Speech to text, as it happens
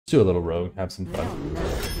do a little rogue, have some fun.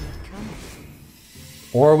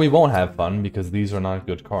 Or we won't have fun because these are not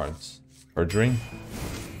good cards. Perjury.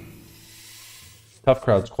 Tough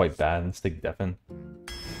Crowd's quite bad. Let's take Deafen.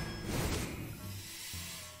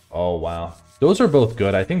 Oh, wow. Those are both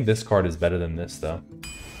good. I think this card is better than this, though.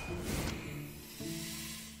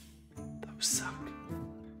 Those suck.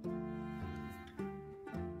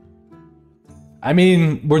 I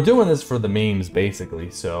mean, we're doing this for the memes,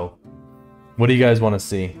 basically, so... What do you guys want to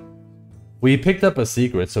see? We picked up a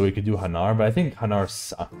secret so we could do Hanar, but I think Hanar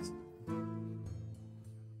sucks.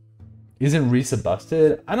 Isn't Risa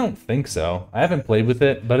busted? I don't think so. I haven't played with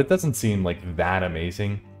it, but it doesn't seem like that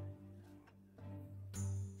amazing.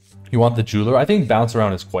 You want the Jeweler? I think Bounce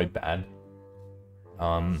Around is quite bad.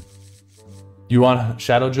 You want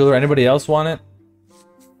Shadowjeweler? Anybody else want it?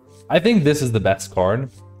 I think this is the best card,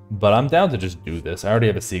 but I'm down to just do this. I already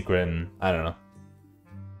have a secret, and I don't know.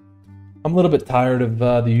 I'm a little bit tired of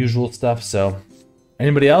the usual stuff, so...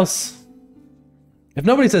 Anybody else? If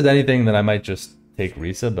nobody says anything, then I might just take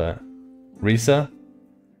Risa, but... Risa?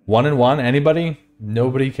 1 and 1? Anybody?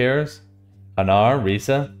 Nobody cares? Hanar?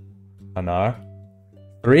 Risa? Hanar?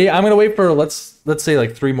 3? I'm gonna wait for, let's say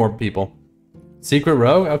like 3 more people. Secret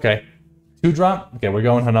Rogue? Okay. 2 drop? Okay, we're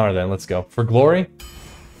going Hanar then. Let's go. For glory?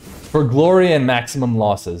 For glory and maximum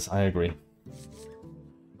losses. I agree.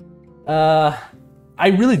 I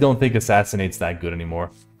really don't think Assassinate's that good anymore.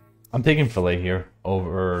 I'm taking Fillet here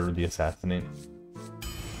over the Assassinate.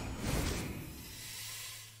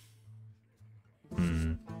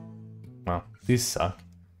 Well, these suck.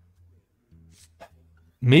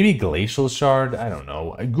 Maybe Glacial Shard? I don't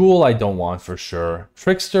know. A Ghoul I don't want for sure.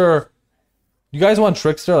 Trickster... You guys want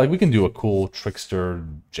Trickster? Like, we can do a cool Trickster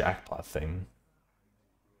Jackpot thing.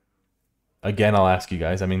 Again, I'll ask you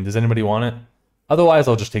guys. I mean, does anybody want it? Otherwise,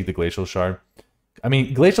 I'll just take the Glacial Shard. I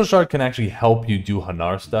mean, Glacial Shard can actually help you do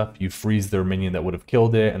Hanar stuff. You freeze their minion that would have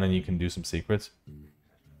killed it, and then you can do some secrets.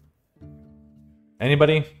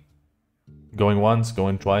 Anybody? Going once,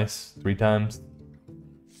 going twice, 3 times?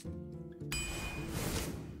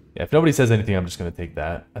 Yeah, if nobody says anything, I'm just going to take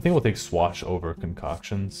that. I think we'll take Swash over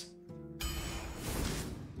Concoctions.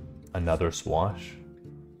 Another Swash.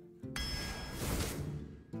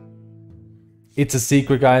 It's a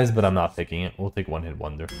secret, guys, but I'm not picking it. We'll take One Hit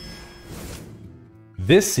Wonder.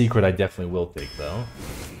 This secret I definitely will take, though.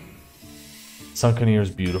 Sunken Ear is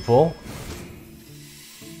beautiful.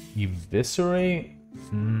 Eviscerate?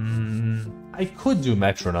 I could do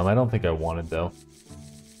Metronome. I don't think I want it, though.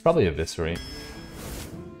 Probably Eviscerate.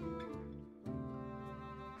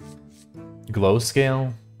 Glow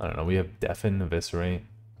Scale? I don't know. We have Deafen, Eviscerate.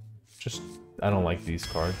 Just, I don't like these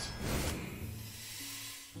cards.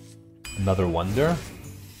 Another Wonder.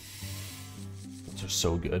 Those are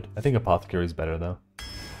so good. I think Apothecary is better, though.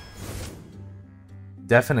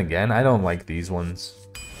 Deafen again. I don't like these ones.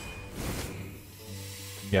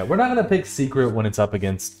 Yeah, we're not going to pick Secret when it's up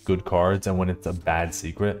against good cards and when it's a bad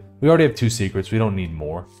secret. We already have 2 secrets. We don't need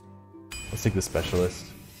more. Let's take the Specialist.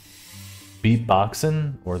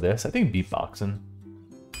 Beatboxing or this? I think Beatboxing.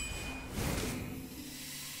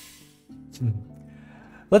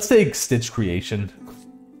 Let's take Stitch Creation.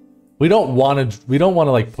 We don't want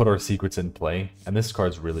to like put our secrets in play, and this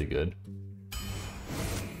card's really good.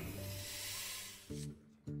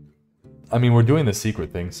 I mean, we're doing the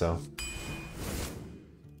secret thing, so.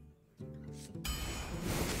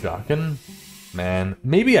 Jockin? Man,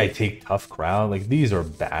 maybe I take Tough Crowd. Like, these are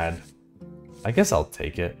bad. I guess I'll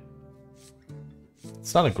take it.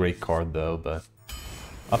 It's not a great card, though, but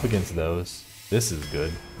up against those, this is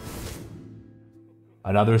good.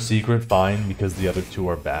 Another secret, fine, because the other 2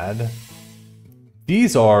 are bad.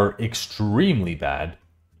 These are extremely bad.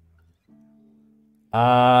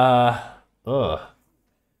 Ugh.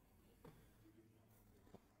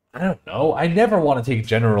 I don't know. I never want to take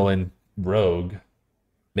General in Rogue.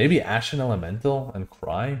 Maybe Ashen Elemental and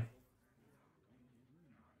Cry?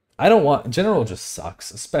 I don't want... General just sucks,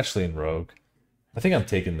 especially in Rogue. I think I'm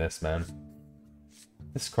taking this, man.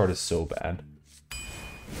 This card is so bad.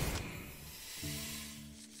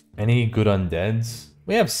 Any good undeads?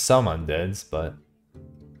 We have some undeads, but...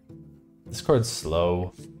 This card's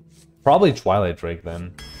slow. Probably Twilight Drake,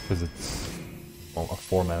 then. Because it's a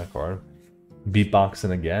 4-mana card.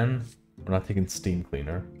 Beatboxing again. We're not taking Steam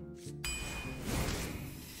Cleaner.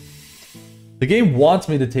 The game wants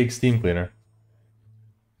me to take Steam Cleaner.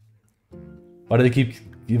 Why do they keep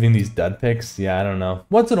giving these dud picks? Yeah, I don't know.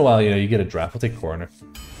 Once in a while, you know, you get a draft. We'll take Coroner.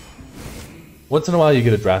 Once in a while, you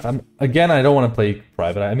get a draft. Again, I don't want to play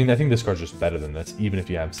Private. I mean, I think this card's just better than this, even if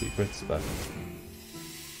you have secrets, but...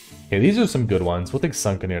 Okay, these are some good ones. We'll take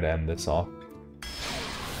Sunken Ear to end this off.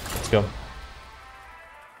 Let's go.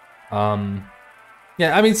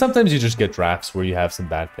 Yeah, I mean, sometimes you just get drafts where you have some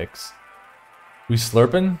bad picks. We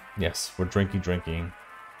slurping? Yes, we're drinking.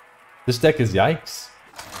 This deck is yikes.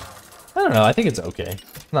 I don't know, I think it's okay.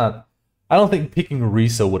 It's not... I don't think picking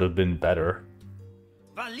Risa would have been better.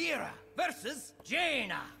 Valera versus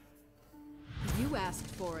Jaina. You asked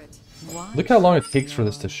for it. Why? Look how long it takes for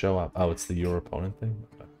this to show up. Oh, it's the your opponent thing?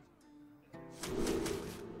 Okay.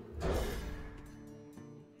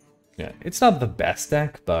 Yeah, it's not the best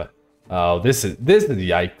deck, but... Oh, this is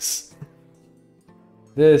yikes.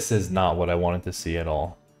 This is not what I wanted to see at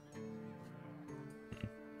all.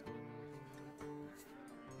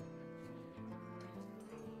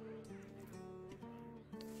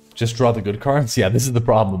 Just draw the good cards? Yeah, this is the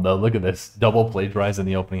problem though. Look at this. Double plagiarize in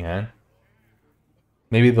the opening hand.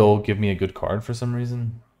 Maybe they'll give me a good card for some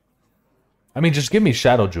reason. I mean, just give me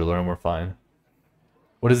Shadowjeweler and we're fine.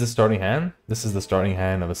 What is the starting hand? This is the starting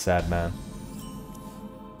hand of a sad man.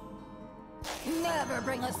 Never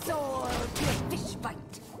bring a sword to a fish fight.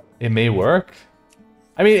 It may work.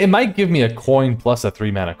 I mean, it might give me a coin plus a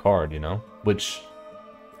 3-mana card, you know? Which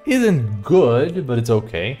isn't good, but it's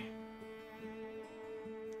okay.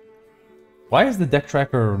 Why is the deck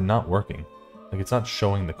tracker not working? Like, it's not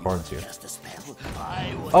showing the cards here.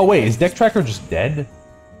 Oh, wait, is deck tracker just dead?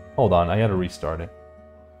 Hold on, I gotta restart it.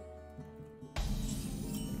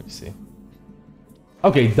 Let me see.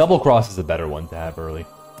 Okay, double cross is a better one to have early.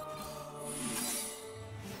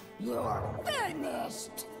 You're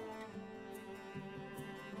finished.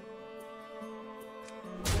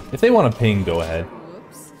 If they want to ping, go ahead.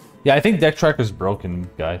 Whoops. Yeah, I think deck tracker's broken,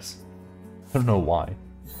 guys. I don't know why.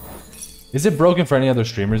 Is it broken for any other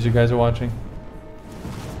streamers you guys are watching?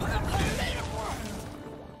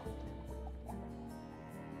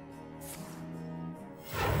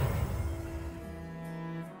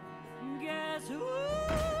 Guess who?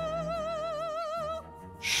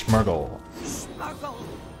 Schmurgle. Smuggle.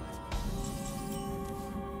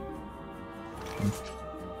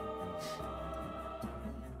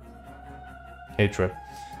 Hey, Trip.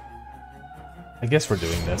 I guess we're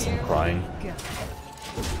doing this. I'm crying. Go.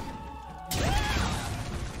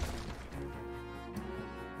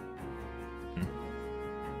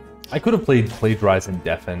 I could have played Plagiarize and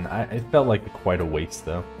Deafen. It felt like quite a waste,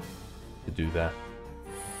 though, to do that.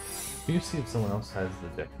 Can you see if someone else has the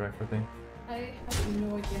deck tracker thing? I have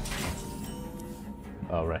no idea.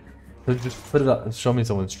 Oh, right. So just put it up. Show me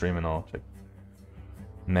someone streaming. I'll check.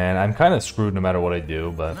 Man, I'm kind of screwed no matter what I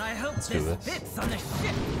do, but I hope let's do this this. fits on the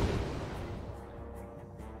ship.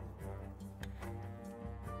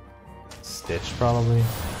 Stitch, probably.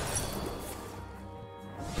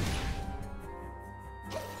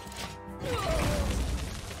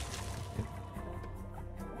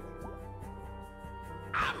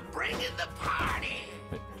 I'm bringing the party.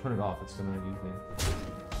 Wait, turn it off. It's gonna use me.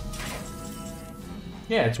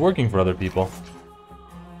 Yeah, it's working for other people.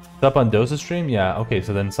 It's up on Dosa's stream? Yeah, okay,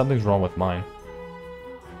 so then something's wrong with mine.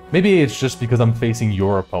 Maybe it's just because I'm facing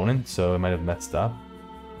your opponent, so it might have messed up.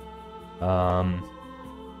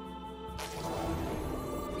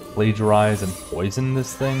 Plagiarize and poison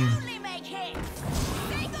this thing.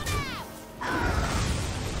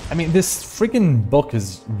 I mean, this freaking book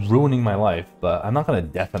is ruining my life, but I'm not gonna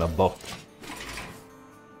deafen a book.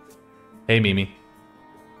 Hey, Mimi.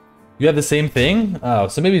 You have the same thing? Oh,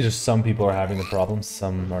 so maybe just some people are having the problem,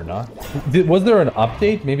 some are not. Was there an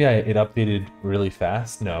update? Maybe it updated really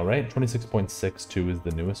fast? No, right? 26.62 is the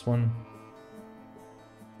newest one.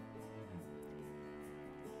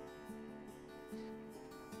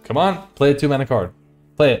 Come on, play a 2-mana card.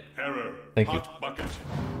 Play it. Error. Thank you. Hot bucket.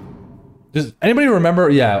 Does anybody remember?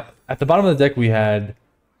 Yeah, at the bottom of the deck we had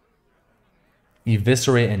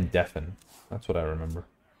Eviscerate and Deafen. That's what I remember.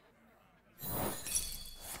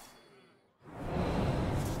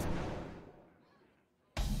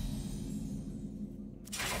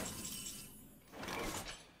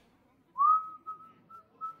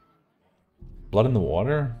 Blood in the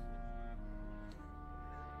water?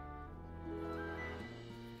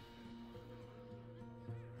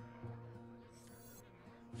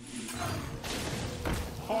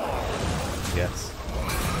 Yes.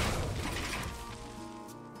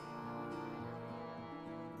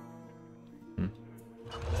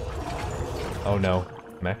 Oh no.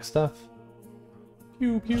 Mech stuff?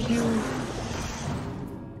 Pew pew pew.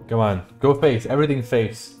 Come on. Go face. Everything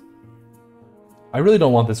face. I really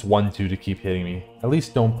don't want this 1-2 to keep hitting me. At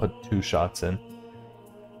least don't put 2 shots in.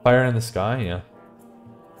 Fire in the sky? Yeah.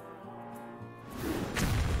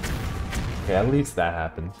 Okay, at least that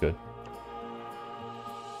happened. Good.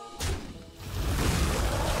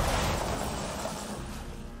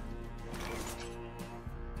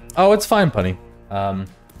 Oh, it's fine, Punny.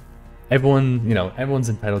 Everyone, you know, everyone's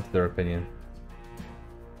entitled to their opinion.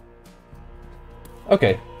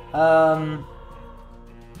 Okay.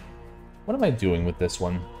 What am I doing with this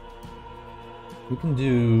one? We can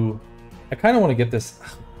do... I kind of want to get this...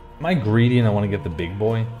 Am I greedy and I want to get the big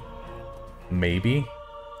boy? Maybe.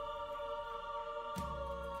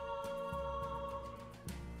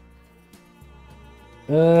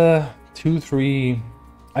 Two, three...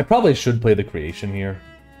 I probably should play the creation here.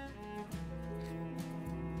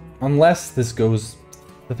 Unless this goes...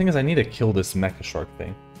 The thing is, I need to kill this Mecha Shark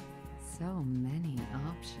thing. So many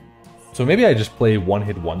options. So maybe I just play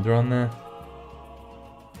one-hit wonder on that.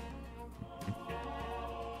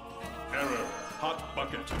 Error. Hot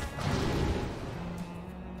bucket.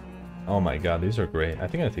 Oh my god, these are great. I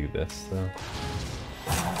think I take this, though.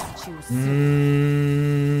 Choose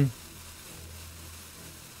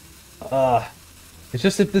It's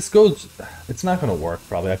just if this goes... It's not gonna work,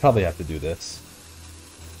 probably. I probably have to do this.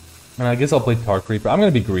 And I guess I'll play Tar Creeper. I'm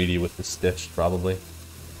gonna be greedy with the Stitch, probably.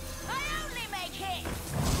 I only make hits.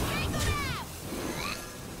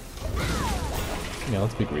 Yeah,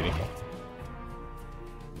 let's be greedy.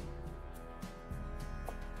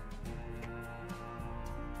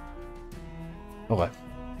 Okay.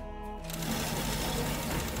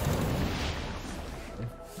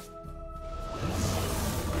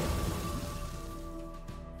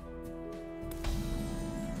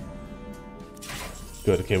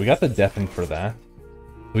 Good, okay, we got the deafen for that.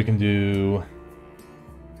 We can do...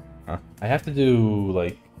 I have to do,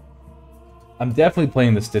 like... I'm definitely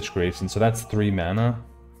playing the Stitch Creation, so that's 3 mana.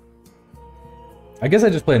 I guess I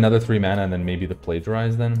just play another 3 mana and then maybe the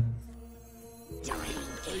Plagiarize then.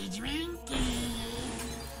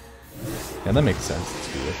 Yeah, that makes sense.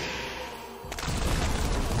 Let's do it.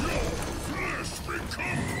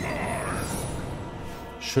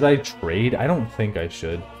 Should I trade? I don't think I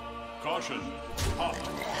should. Caution. Hot.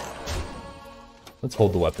 Let's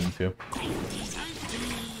hold the weapon too.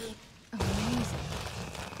 amazing.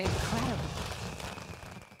 Incredible.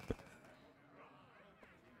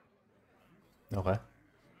 Okay.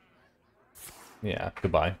 Yeah,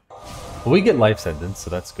 goodbye. Well, we get life sentence, so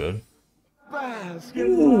that's good.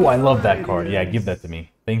 Ooh, I love that card. Yeah, give that to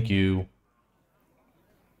me. Thank you.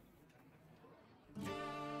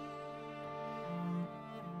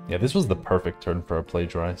 Yeah, this was the perfect turn for a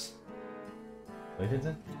Plagiarize. Wait, is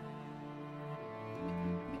it?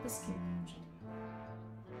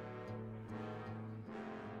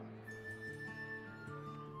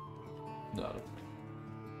 No.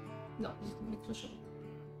 No, make for sure.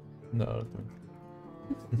 No.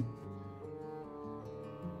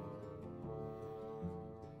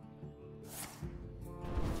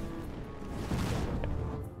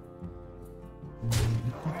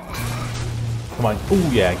 Come on.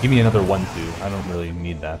 Oh, yeah. Give me another 1-2. I don't really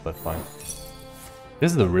need that, but fine.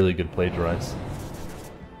 This is a really good Plagiarize.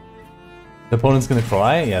 The opponent's gonna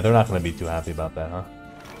cry? Yeah, they're not gonna be too happy about that, huh?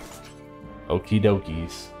 Okie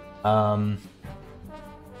dokies.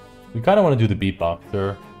 We kind of want to do the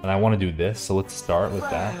beatboxer, and I want to do this, so let's start with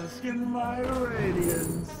that.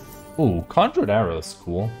 Ooh, Conjured Arrow is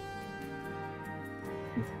cool.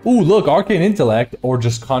 Ooh, look, Arcane Intellect or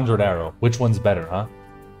just Conjured Arrow. Which one's better, huh?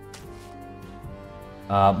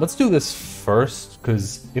 Let's do this first,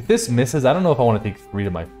 because if this misses, I don't know if I want to take 3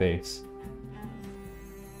 to my face.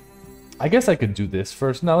 I guess I could do this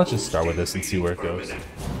first. No, let's just start with this and see where it goes.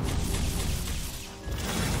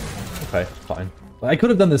 Okay, fine. I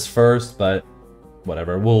could have done this first, but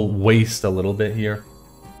whatever. We'll waste a little bit here.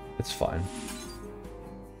 It's fine.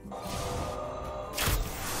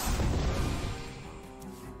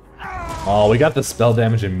 Oh, we got the spell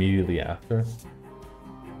damage immediately after.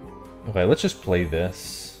 Okay, let's just play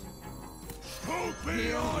this.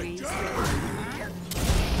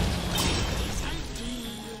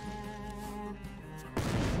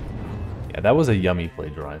 Yeah, that was a yummy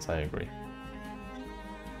Plagiarize, I agree.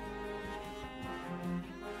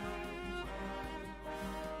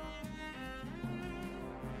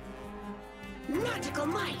 Magical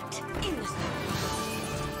might.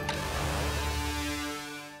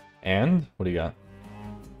 And? What do you got?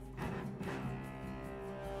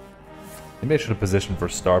 Maybe I should have positioned for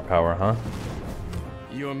star power, huh?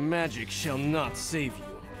 Your magic shall not save you.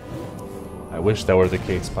 I wish that were the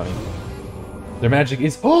case, Punny. Their magic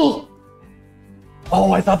is... Oh!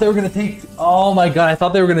 Oh, I thought they were gonna take... Oh my god, I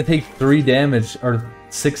thought they were gonna take 3 damage, or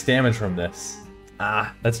 6 damage from this.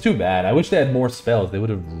 Ah, that's too bad. I wish they had more spells. They would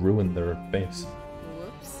have ruined their face.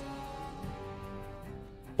 Whoops.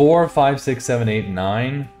 4, 5, 6, 7, 8,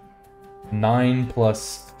 9. 9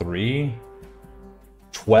 plus 3.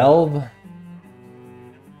 12.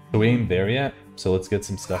 So we ain't there yet, so let's get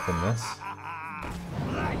some stuff in this.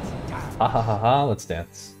 Ha ha ha ha, let's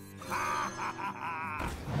dance.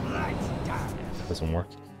 Doesn't work.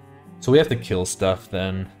 So we have to kill stuff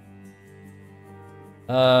then.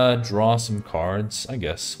 Draw some cards. I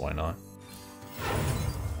guess, why not?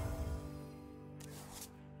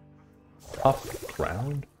 Tough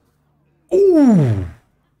crowd. Ooh!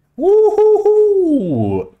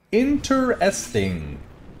 Woohoo! Interesting.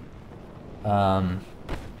 Well,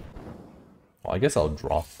 I guess I'll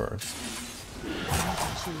draw first.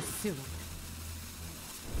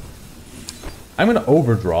 I'm gonna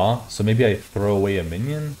overdraw, so maybe I throw away a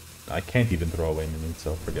minion. I can't even throw away a minion,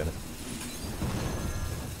 so forget it.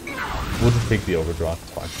 We'll just take the overdraw, it's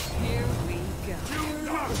fine. Here we go.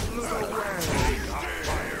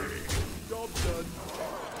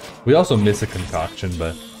 We also miss a concoction,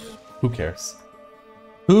 but who cares?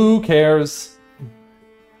 Who cares?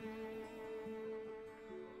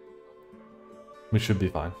 We should be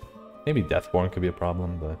fine. Maybe Deathborn could be a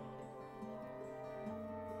problem, but...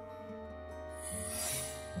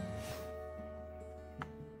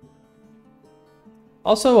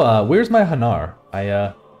 Also, where's my Hanar?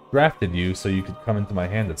 I drafted you so you could come into my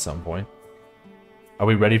hand at some point. Are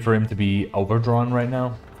we ready for him to be overdrawn right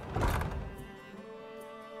now?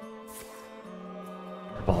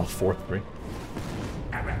 Ball 4-3.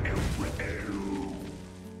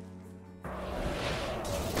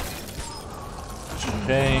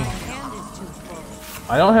 Okay.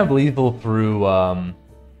 I don't have lethal through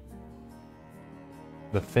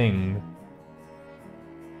the thing.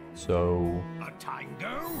 So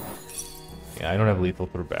yeah, I don't have lethal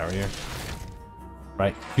through barrier.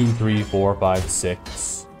 Right, 2, 3, 4, 5,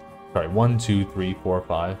 6. Sorry, 1, 2, 3, 4,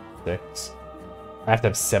 5, 6. I have to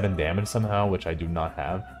have 7 damage somehow, which I do not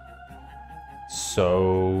have.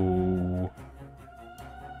 So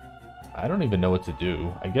I don't even know what to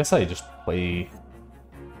do. I guess I just play.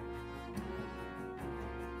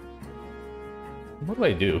 What do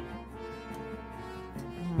I do?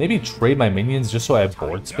 Maybe trade my minions just so I have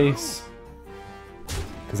board space?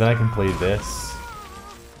 Because then I can play this.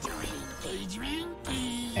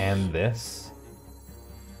 And this.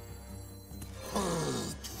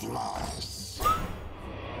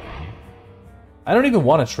 I don't even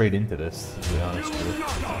want to trade into this, to be honest with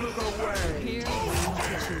you.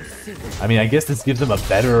 I mean, I guess this gives them a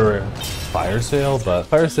better fire sale, but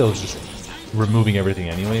fire sale is just removing everything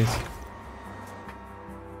anyways.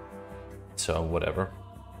 So, whatever.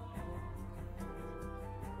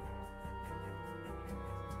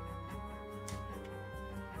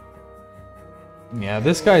 Yeah,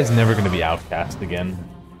 this guy is never going to be outcast again.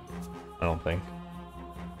 I don't think.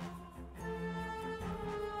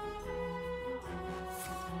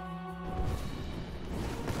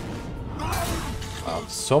 Wow,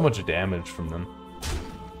 so much damage from them.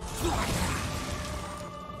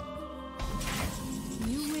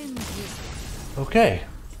 Okay.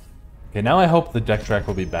 Okay, now I hope the deck track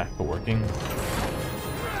will be back to working.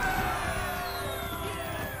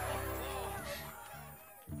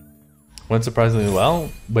 Went surprisingly well.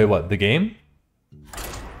 Wait, what? The game?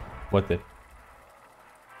 What did?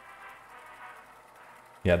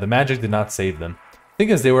 Yeah, the magic did not save them. Thing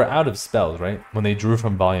is, they were out of spells, right? When they drew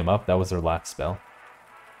from volume up, that was their last spell.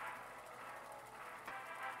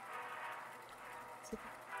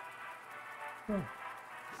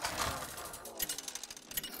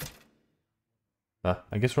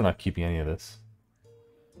 I guess we're not keeping any of this.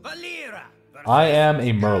 I am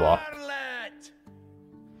a Murloc.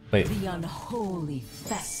 Wait. The unholy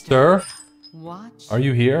fester. Sir? Watch Are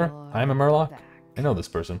you here? your I'm a Murloc? back. I know this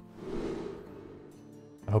person.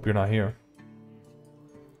 I hope you're not here.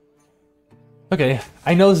 Okay,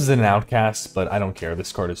 I know this is an outcast, but I don't care.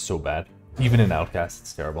 This card is so bad. Even in outcast,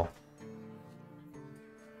 it's terrible.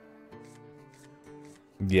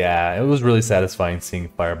 Yeah, it was really satisfying seeing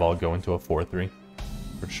Fireball go into a 4-3.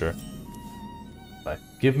 For sure. But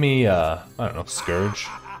give me, I don't know, Scourge.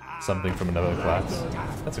 Something from another class.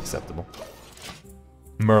 That's acceptable.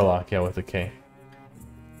 Murloc, yeah, with a K.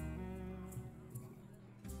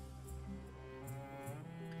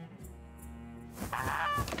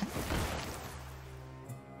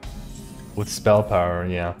 With spell power,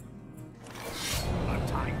 yeah.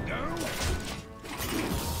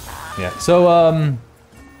 Yeah, so,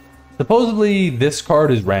 supposedly this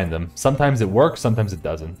card is random. Sometimes it works, sometimes it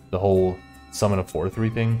doesn't. The whole summon a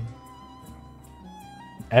 4-3 thing.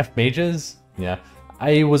 F mages? Yeah.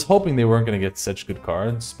 I was hoping they weren't going to get such good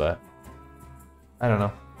cards, but I don't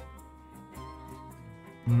know.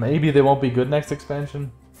 Maybe they won't be good next expansion.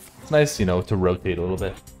 It's nice, you know, to rotate a little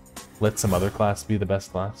bit. Let some other class be the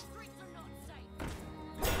best class.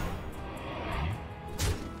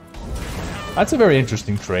 That's a very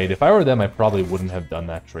interesting trade. If I were them, I probably wouldn't have done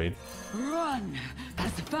that trade. Run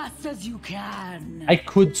as fast as you can. I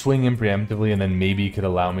could swing in preemptively, and then maybe it could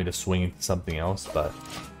allow me to swing into something else, but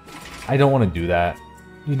I don't want to do that.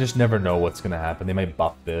 You just never know what's going to happen. They might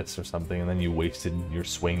buff this or something, and then you wasted your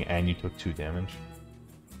swing and you took 2 damage.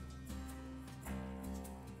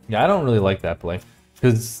 Yeah, I don't really like that play.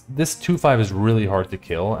 Because this 2/5 is really hard to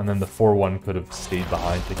kill, and then the 4/1 could have stayed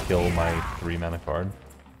behind to kill my 3-mana card.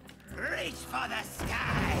 Reach for the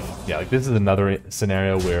sky. Yeah, like this is another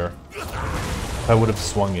scenario where if I would have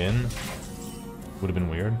swung in, would have been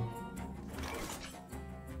weird.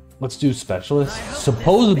 Let's do Specialist.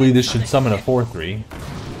 Supposedly this should summon a 4/3.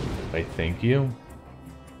 I thank you.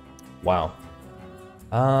 Wow.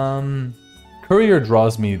 Courier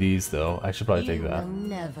draws me these though. I should probably take that. You will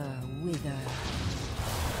never wither.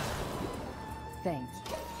 Thank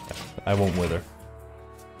you. I won't wither.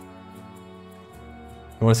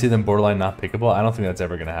 You want to see them borderline not pickable? I don't think that's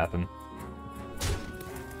ever going to happen.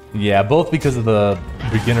 Yeah, both because of the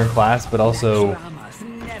beginner class, but also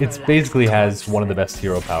it basically has one of the best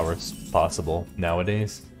hero powers possible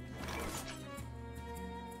nowadays.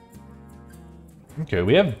 Okay,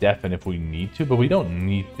 we have Deafen if we need to, but we don't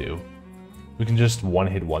need to. We can just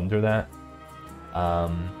one-hit wonder that.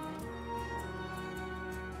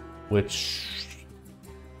 Which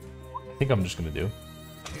I think I'm just going to do.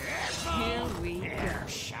 Here we go.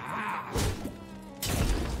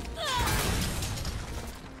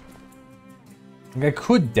 Like I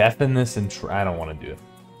could deafen this and I don't want to do it.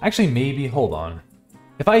 Actually, maybe. Hold on.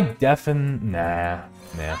 If I deafen, nah,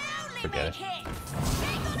 forget it.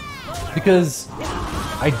 Because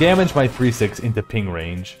I damage my 3/6 into ping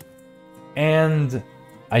range, and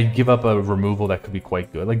I give up a removal that could be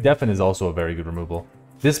quite good. Like deafen is also a very good removal.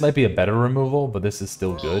 This might be a better removal, but this is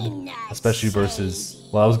still good, especially versus.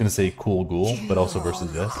 Well, I was gonna say Cool Ghoul, but also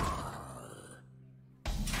versus this.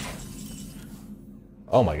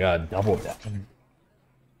 Oh my god, double deafen.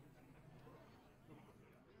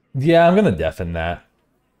 Yeah, I'm gonna deafen that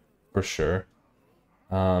for sure.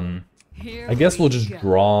 I guess we'll just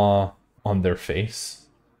draw on their face.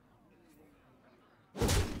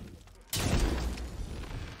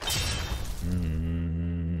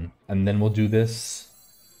 And then we'll do this.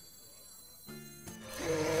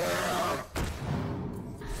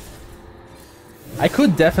 I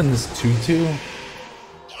could deafen this 2/2.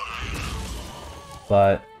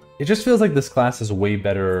 But it just feels like this class is way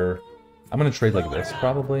better. I'm gonna trade like this,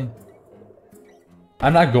 probably.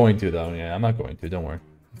 I'm not going to, though. Yeah, I'm not going to. Don't worry.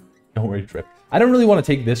 Don't worry, Trip. I don't really want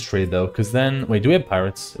to take this trade, though, because then... Wait, do we have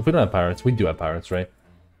pirates? If we don't have pirates, we do have pirates, right?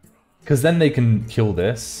 Because then they can kill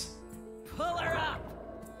this.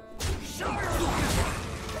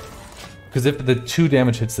 Because if the 2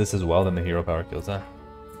 damage hits this as well, then the hero power kills that.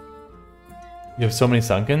 You have so many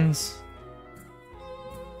Sunkens?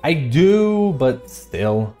 I do, but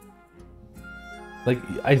still. Like,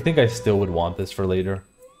 I think I still would want this for later.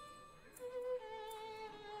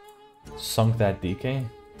 Sunk that DK.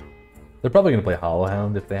 They're probably going to play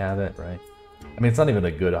Hollowhound if they have it, right? I mean, it's not even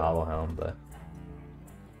a good Hollowhound, but...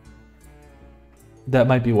 that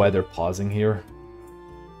might be why they're pausing here.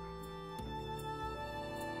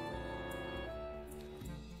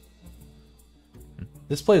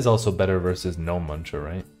 This play is also better versus no Muncher,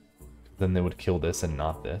 right? Then they would kill this and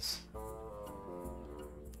not this.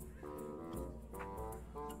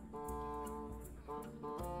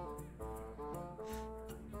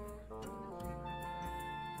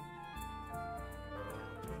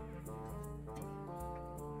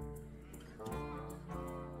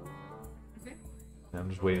 I'm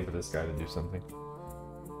just waiting for this guy to do something.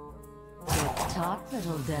 Talk,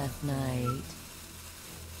 little Death Knight.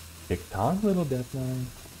 TikTok, little Death Knight.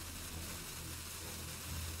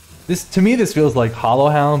 This, to me, this feels like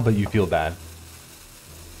Hollowhound, but you feel bad.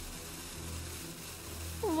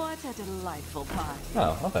 What a delightful party.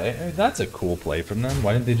 Oh, okay. That's a cool play from them.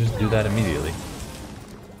 Why didn't they just do that immediately?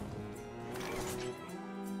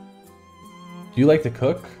 Do you like to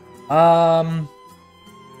cook? Yeah,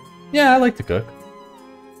 I like to cook.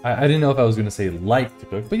 I didn't know if I was going to say like to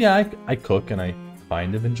cook, but yeah, I cook and I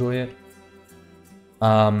kind of enjoy it.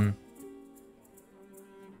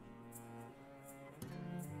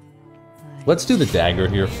 Let's do the dagger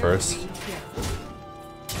here first.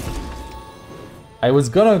 I was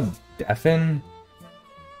gonna deafen,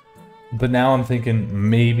 but now I'm thinking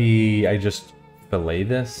maybe I just fillet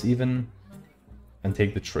this even and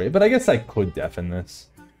take the trade. But I guess I could deafen this.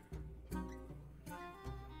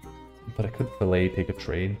 But I could fillet, take a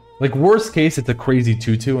trade. Like, worst case, it's a crazy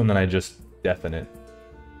 2/2, and then I just deafen it.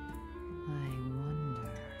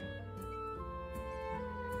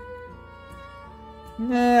 I wonder.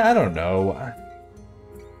 I don't know.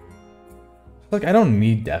 Look, I don't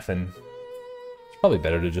need Deafen. It's probably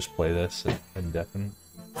better to just play this than Deafen.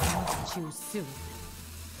 Choose soon.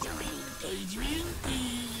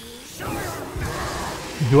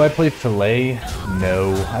 Do I play Filet?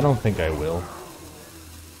 No, I don't think I will.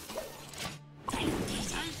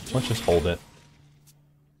 Let's just hold it.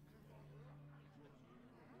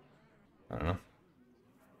 I don't know.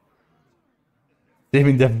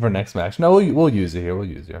 Saving Deafen for next match. No, we'll use it here. We'll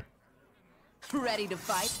use it here. Ready to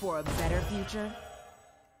fight for a better future?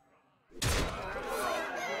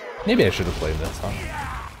 Maybe I should have played this, huh?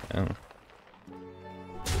 I don't know.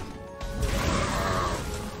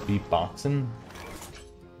 Beatboxing.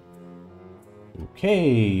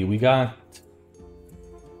 Okay, we got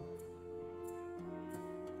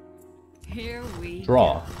Here we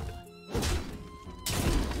draw.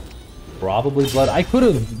 Probably blood. I could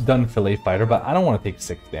have done Fillet Fighter, but I don't want to take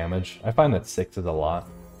 6 damage. I find that 6 is a lot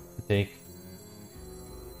to take.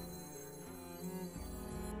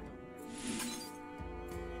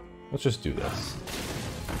 Let's just do this.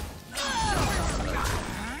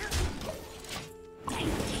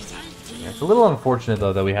 Yeah, it's a little unfortunate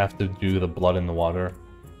though that we have to do the blood in the water.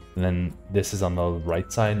 And then this is on the right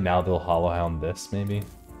side. Now they'll Hollow Hound this, maybe.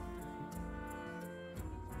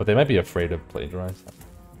 But they might be afraid of plagiarize.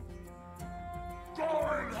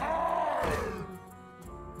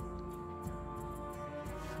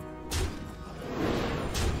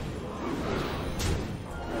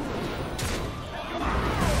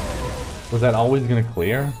 Was that always gonna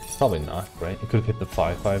clear? Probably not, right? It could have hit the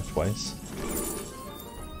 5/5 twice.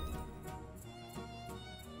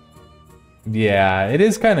 Yeah, it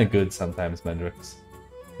is kind of good sometimes, Mendrix.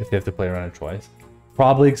 If they have to play around it twice.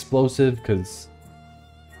 Probably explosive, because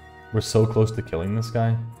we're so close to killing this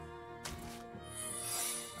guy.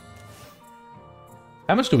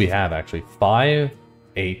 How much do we have, actually? 5,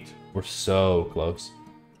 8. We're so close.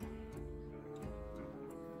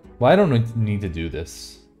 Well, I don't need to do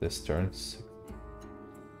this turn.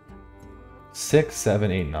 6,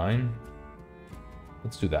 7, 8, 9.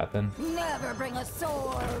 Let's do that then. Never bring a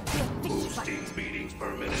sword to a fish fight. 16 beatings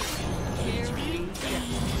per minute.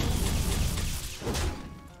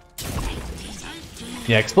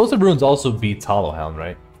 Yeah, Explosive Runes also beats Hollow Hound,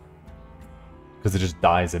 right? Because it just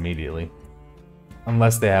dies immediately.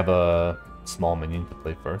 Unless they have a small minion to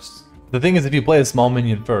play first. The thing is, if you play a small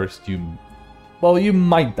minion first, you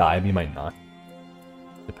might die, but you might not.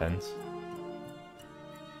 Depends.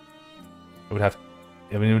 It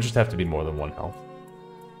would just have to be more than 1 health.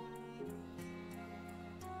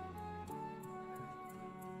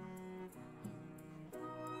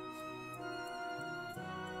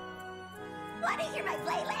 Wanna hear my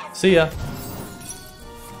playlist? See ya.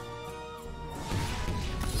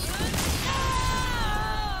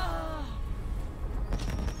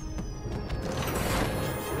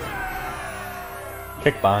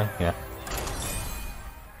 Kick by, yeah.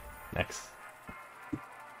 Next.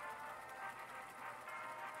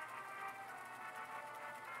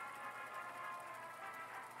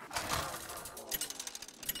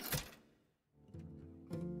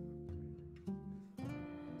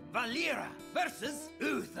 Valera versus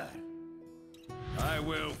Uther. I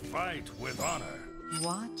will fight with honor.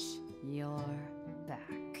 Watch your back.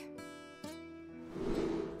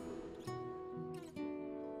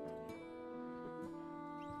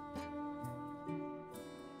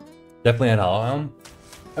 Definitely at Hollow Hound.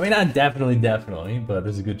 I mean, not definitely, but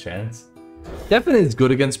there's a good chance. Definitely is good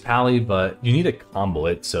against Pally, but you need to combo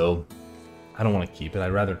it, so I don't want to keep it.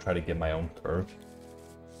 I'd rather try to get my own curve.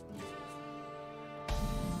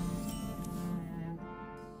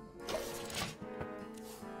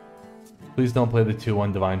 Please don't play the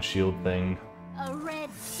 2-1 Divine Shield thing. A red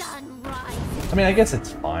sun rises. I mean, I guess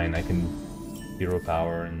it's fine. I can hero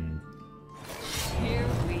power and... Here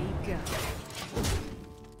we go.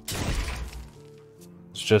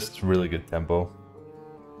 It's just really good tempo.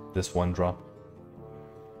 This 1 drop.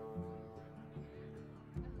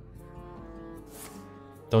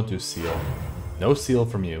 Don't do seal. No seal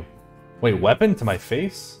from you. Wait, weapon to my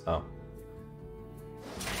face? Oh.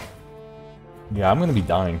 Yeah, I'm gonna be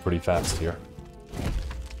dying pretty fast here.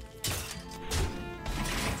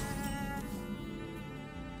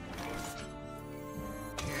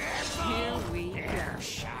 Here we go.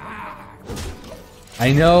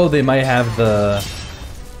 I know they might have the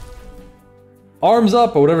arms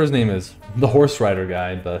up or whatever his name is, the horse rider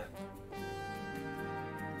guy, but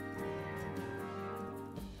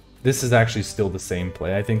this is actually still the same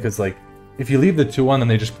play, I think, because like if you leave the 2-1, then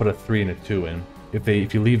they just put a 3 and a 2 in.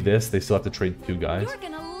 If you leave this, they still have to trade 2 guys. You're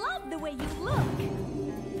gonna love the way you look.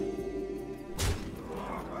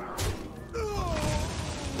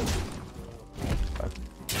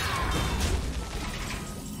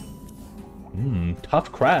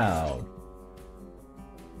 Tough crowd.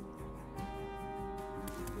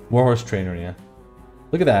 Warhorse trainer, yeah.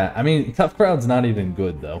 Look at that. I mean, tough crowd's not even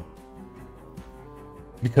good though,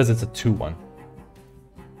 because it's a 2-1.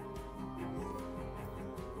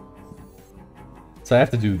 So I have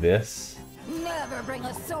to do this. Never bring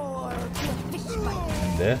a sword to a fish fight.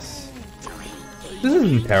 And this. This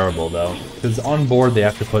isn't terrible though, because on board they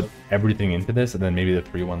have to put everything into this, and then maybe the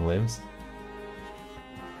 3-1 lives.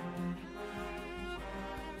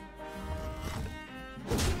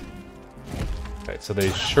 Okay, so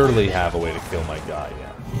they surely have a way to kill my guy,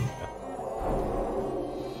 yeah.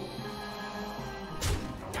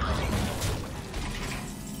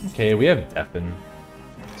 Okay, we have Deafen.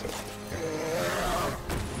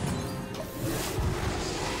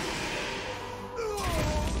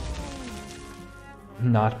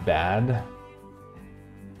 Not bad.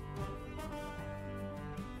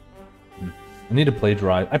 I need to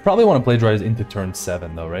plagiarize. I probably want to plagiarize into turn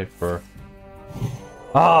 7 though, right? For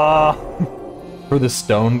for the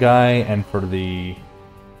stone guy and for the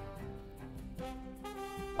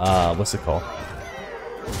what's it called?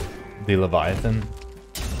 The Leviathan.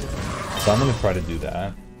 So I'm gonna try to do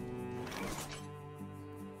that.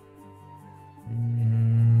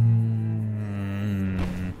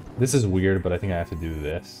 This is weird, but I think I have to do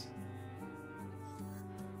this.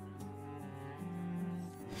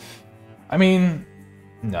 I mean,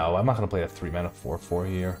 no, I'm not gonna play a 3-mana 4/4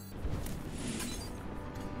 here.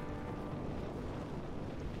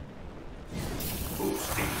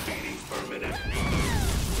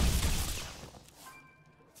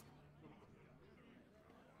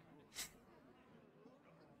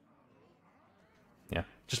 Yeah,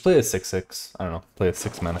 just play a 6/6. I don't know, play a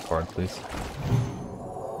 6-mana card, please.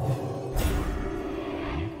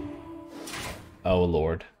 Oh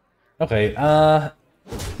lord. Okay,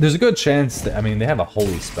 there's a good chance that, I mean, they have a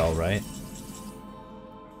holy spell, right?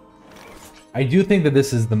 I do think that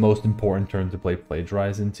this is the most important turn to play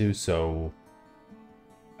plagiarize into, so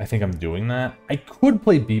I think I'm doing that. I could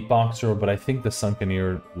play Beatboxer, but I think the Sunken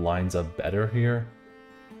Ear lines up better here.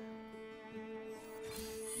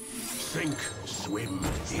 Sink, swim,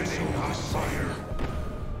 spinning hot fire.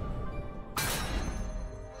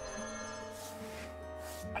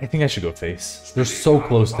 I think I should go face. They're so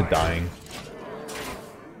close to dying.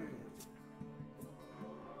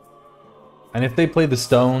 And if they play the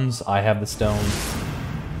stones, I have the stones.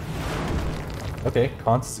 Okay,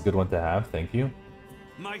 Const is a good one to have, thank you.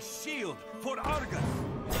 My shield for Argus.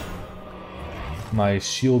 My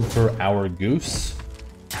shield for our goose.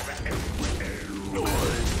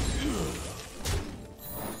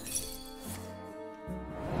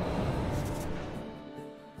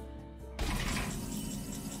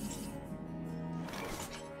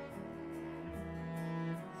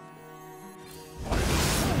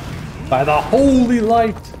 By the holy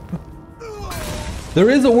light! There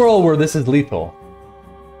is a world where this is lethal,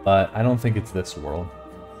 but I don't think it's this world.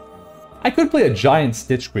 I could play a giant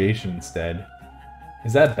Stitch Creation instead.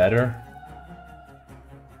 Is that better?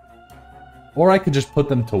 Or I could just put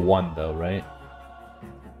them to 1 though, right?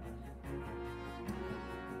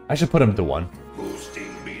 I should put them to 1.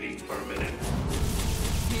 Boosting beatings per minute.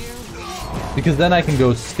 Because then I can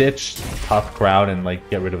go Stitch, Tough Crowd, and like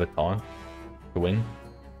get rid of a taunt to win.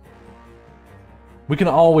 We can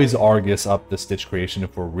always Argus up the Stitch Creation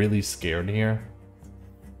if we're really scared here.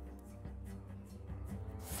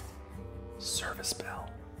 Service Bell.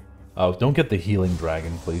 Oh, don't get the Healing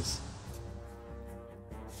Dragon, please.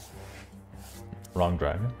 Wrong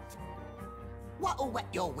dragon. What'll wet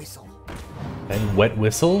your whistle? And Wet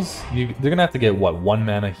Whistles? They're gonna have to get, what, 1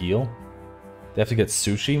 mana heal? They have to get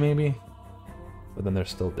Sushi, maybe? But then they're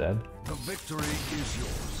still dead. The victory is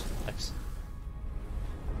yours. Nice.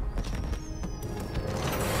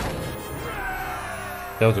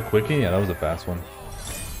 That was a quickie? Yeah, that was a fast one.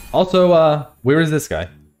 Also, where is this guy?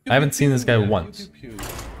 I haven't seen this guy once.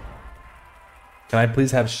 Can I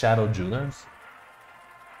please have Shadowjewelers?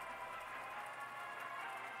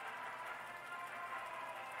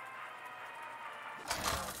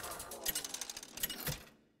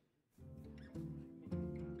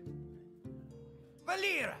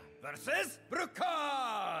 Valera versus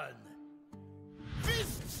Brukan.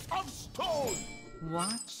 Fists of stone.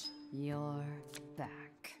 Watch your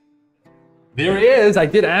back. There he is! I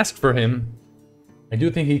did ask for him. I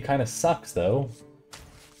do think he kind of sucks, though.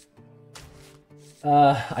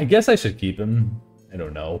 I guess I should keep him. I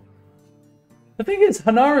don't know. The thing is,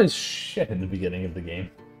 Hanar is shit in the beginning of the game.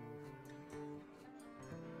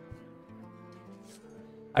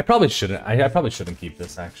 I probably shouldn't. I probably shouldn't keep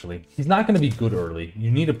this, actually. He's not going to be good early.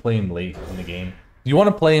 You need to play him late in the game. You want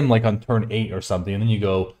to play him, like, on turn 8 or something, and then you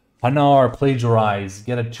go Hanar, plagiarize.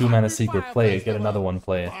 Get a 2-mana secret, play it. Get another one,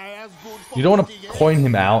 play it. You don't want to coin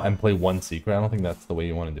him out and play one secret. I don't think that's the way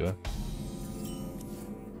you want to do it.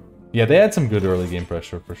 Yeah, they had some good early game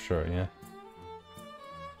pressure for sure, yeah.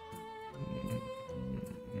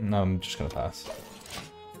 No, I'm just gonna pass.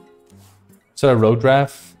 So I road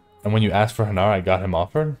draft, and when you asked for Hanar, I got him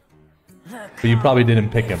offered. But you probably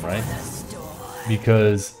didn't pick him, right?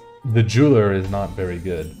 Because the jeweler is not very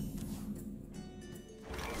good.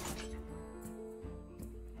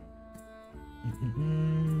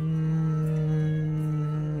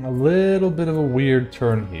 A little bit of a weird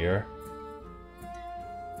turn here.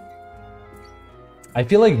 I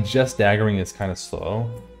feel like just daggering is kind of slow.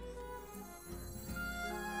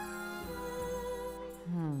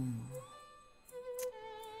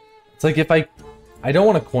 It's like if I don't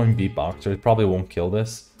want to coin beatboxer, it probably won't kill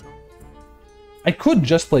this. I could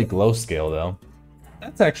just play glow scale though.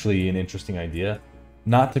 That's actually an interesting idea.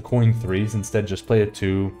 Not to coin 3s, instead just play a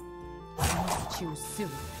 2.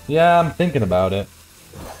 Yeah, I'm thinking about it.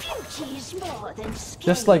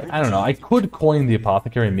 Just like, I don't know, I could coin the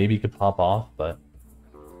apothecary and maybe it could pop off, but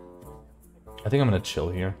I think I'm gonna chill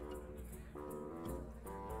here.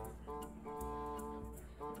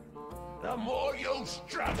 The more you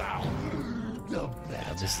struggle, the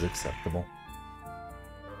better. Yeah, this is acceptable.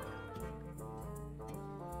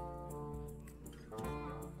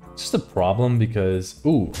 It's just a problem because...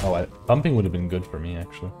 Ooh, bumping would have been good for me,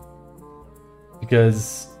 actually.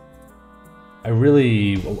 Because I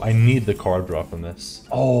need the card draw from this.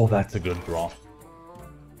 Oh, that's a good draw.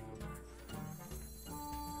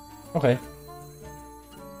 Okay.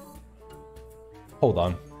 Hold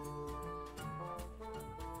on.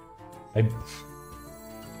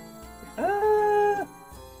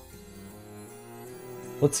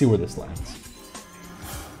 Let's see where this lands.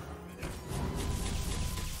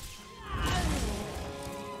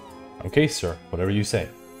 Okay, sir. Whatever you say.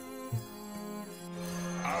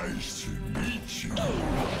 I should meet you.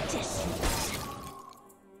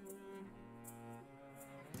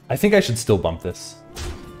 I think I should still bump this.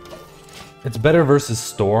 It's better versus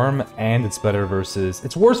Storm, and it's better versus...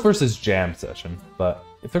 It's worse versus Jam Session, but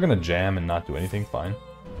if they're gonna jam and not do anything, fine.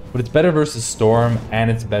 But it's better versus Storm, and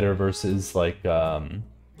it's better versus, like,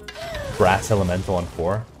 Brass Elemental on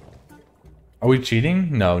 4. Are we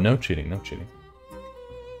cheating? No, no cheating, no cheating.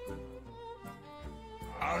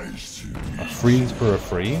 A freeze for a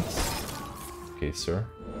freeze? Okay, sir.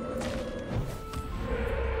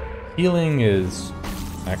 Healing is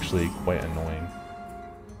actually quite annoying.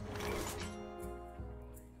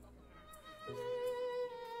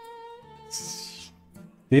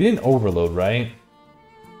 They didn't overload, right?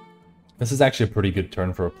 This is actually a pretty good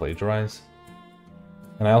turn for a plagiarize.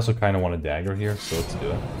 And I also kind of want a dagger here, so let's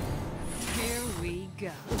do it. Here we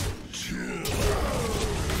go.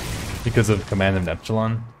 Because of Command of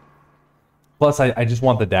Neptulon. Plus, I just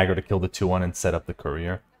want the dagger to kill the 2-1 and set up the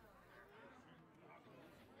courier.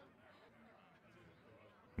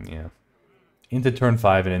 Yeah. Into turn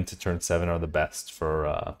 5 and into turn 7 are the best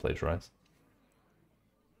for plagiarize.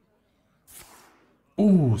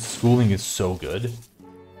 Ooh, schooling is so good.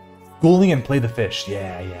 Schooling and play the fish.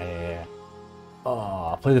 Yeah.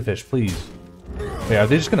 Oh, play the fish, please. Wait, are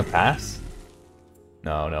they just gonna pass?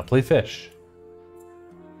 No, play fish.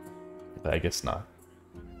 But I guess not.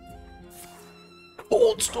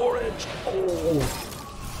 Cold storage!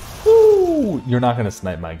 Oh! Ooh! You're not gonna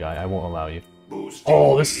snipe my guy. I won't allow you.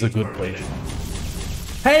 Oh, this is a good play.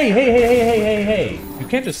 Hey! You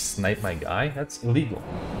can't just snipe my guy. That's illegal.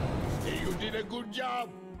 You did a good job.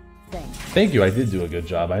 Thank you, I did do a good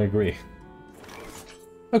job. I agree.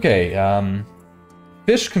 Okay,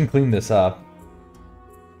 Fish can clean this up.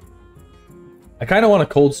 I kind of want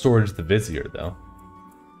to cold storage the Vizier, though.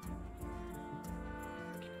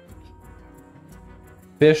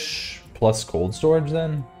 Fish plus cold storage,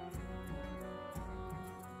 then?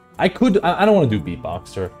 I don't want to do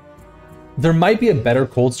Beatboxer. There might be a better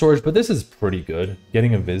cold storage, but this is pretty good.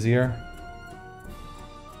 Getting a Vizier.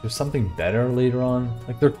 There's something better later on.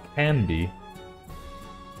 Like, there can be.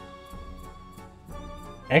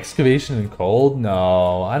 Excavation and cold?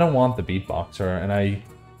 No, I don't want the Beatboxer, and I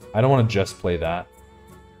don't want to just play that.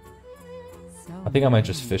 I think I might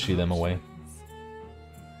just fishy them away.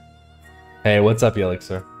 Hey, what's up,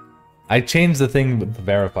 Elixir? I changed the thing with the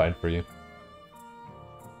verified for you.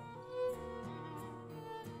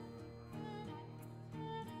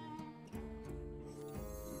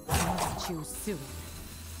 Choose soon.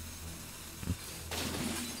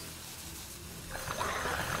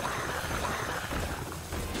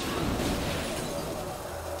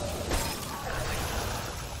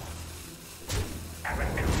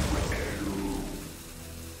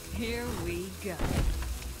 Here we go.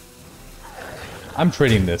 I'm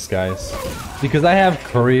trading this, guys. Because I have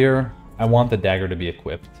courier, I want the dagger to be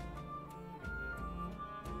equipped.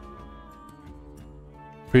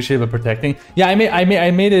 Appreciate the protecting. Yeah, I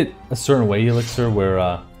made it a certain way, Elixir,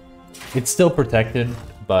 where it's still protected,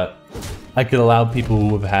 but I could allow people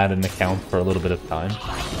who have had an account for a little bit of time.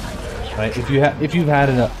 Right? If you've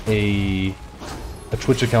had a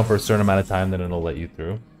Twitch account for a certain amount of time, then it'll let you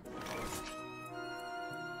through.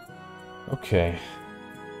 Okay.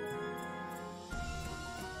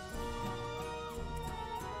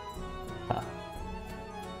 Huh.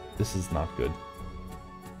 This is not good.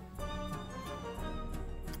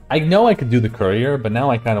 I know I could do the courier, but now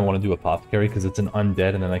I kind of want to do apothecary because it's an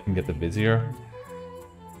undead and then I can get the vizier.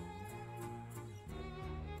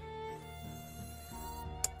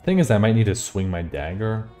 Thing is, I might need to swing my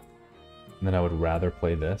dagger, and then I would rather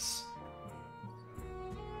play this.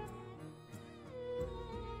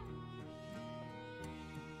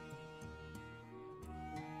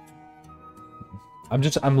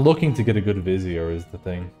 I'm looking to get a good vizier is the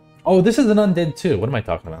thing. Oh, this is an undead too. What am I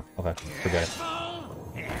talking about? Okay, forget it.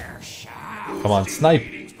 Come on, snipe!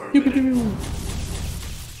 Pew, pew, pew.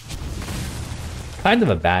 Kind of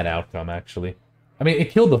a bad outcome, actually. I mean,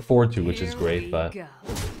 it killed the 4-2, which is great, but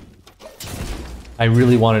I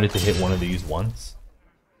really wanted it to hit one of these once.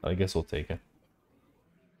 I guess we'll take it.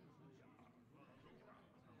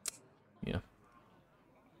 Yeah.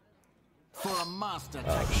 For a master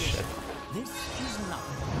Oh, shit. this is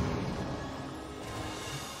nothing.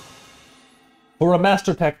 For a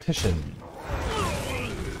master tactician.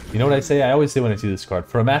 You know what I say? I always say when I see this card.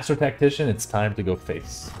 For a master tactician, it's time to go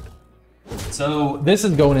face. So this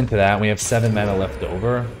is going into that. We have 7 mana left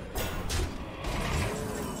over.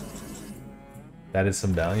 That is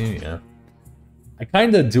some value, yeah. I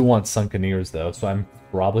kind of do want Sunken Ears though, so I'm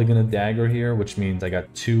probably gonna dagger here, which means I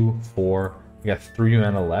got 2, 4, I got 3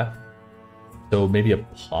 mana left. So maybe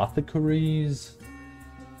apothecaries.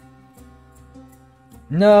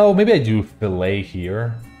 No, maybe I do fillet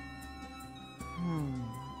here.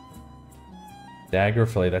 Dagger,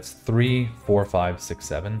 fillet, that's 3, 4, 5, 6,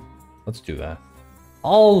 7. Let's do that.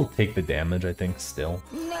 I'll take the damage, I think, still.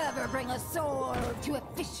 Never bring a sword to a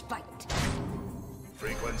fish fight.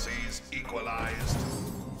 Frequencies equalized.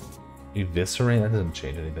 Eviscerate? That doesn't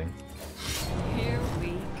change anything. Here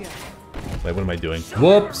we go. Wait, what am I doing?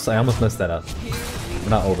 Whoops! I almost messed that up. I'm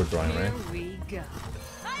not overdrawing, right? Here we go.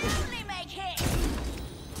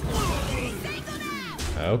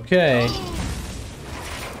 Okay.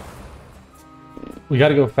 We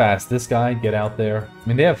gotta go fast. This guy, get out there. I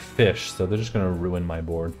mean, they have fish, so they're just gonna ruin my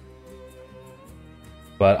board.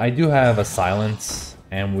 But I do have a silence,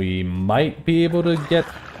 and we might be able to get...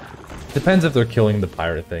 Depends if they're killing the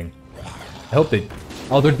pirate thing. I hope they...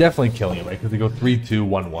 Oh, they're definitely killing it, right? Because they go 3-2,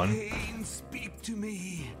 1-1. Speak to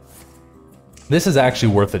me. This is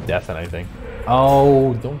actually worth a deafen, I think.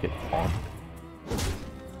 Oh, don't get pawned.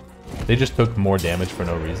 They just took more damage for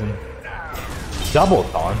no reason. Double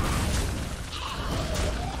taunt.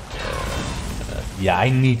 Yeah, I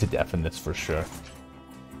need to deafen this for sure.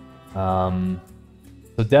 So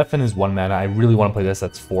deafen is 1 mana. I really want to play this.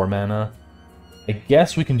 That's 4 mana. I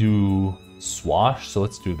guess we can do swash, so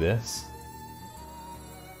let's do this.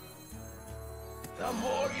 The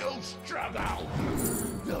more you struggle,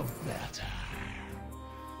 the better.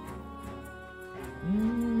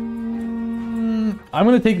 I'm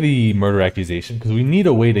going to take the murder accusation because we need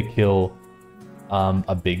a way to kill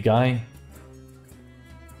a big guy.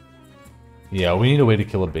 Yeah, we need a way to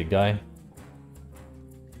kill a big guy.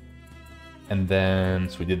 And then,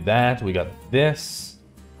 so we did that. We got this.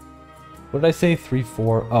 What did I say? 3,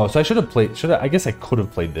 4. Oh, so I should have played. I guess I could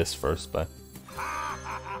have played this first, but.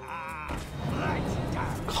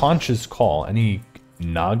 Conscious Call. Any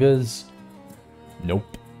Nagas?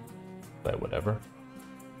 Nope. But whatever.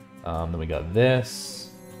 Then we got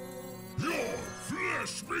this. Your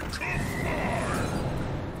flesh become mine.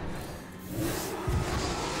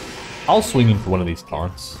 I'll swing in for one of these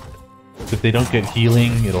taunts. If they don't get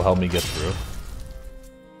healing, it'll help me get through.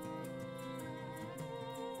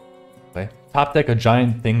 Okay. Top deck a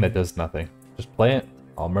giant thing that does nothing. Just play it,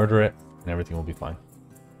 I'll murder it, and everything will be fine.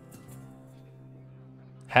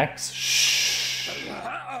 Hex. Shh.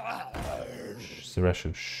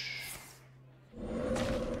 Sureshu. Shh.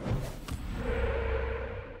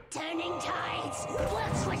 Turning tides.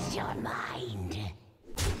 What's with your mind?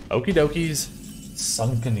 Okie dokies.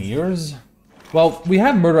 Sunken Ears? Well, we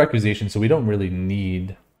have murder accusation, so we don't really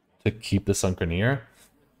need to keep the Sunken Ear.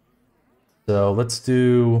 So let's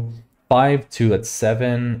do 5-2, that's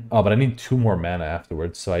 7. Oh, but I need 2 more mana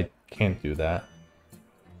afterwards, so I can't do that.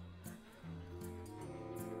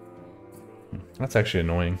 That's actually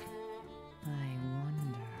annoying. I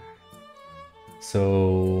wonder.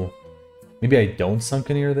 So maybe I don't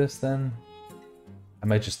Sunkeneer this then? I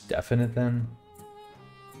might just deafen it then?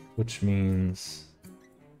 Which means...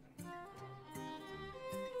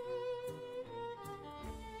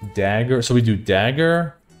 Dagger. So we do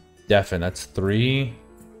dagger, deafen. That's 3.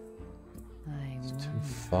 That's 2,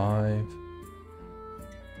 5.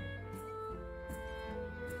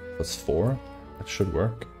 That's 4. That should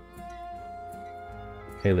work.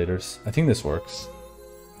 Okay, laters. I think this works.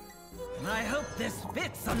 I hope this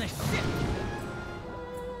fits on the ship.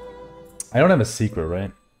 I don't have a secret,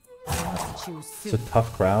 right? Choose It's a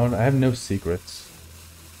tough crowd. I have no secrets.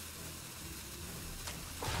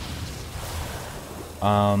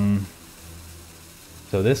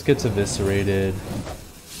 So this gets eviscerated.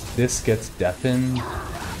 This gets deafened.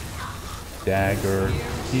 Dagger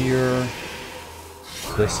here.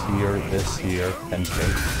 This here. 10k.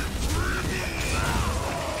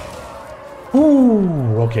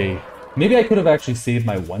 Ooh, okay. Maybe I could have actually saved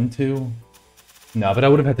my 1-2. No, but I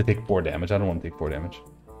would have had to take 4 damage. I don't want to take 4 damage.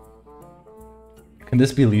 Can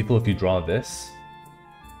this be lethal if you draw this?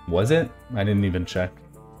 Was it? I didn't even check.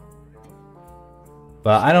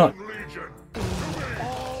 But I don't...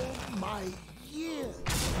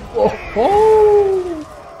 Oh,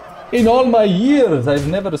 in all my years, I've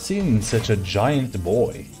never seen such a giant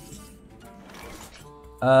boy.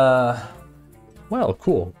 Well,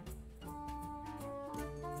 cool.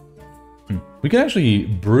 We can actually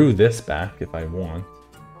brew this back if I want.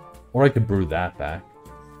 Or I could brew that back.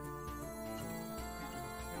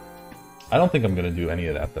 I don't think I'm gonna do any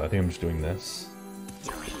of that though. I think I'm just doing this.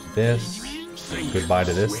 This. Goodbye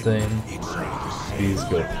to this thing. These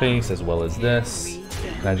go face as well as this.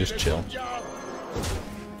 And I just chill.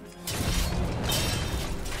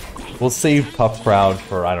 We'll save Puff Crowd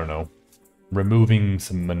for, I don't know, removing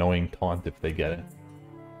some annoying taunt if they get it.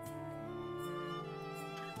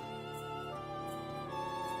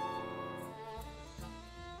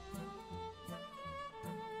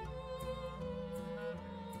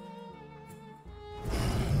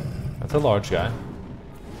 That's a large guy.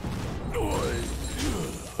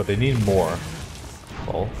 But they need more.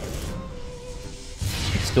 Well,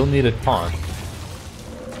 you still need a taunt.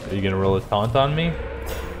 Are you gonna roll a taunt on me?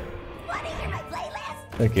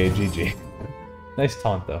 Okay, GG. Nice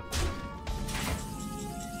taunt though.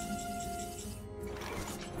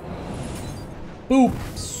 Boop!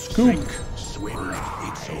 Scoop!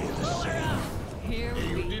 Here we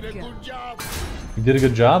go. You did a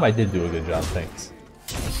good job? I did do a good job, thanks.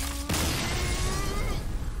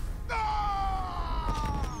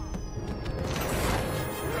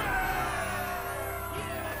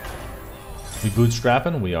 We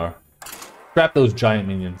bootstrapping? We are. Scrap those giant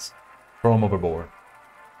minions. Throw them overboard.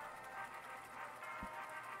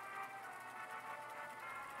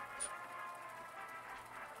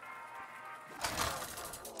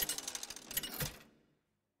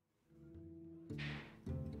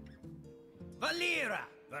 Valera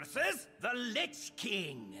versus the Lich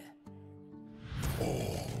King.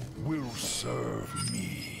 All will serve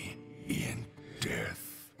me in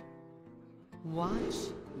death.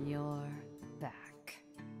 Watch your back.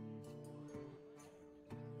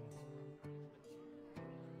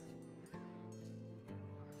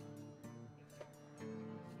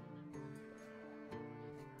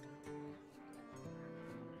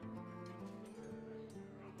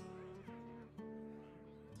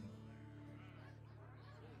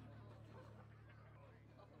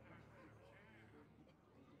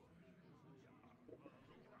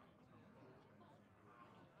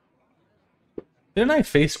 Didn't I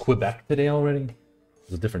face Quebec today already?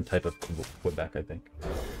 It's a different type of Quebec, I think.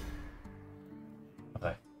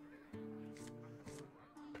 Okay.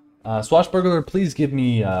 Swashbuckler, please give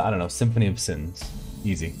me, I don't know, Symphony of Sins.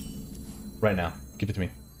 Easy. Right now. Give it to me.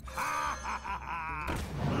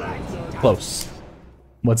 Close.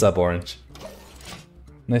 What's up, Orange?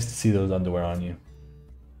 Nice to see those underwear on you.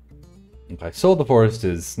 Okay, Soul of the Forest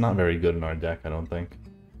is not very good in our deck, I don't think.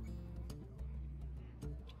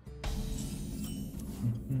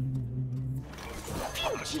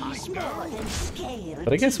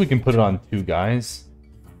 But I guess we can put it on 2 guys.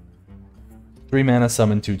 3 mana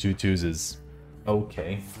summon 2/2/2s is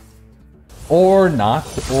okay. Or not,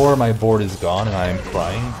 or my board is gone and I am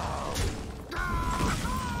crying.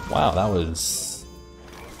 Wow, that was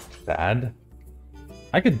bad.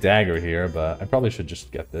 I could dagger here, but I probably should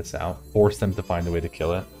just get this out. Force them to find a way to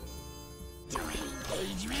kill it.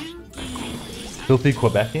 Filthy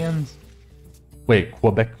Quebecians? Wait,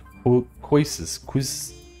 Quebec...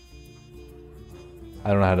 Quiz. I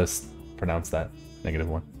don't know how to pronounce that negative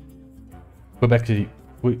one. Quebec.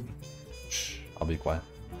 Shh, I'll be quiet.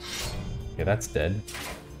 Okay, that's dead.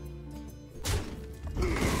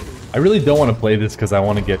 I really don't want to play this because I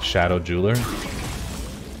want to get Shadowjeweler.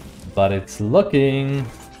 But it's looking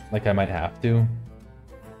like I might have to.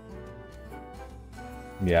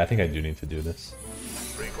 Yeah, I think I do need to do this.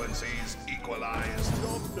 Frequencies equalized.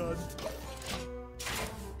 Job done.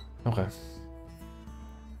 Okay.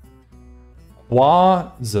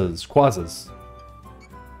 Quazas.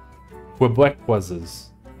 Quebec Quazas.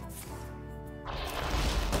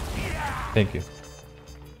 Thank you.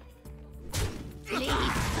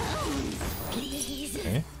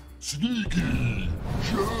 Okay. Sneaky.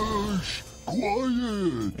 Shush.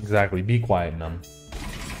 Quiet. Exactly. Be quiet, Num.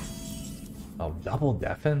 Oh, double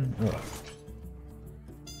deafen? Ugh.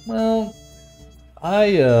 Well,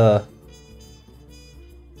 I'm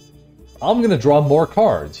gonna draw more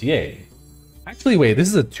cards. Yay. Actually, wait. This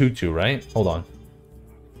is a 2/2, right? Hold on.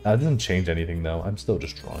 That doesn't change anything, though. I'm still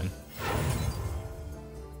just drawing.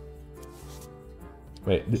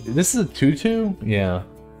 Wait, this is a 2/2? Yeah.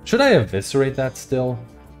 Should I eviscerate that still?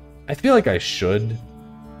 I feel like I should.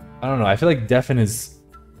 I don't know. I feel like deafen is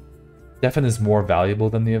more valuable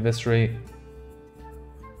than the eviscerate.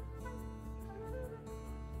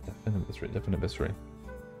 Deafen eviscerate.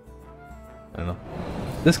 I don't know.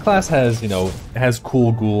 This class has, you know, has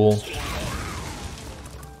cool ghoul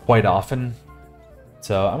quite often.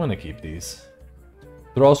 So I'm gonna keep these.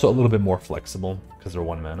 They're also a little bit more flexible because they're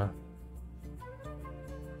 1 mana.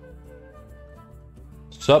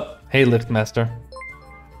 Sup? Hey, Liftmaster.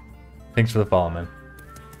 Thanks for the follow, man.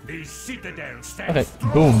 The citadel stands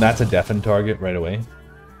Okay, boom, that's a deafen target right away.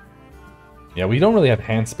 Yeah, we don't really have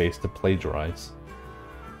hand space to plagiarize.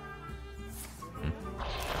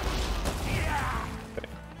 Okay.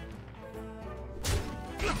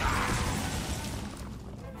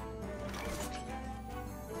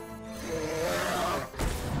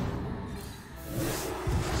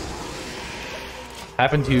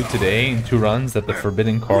 Happened to you today in 2 runs that the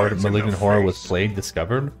forbidden card Malignant Horror was played,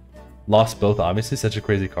 discovered? Lost both, obviously. Such a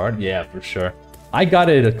crazy card. Yeah, for sure. I got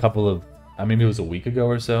it a couple of... maybe it was a week ago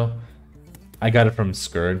or so. I got it from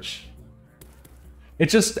Scourge. It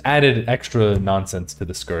just added extra nonsense to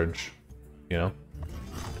the Scourge. You know?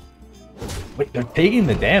 Wait, they're taking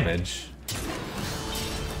the damage?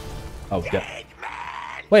 Oh, yeah.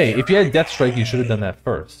 Wait, if you had Death Strike, you should have done that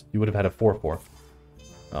first. You would have had a 4/4.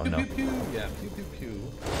 Oh, no. Pew, pew, pew. Yeah, pew, pew, pew.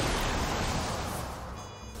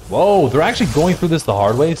 Whoa, they're actually going through this the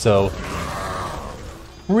hard way, so...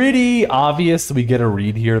 pretty obvious we get a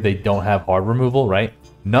read here. They don't have hard removal, right?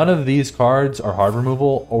 None of these cards are hard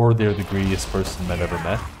removal, or they're the greediest person I've ever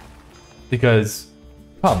met. Because,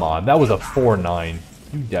 come on, that was a 4/9.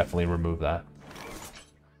 You definitely remove that.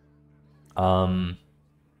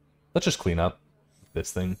 Let's just clean up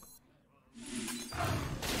this thing.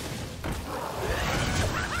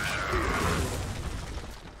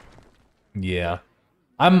 Yeah.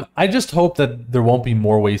 I just hope that there won't be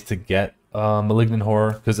more ways to get Malignant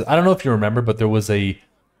Horror, because I don't know if you remember, but there was like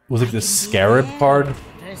this Scarab card.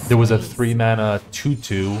 There was a 3-mana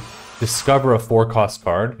 2/2 discover a 4-cost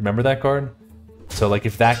card. Remember that card? So like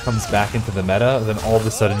if that comes back into the meta, then all of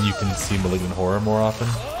a sudden you can see Malignant Horror more often.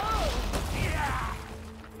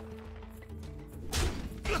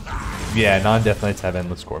 Yeah, non-Death Knights have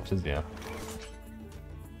Endless Corpses, yeah.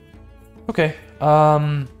 Okay,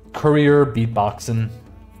 Courier, beatboxing,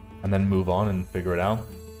 and then move on and figure it out.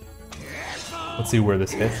 Let's see where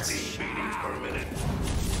this hits.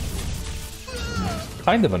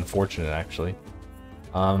 Kind of unfortunate, actually.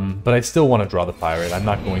 But I still want to draw the pirate. I'm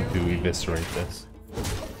not going to eviscerate this.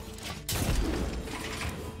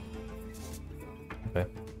 Okay.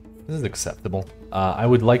 This is acceptable. I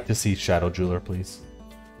would like to see Shadowjeweler, please.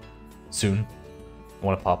 Soon. I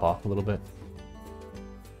want to pop off a little bit.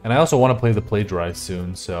 And I also want to play the Plagiarize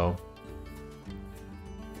soon, so...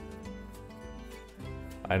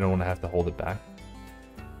 I don't want to have to hold it back.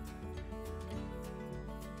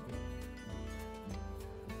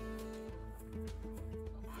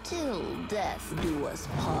 Till death do us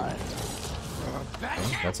part. Oh,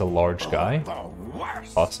 that's a large guy.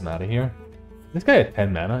 Toss him out of here. This guy had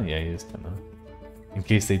 10 mana? Yeah, he is 10 mana. In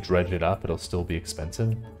case they dredge it up, it'll still be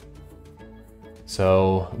expensive.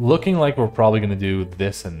 So, looking like we're probably going to do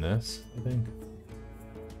this and this, I think.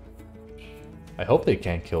 I hope they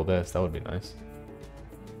can't kill this. That would be nice.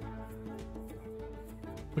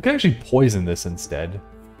 We could actually poison this instead.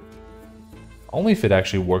 Only if it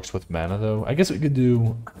actually works with mana, though. I guess we could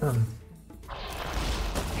do...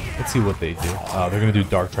 Let's see what they do. They're going to do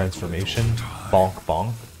Dark Transformation. Bonk,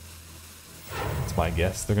 bonk. That's my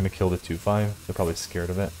guess. They're going to kill the 2/5. They're probably scared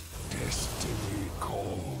of it. Destiny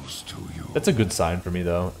calls to you. That's a good sign for me,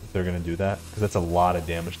 though, if they're going to do that. Because that's a lot of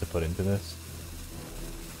damage to put into this.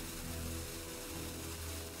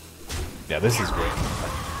 Yeah, this is great.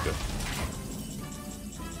 Good.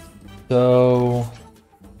 So...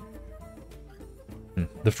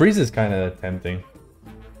 the freeze is kind of tempting.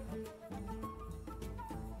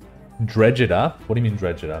 Dredge it up? What do you mean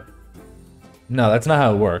dredge it up? No, that's not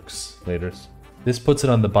how it works, Laters. This puts it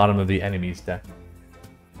on the bottom of the enemy's deck.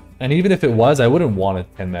 And even if it was, I wouldn't want a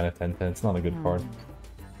 10 mana 10/10. It's not a good card.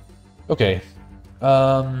 Okay.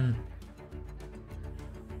 The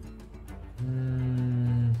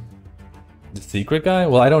secret guy?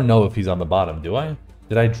 Well, I don't know if he's on the bottom, do I?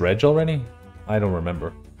 Did I dredge already? I don't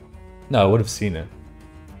remember. No, I would have seen it.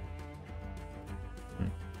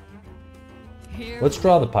 Let's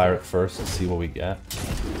draw the pirate first and see what we get.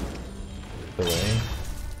 Delay.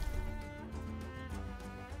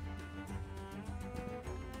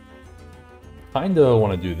 Kinda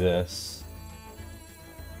want to do this.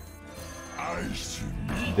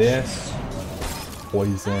 This.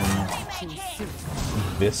 Poison.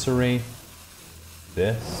 Eviscerate.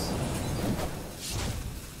 This.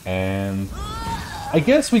 And I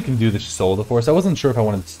guess we can do the Soul of the Forest. I wasn't sure if I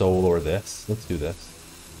wanted Soul or this. Let's do this.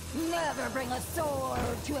 Never bring a sword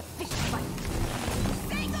to a fish fight.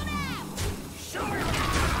 Single out!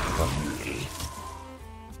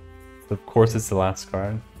 Of course, it's the last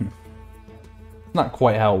card. Not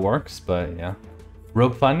quite how it works, but yeah.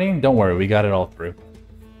 Rogue funding? Don't worry, we got it all through.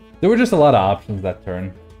 There were just a lot of options that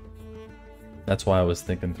turn. That's why I was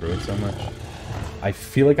thinking through it so much. I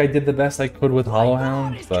feel like I did the best I could with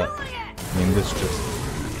Hollowhound, but I mean, this just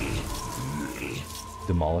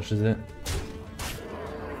demolishes it.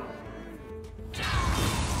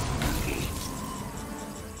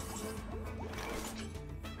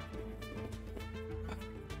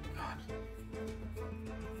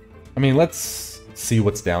 I mean, let's see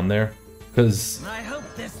what's down there, because I hope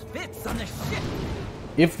this fits on the ship.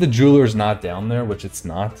 If the jeweler's not down there, which it's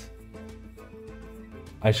not,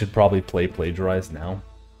 I should probably play Plagiarize now.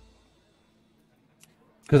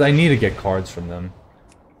 Because I need to get cards from them.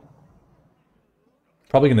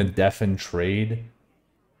 Probably gonna deafen trade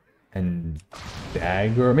and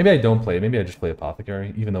dagger. Maybe I don't play it. Maybe I just play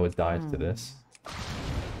Apothecary, even though it dies to this.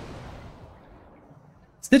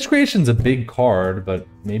 Stitch Creation's a big card, but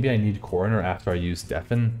maybe I need Coroner after I use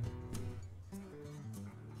Deafen.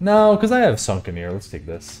 No, because I have Sunkeneer. Let's take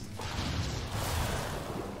this.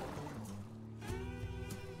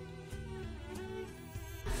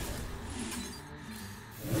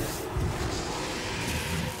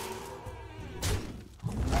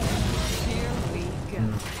 Here we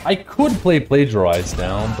go. I could play Plagiarize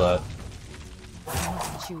now, but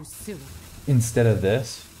Choose soon. instead of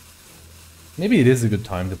this, maybe it is a good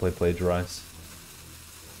time to play Plagiarize.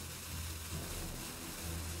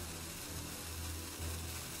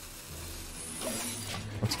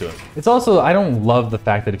 Let's do it. It's also, I don't love the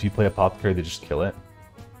fact that if you play Apothecary, they just kill it.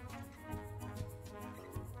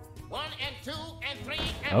 1 and 2 and 3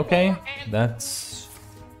 and Okay, 4 and... that's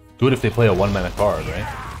good if they play a 1-mana card, right?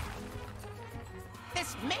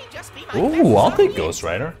 This may just be my Ooh, I'll best take song Ghost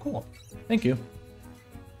Rider. Cool. Thank you.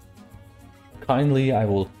 Kindly, I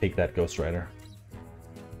will take that Ghost Rider.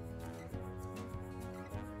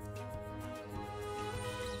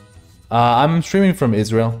 I'm streaming from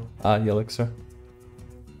Israel, Yelixer.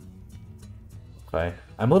 Okay.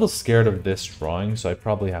 I'm a little scared of this drawing, so I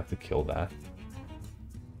probably have to kill that.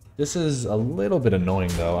 This is a little bit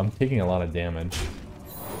annoying, though. I'm taking a lot of damage.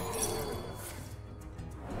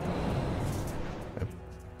 Okay.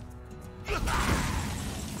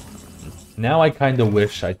 Now I kind of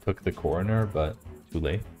wish I took the Coroner, but too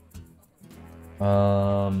late.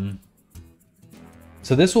 So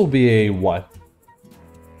this will be a what?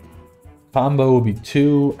 Combo will be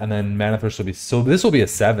 2, and then Mana Thirst will be... So this will be a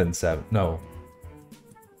 7/7. No.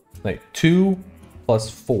 Like, 2 plus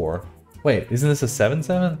 4. Wait, isn't this a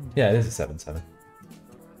 7/7? Yeah, it is a 7/7.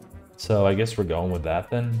 So I guess we're going with that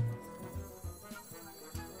then.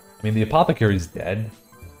 I mean, the Apothecary's dead,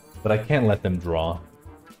 but I can't let them draw.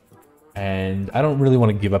 And I don't really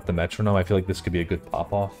want to give up the Metronome. I feel like this could be a good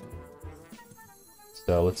pop-off.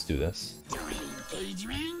 So let's do this.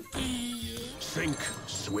 Sink,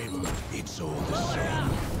 swim, it's all the same.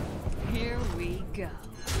 Here we go.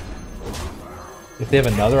 If they have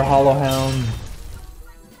another Hollowhound,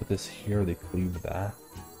 put this here, they cleave that.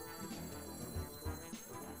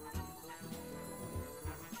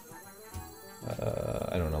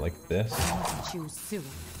 I don't know, like this. Choose soon.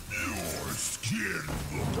 Your skin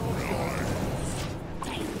will die.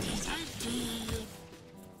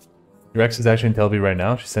 Your ex is actually in Tel Aviv right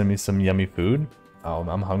now. She's sending me some yummy food. Oh,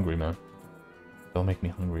 I'm hungry, man. Don't make me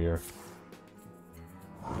hungrier.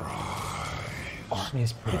 army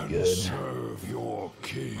is pretty good. Serve your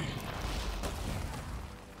king.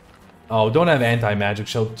 Oh, don't have anti-magic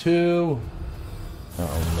shield too.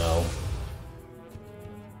 Oh no.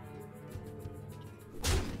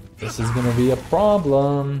 This is gonna be a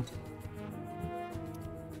problem.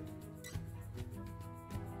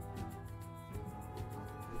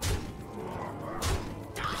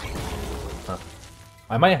 Huh.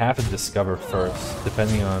 I might have to discover first,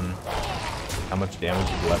 depending on how much damage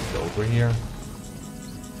is left over here.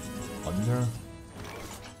 Under.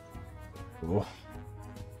 Ooh.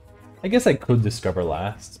 I guess I could discover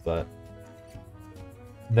last, but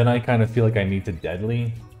then I kind of feel like I need to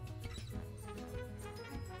deadly.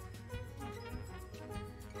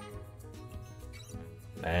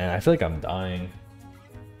 Man, I feel like I'm dying.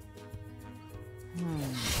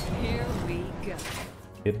 Here we go.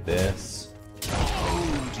 Hit this.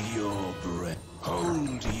 Hold your breath.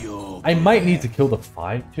 Hold your I might need to kill the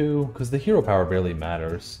 5-2, because the hero power barely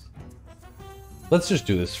matters. Let's just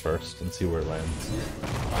do this first and see where it lands.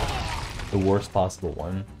 The worst possible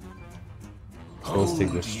one. So let's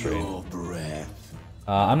take this straight.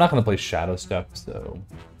 I'm not going to play Shadow Step, so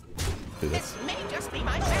do this.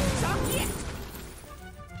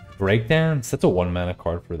 Breakdance? That's a 1-mana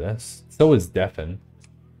card for this. So is Deafen.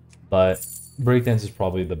 But Breakdance is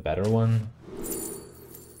probably the better one.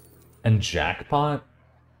 And Jackpot?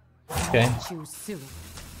 Okay. Choose Sue.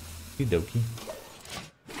 Okie-dokie.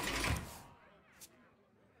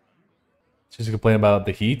 She's complaining about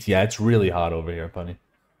the heat? Yeah, it's really hot over here, Punny.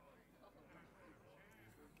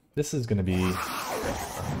 This is gonna be...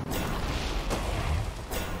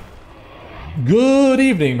 Good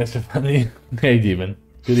evening, Mr. Punny. Hey, Demon.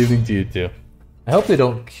 Good evening to you, too. I hope they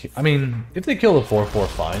don't... I mean, if they kill the 4-4,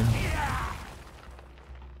 fine.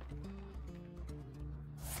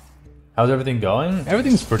 How's everything going?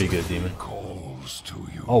 Everything's pretty good, Demon.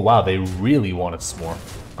 Oh, wow, they really want us more.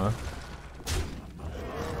 Huh?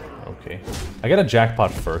 Okay. I got a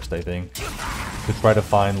jackpot first, I think. To try to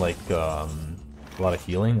find, like, a lot of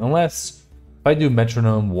healing. Unless, if I do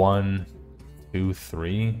metronome 1, 2,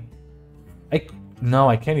 3... No,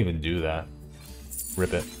 I can't even do that.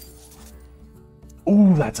 Rip it.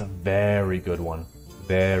 Ooh, that's a very good one.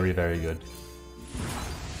 Very, very good.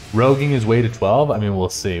 Roguing his way to 12? I mean, we'll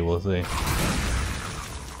see, we'll see.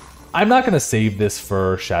 I'm not going to save this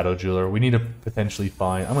for Shadowjeweler. We need to potentially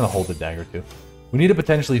find... I'm going to hold the dagger, too. We need to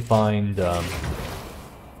potentially find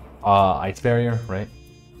Ice Barrier, right?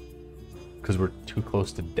 Because we're too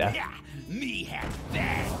close to death. Me have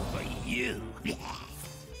that for you.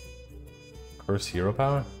 Curse hero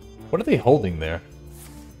power? What are they holding there?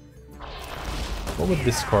 What would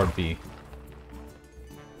this card be?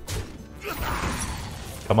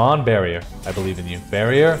 Come on, Barrier. I believe in you.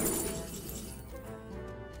 Barrier?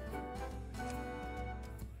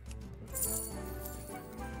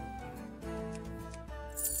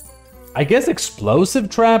 I guess Explosive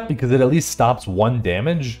Trap, because it at least stops 1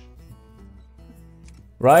 damage.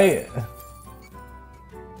 Right?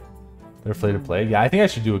 They're afraid to play? Yeah, I think I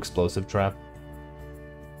should do Explosive Trap.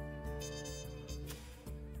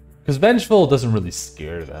 Because Vengeful doesn't really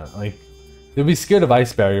scare that. Like, they'll be scared of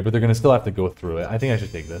Ice Barrier, but they're going to still have to go through it. I think I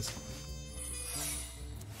should take this.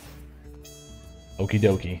 Okie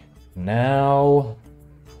dokie. Now...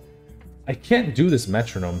 I can't do this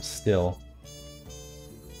metronome still.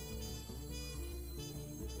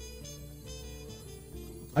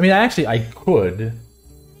 I mean, actually, I could.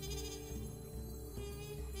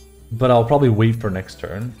 But I'll probably wait for next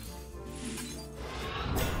turn.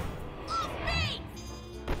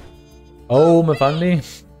 Oh,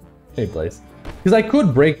 Mifundi? Hey, place. Because I could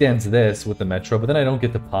breakdance this with the Metro, but then I don't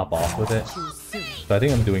get to pop off with it. So I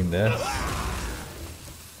think I'm doing this.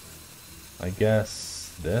 I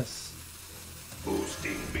guess this.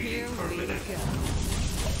 Here we go.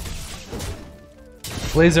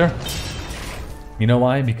 Blazer. You know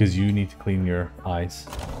why? Because you need to clean your eyes.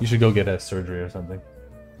 You should go get a surgery or something.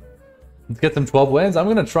 Let's get them 12 wins. I'm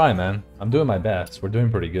gonna try, man. I'm doing my best. We're doing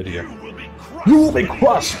pretty good here. You will be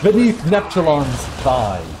crushed beneath Neptulon's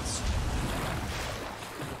thighs.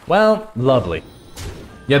 Well, lovely.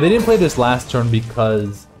 Yeah, they didn't play this last turn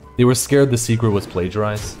because they were scared the secret was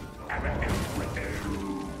plagiarized.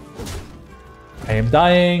 I am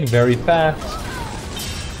dying very fast.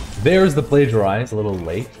 There's the plagiarize, a little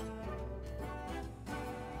late.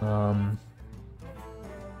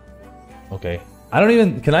 Okay. I don't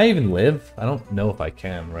even... Can I even live? I don't know if I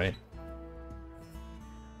can, right?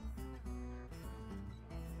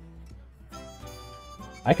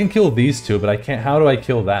 I can kill these two, but I can't... How do I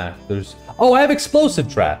kill that? There's... Oh, I have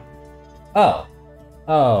Explosive Trap! Oh.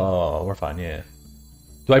 Oh, we're fine, yeah.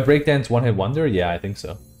 Do I breakdance One Hit Wonder? Yeah, I think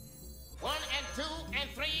so. 1 and 2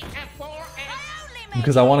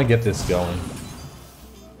 Because I want to get this going.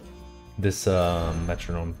 This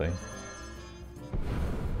metronome thing.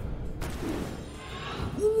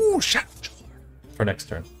 Ooh, Shadowjeweler. For next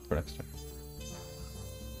turn. For next turn.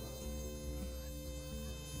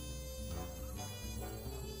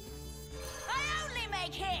 I only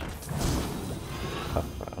make hits. Tough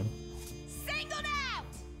round. Singled out.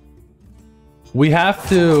 We have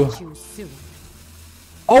to... Too soon.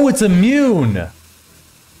 Oh, it's immune!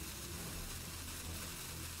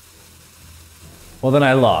 Well, then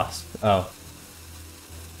I lost. Oh.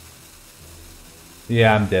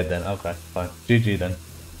 Yeah, I'm dead then. Okay, fine. GG then.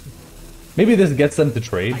 Maybe this gets them to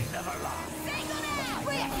trade. Here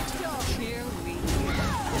we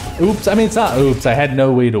go. Oops, I mean, it's not oops. I had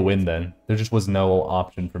no way to win then. There just was no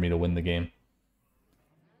option for me to win the game.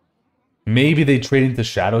 Maybe they trade into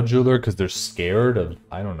Shadowjeweler because they're scared of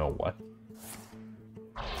I don't know what.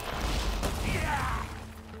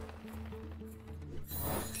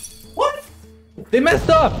 What? They messed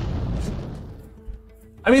up!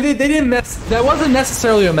 I mean, they didn't mess... That wasn't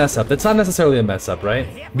necessarily a mess up. That's not necessarily a mess up, right?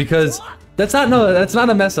 Because... That's not... No, that's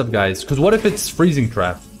not a mess up, guys. Because what if it's freezing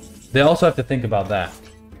trap? They also have to think about that.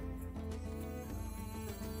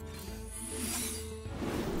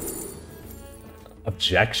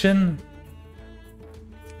 Objection?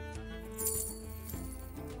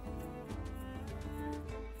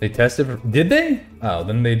 They tested for... Did they? Oh,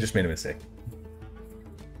 then they just made a mistake.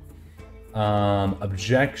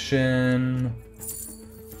 Objection...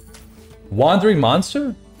 Wandering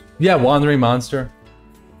Monster? Yeah, Wandering Monster.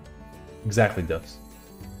 Exactly, does.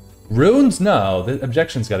 Runes? No, the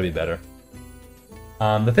objection's gotta be better.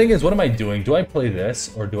 The thing is, what am I doing? Do I play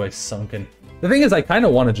this, or do I Sunken? The thing is, I kind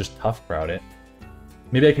of want to just Tough Crowd it.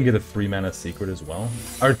 Maybe I can get a 3-mana secret as well.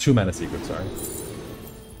 Or 2-mana secret, sorry.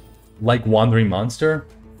 Like Wandering Monster.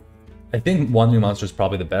 I think Wandering Monster is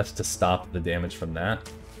probably the best to stop the damage from that.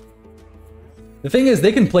 The thing is,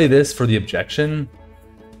 they can play this for the objection.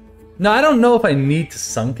 No, I don't know if I need to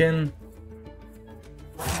Sunken.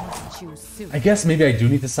 Too soon. I guess maybe I do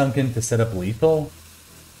need to Sunken to set up lethal.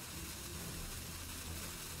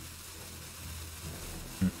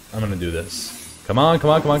 I'm gonna do this. Come on, come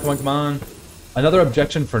on, come on, come on, come on. Another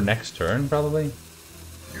objection for next turn, probably.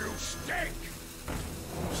 You stink!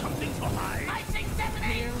 Something to hide. 5, 6, 7,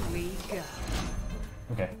 8. Here we go.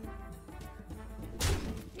 Okay.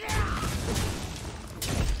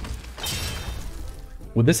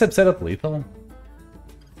 Would this have set up lethal?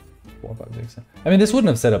 4, 5, 6, 7. I mean, this wouldn't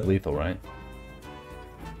have set up lethal, right?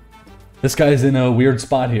 This guy's in a weird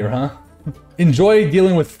spot here, huh? Enjoy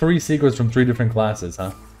dealing with 3 secrets from 3 different classes,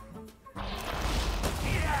 huh?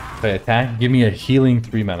 Okay, attack. Give me a healing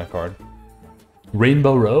 3-mana card.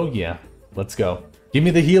 Rainbow Rogue? Yeah. Let's go. Give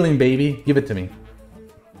me the healing, baby. Give it to me.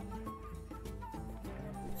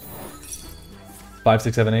 5,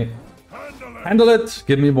 6, 7, 8. Handle it.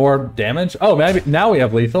 Give me more damage. Oh, maybe now we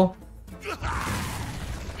have lethal.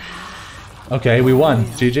 Okay, we won.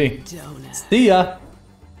 GG. See ya.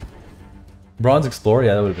 Bronze Explorer.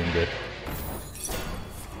 Yeah, that would have been good.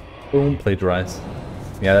 Boom. Plagiarize.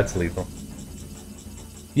 Yeah, that's lethal.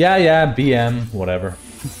 Yeah, BM. Whatever.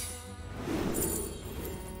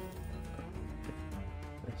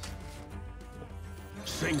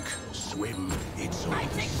 Sink, swim, it's over.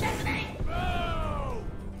 5, 6, 7, 8.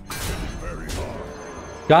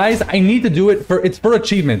 Guys, I need to do it for... It's for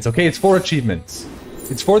achievements, okay? It's for achievements.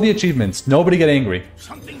 It's for the achievements. Nobody get angry.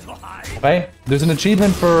 Something to hide. Okay? There's an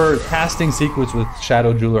achievement for casting secrets with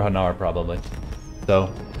Shadowjeweler Hanar, probably.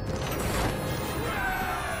 So...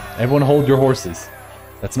 Everyone hold your horses.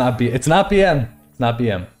 That's not B... It's not BM. It's not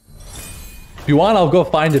BM. If you want, I'll go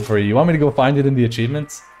find it for you. You want me to go find it in the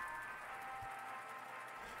achievements?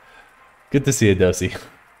 Good to see you, Dosey.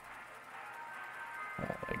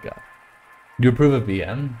 Oh my god. You approve of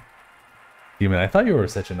BM? Demon, I thought you were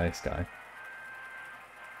such a nice guy.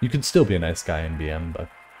 You could still be a nice guy in BM, but...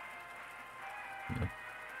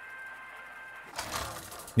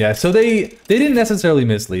 Yeah, so they didn't necessarily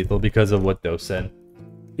miss lethal because of what Dos said.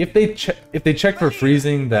 If they check for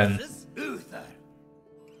freezing, then...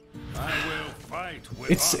 I will fight with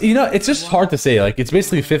It's, honor. you know, it's just hard to say. Like, it's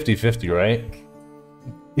basically 50-50, right?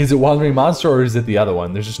 Is it Wandering Monster or is it the other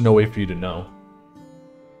one? There's just no way for you to know.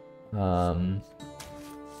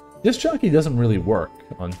 This jockey doesn't really work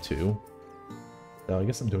on 2. So I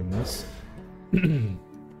guess I'm doing this. Didn't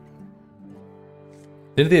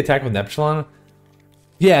they attack with Neptulon?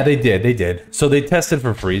 Yeah, they did. So they tested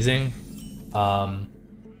for freezing. But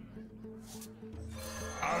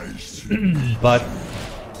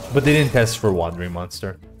they didn't test for Wandering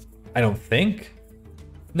Monster. I don't think.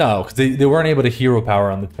 No, because they weren't able to hero power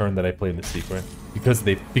on the turn that I played the secret. Because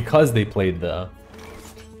they played the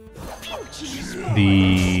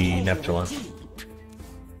the Neptulon.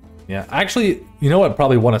 Yeah, actually, you know what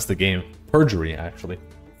probably won us the game? Perjury, actually.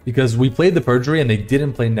 Because we played the Perjury and they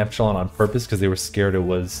didn't play Neptulon on purpose because they were scared it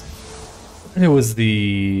was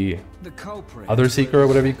the other Seeker or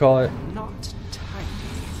whatever you call it.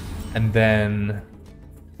 And then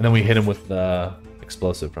we hit him with the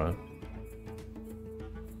explosive prime.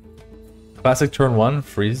 Classic turn 1,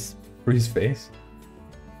 freeze face.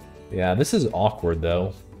 Yeah, this is awkward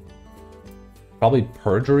though. Probably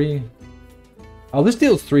Perjury. Oh, this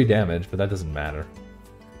deals 3 damage, but that doesn't matter.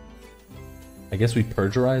 I guess we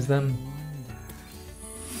Perjurize them.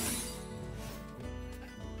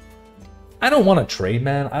 I don't want to trade,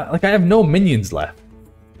 man. I have no minions left.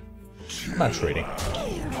 I'm not trading.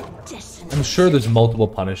 I'm sure there's multiple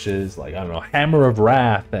punishes, like, I don't know, Hammer of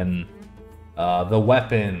Wrath and the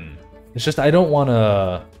weapon. It's just I don't want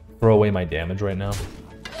to throw away my damage right now.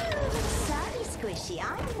 Sorry, Squishy,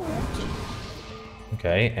 I'm working.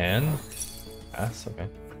 Okay, and pass, okay.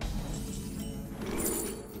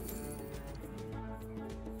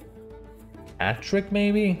 Cat trick,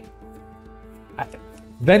 maybe?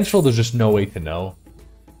 Vengeful, there's just no way to know.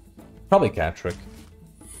 Probably cat trick.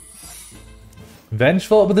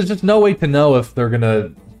 Vengeful, but there's just no way to know if they're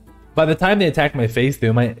gonna... By the time they attack my face,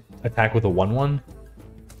 they might attack with a 1-1.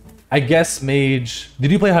 I guess Mage...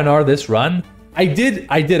 Did you play Hanar this run? I did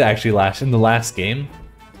actually in the last game.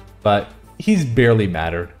 But he's barely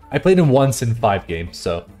mattered. I played him once in 5 games,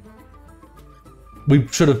 so... We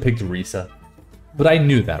should have picked Risa. But I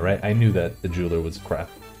knew that, right? I knew that the jeweler was crap.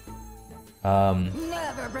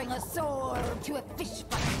 Never bring a sword to a fish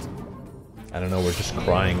fight. I don't know, we're just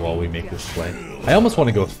crying while we make this play. I almost want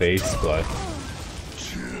to go face, but...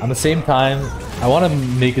 On the same time, I want to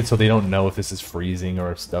make it so they don't know if this is freezing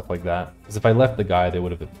or stuff like that. Because if I left the guy, they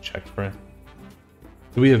would have checked for him.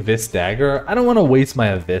 Do we have Abyss Dagger? I don't want to waste my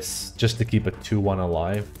Abyss just to keep a 2-1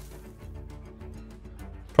 alive.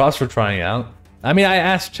 Props for trying out. I mean, I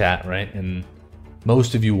asked chat, right? And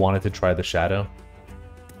most of you wanted to try the Shadow.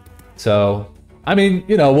 So, I mean,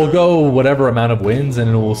 you know, we'll go whatever amount of wins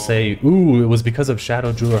and we'll say, ooh, it was because of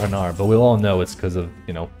Shadowjeweler Hanar. But we'll all know it's because of,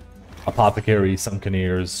 you know, Apothecary,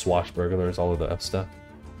 Sunkeneers, Swashbucklers, all of that stuff.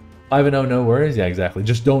 5-0, no worries. Yeah, exactly.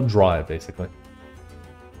 Just don't draw it, basically.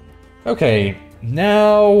 Okay,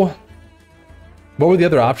 now... What were the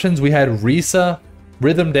other options? We had Risa,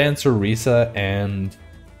 Rhythm Dancer Risa, and...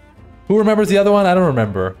 Who remembers the other one? I don't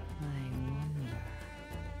remember.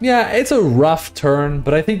 Yeah, it's a rough turn,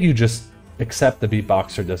 but I think you just accept the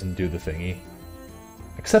beatboxer doesn't do the thingy.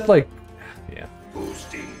 Except, like... Yeah.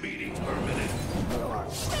 Boosting beatings per minute.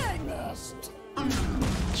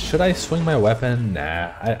 Should I swing my weapon?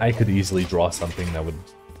 Nah, I could easily draw something that would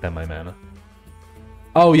spend my mana.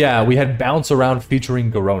 Oh yeah, we had Bounce Around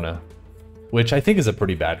featuring Garona, which I think is a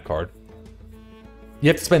pretty bad card. You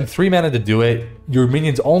have to spend 3 mana to do it. Your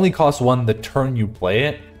minions only cost 1 the turn you play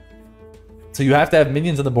it. So you have to have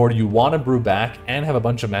minions on the board you want to brew back and have a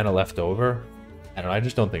bunch of mana left over. I don't know, I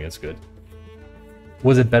just don't think it's good.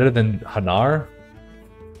 Was it better than Hanar?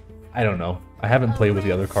 I don't know. I haven't played with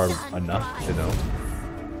the other card enough to know.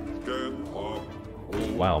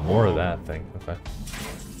 Wow, more of that thing. Okay.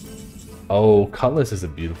 Oh, Cutlass is a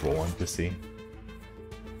beautiful one to see.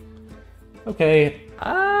 Okay.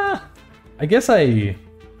 I guess I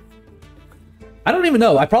don't even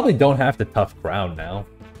know. I probably don't have to Tough Crown now.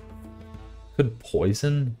 Could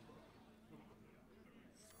Poison?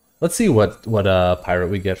 Let's see what pirate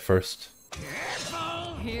we get first.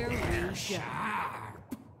 Here we go.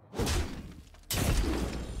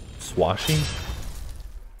 Swashing?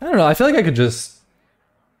 I don't know. I feel like I could just...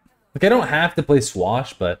 Like, I don't have to play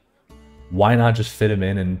Swash, but why not just fit him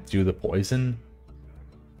in and do the poison?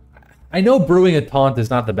 I know brewing a taunt is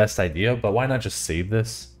not the best idea, but why not just save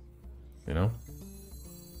this? You know?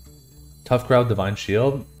 Tough Crowd, Divine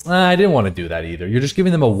Shield? I didn't want to do that either. You're just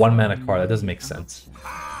giving them a 1-mana card. That doesn't make sense.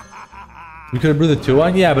 We could have brewed the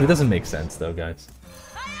 2-1? Yeah, but it doesn't make sense, though, guys.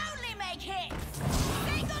 I only make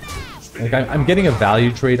hits. Like, I'm getting a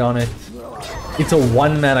value trade on it. It's a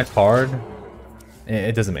 1-mana card.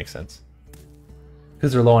 It doesn't make sense.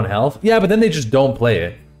 Because they're low on health? Yeah, but then they just don't play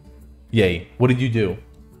it. Yay. What did you do?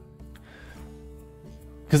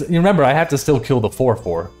 Because, you remember, I have to still kill the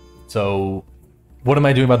 4-4. So, what am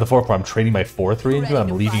I doing about the 4-4? I'm trading my 4-3 into it?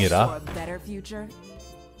 I'm leaving it up?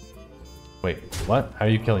 Wait, what? How are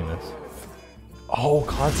you killing this? Oh,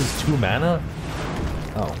 Cons is 2 mana?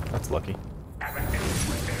 Oh, that's lucky.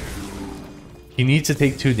 He needs to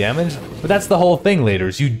take 2 damage? But that's the whole thing,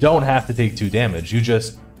 laters. You don't have to take 2 damage. You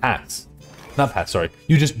just pass. Not pass, sorry.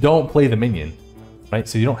 You just don't play the minion. Right?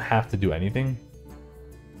 So you don't have to do anything.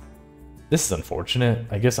 This is unfortunate.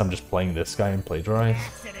 I guess I'm just playing this guy and play dry.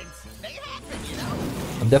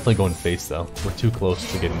 I'm definitely going face though. We're too close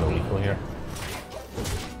to getting the lethal here.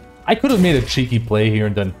 I could have made a cheeky play here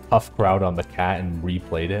and done tough crowd on the cat and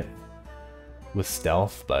replayed it with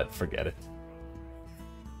stealth, but forget it.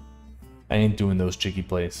 I ain't doing those cheeky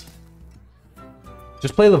plays.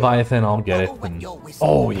 Just play Leviathan, I'll get it. And...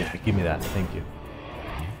 Oh yeah, give me that. Thank you.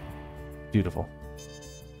 Beautiful.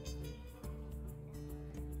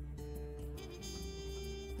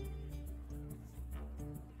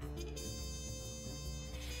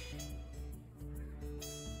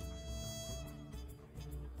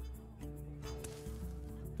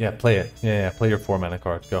 Yeah, play it. Yeah, play your 4-mana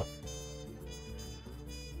card. Go.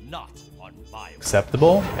 Not on my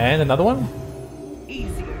Acceptable. And another one?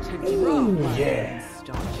 Easier to draw. Yeah.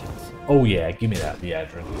 Oh yeah, give me that,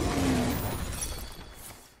 Liadrin.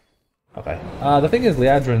 Okay. The thing is,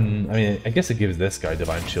 Liadrin, I mean, I guess it gives this guy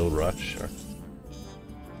Divine Chill Rush. Or...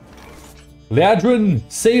 Liadrin,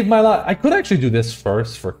 save my life! I could actually do this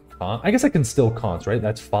first for con. I guess I can still cons, right?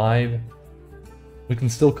 That's 5. We can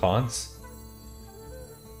still cons.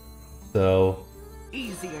 So,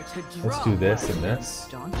 let's do this and this.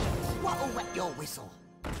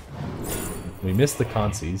 We missed the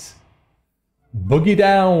consies. Boogie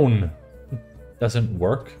down! Doesn't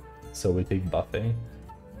work, so we take buffet.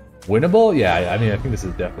 Winnable? Yeah, I mean, I think this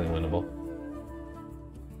is definitely winnable.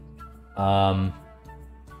 I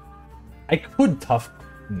could tough...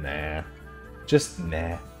 Nah. Just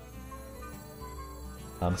nah.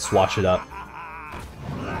 Swatch it up.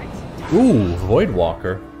 Ooh,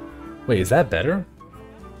 Voidwalker. Wait, is that better?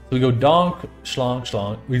 So we go donk, schlonk,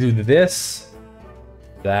 schlonk. We do this,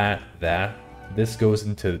 that. This goes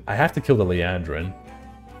into... I have to kill the Liadrin.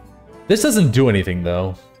 This doesn't do anything,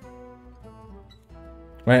 though.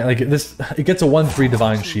 Right, like, this... It gets a 1/3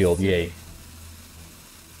 Divine Shield, yay.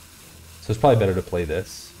 So it's probably better to play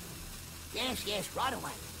this. Yes, right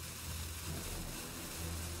away.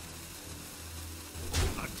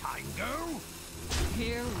 A tango?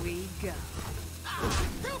 Here we go.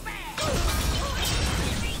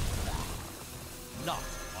 not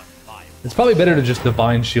on my It's probably better to just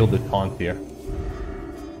Divine Shield the taunt here.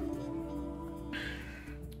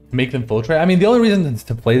 Make them full trade. I mean, the only reason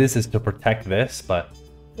to play this is to protect this, but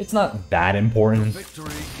it's not that important. Victory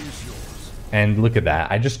is yours. And look at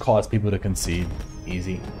that. I just caused people to concede.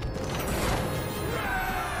 Easy.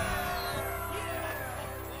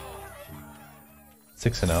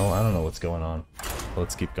 Six and 0. I don't know what's going on.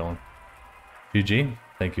 Let's keep going. GG.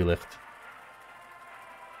 Thank you, Lift.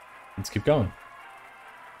 Let's keep going.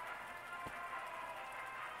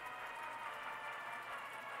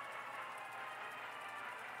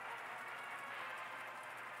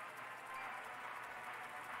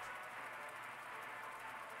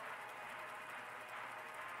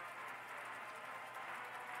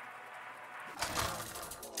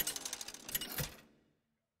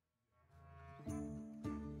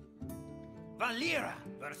 Valera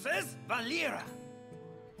versus Valera.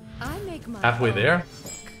 I make my Halfway there.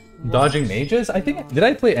 Dodging mages? I think... Did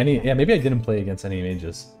I play any... Yeah, maybe I didn't play against any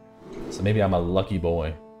mages. So maybe I'm a lucky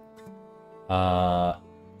boy.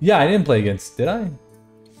 Yeah, I didn't play against... Did I?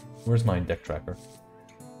 Where's my deck tracker?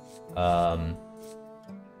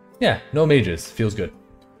 Yeah, no mages. Feels good.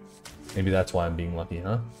 Maybe that's why I'm being lucky,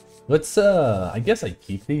 huh? Let's, I guess I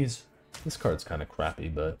keep these. This card's kind of crappy,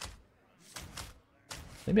 but...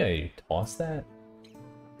 Maybe I toss that?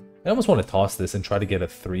 I almost want to toss this and try to get a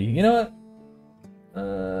 3. You know what?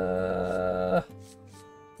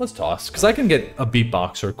 Let's toss, because I can get a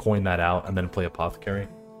beatboxer, coin that out, and then play Apothecary.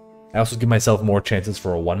 I also give myself more chances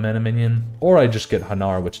for a 1-mana minion, or I just get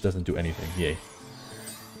Hanar, which doesn't do anything. Yay.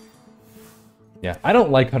 Yeah, I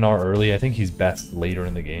don't like Hanar early. I think he's best later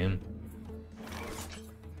in the game.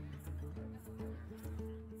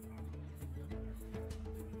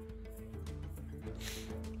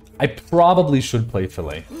 I probably should play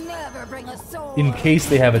Fillet. Never bring a sword. In case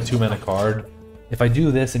they have a 2-mana card. If I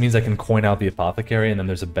do this, it means I can coin out the Apothecary, and then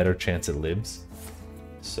there's a better chance it lives.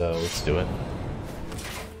 So, let's do it.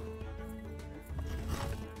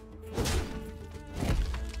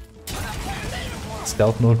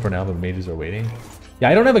 Stealth mode for now, but mages are waiting. Yeah,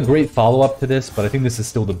 I don't have a great follow-up to this, but I think this is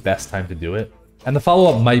still the best time to do it. And the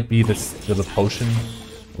follow-up might be the potion,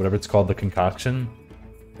 whatever it's called, the concoction.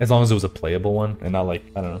 As long as it was a playable one, and not like,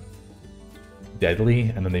 I don't know,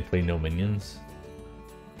 deadly, and then they play no minions.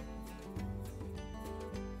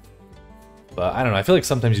 But I don't know, I feel like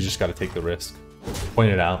sometimes you just gotta take the risk.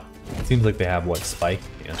 Point it out. It seems like they have, what, Spike?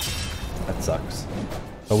 Yeah, that sucks.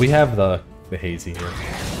 But we have the Hazy here.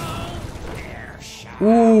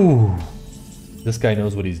 Ooh! This guy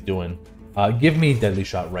knows what he's doing. Give me Deadly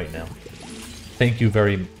Shot right now. thank you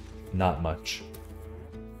very not much.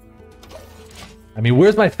 I mean,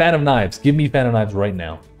 where's my Fan of Knives? Give me Fan of Knives right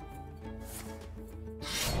now.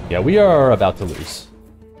 Yeah, we are about to lose.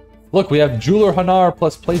 Look, we have Jeweler Hanar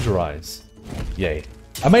plus Plagiarize. Yay.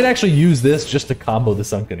 I might actually use this just to combo the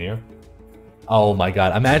Sunken Ear. Oh my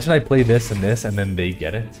god, imagine I play this and then they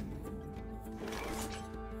get it.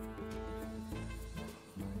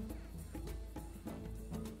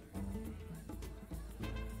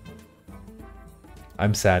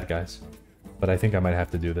 I'm sad, guys, but I think I might have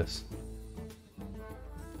to do this.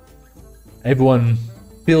 Everyone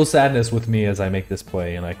feels sadness with me as I make this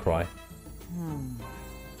play and I cry.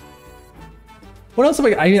 What else am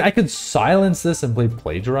I mean, I could silence this and play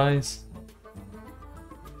Plagiarize.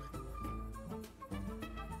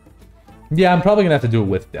 Yeah, I'm probably gonna have to do it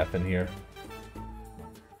with Death in here.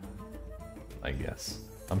 I guess.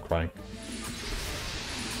 I'm crying.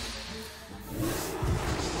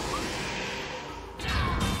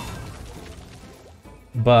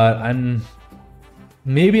 But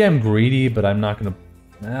maybe I'm greedy, but I'm not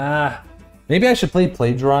gonna... maybe I should play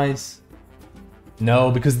Plagiarize.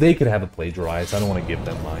 No, because they could have a Plagiarize. I don't want to give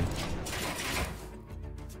them mine.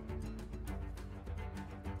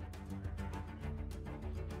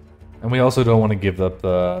 And we also don't want to give up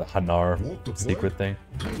the Hanar secret thing.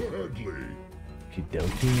 Okie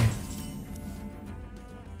dokie.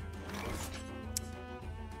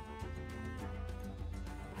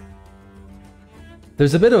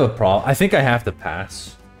 There's a bit of a problem. I think I have to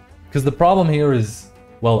pass. Because the problem here is,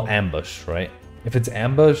 well, ambush, right? If it's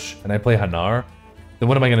ambush and I play Hanar, then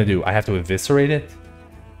what am I going to do? I have to eviscerate it?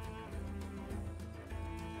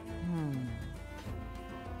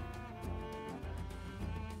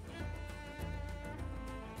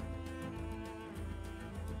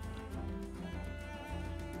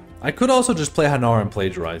 I could also just play Hanar and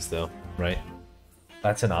Plagiarize, though, right?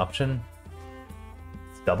 That's an option.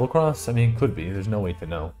 Double cross? I mean, could be. There's no way to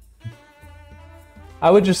know.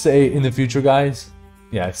 I would just say in the future, guys.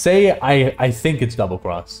 Yeah, say I think it's double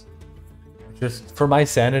cross. Just for my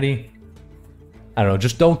sanity. I don't know.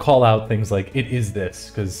 Just don't call out things like it is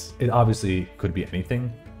this, because it obviously could be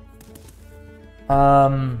anything.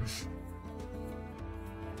 The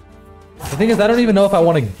thing is, I don't even know if I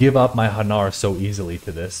want to give up my Hanar so easily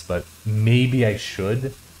to this, but maybe I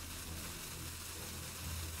should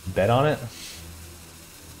bet on it.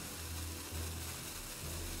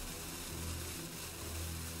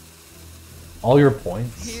 All your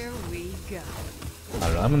points. Here we go. I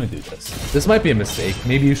don't know, I'm gonna do this. This might be a mistake.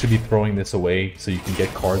 Maybe you should be throwing this away so you can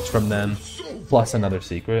get cards from them, plus another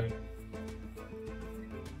secret.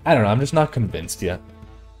 I don't know, I'm just not convinced yet.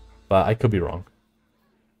 But I could be wrong.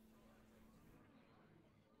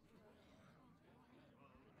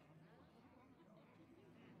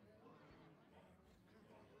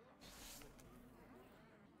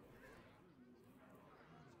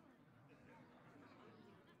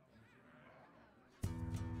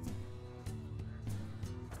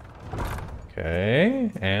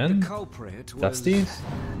 Okay, and Dusties.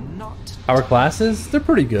 Our classes, they're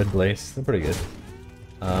pretty good, Blaze. They're pretty good.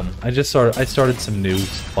 I started some new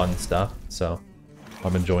fun stuff, so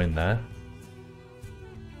I'm enjoying that.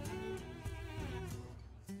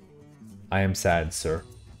 I am sad, sir,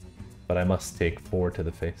 but I must take 4 to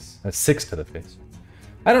the face. 6 to the face.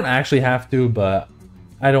 I don't actually have to, but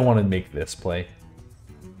I don't want to make this play.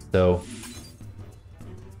 So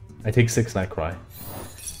I take 6 and I cry.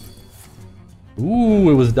 Ooh,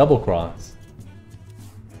 it was double cross.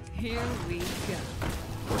 Here we go.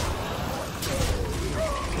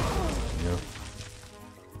 Yeah.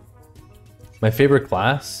 My favorite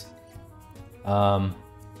class? I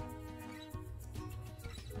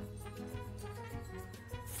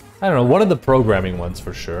don't know, one of the programming ones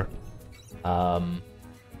for sure. I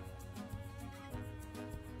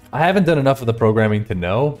haven't done enough of the programming to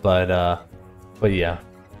know, but yeah.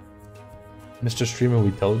 Mr. Streamer,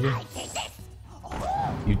 we told you.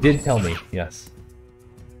 You did tell me, yes.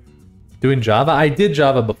 Doing Java? I did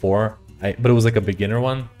Java before, but it was like a beginner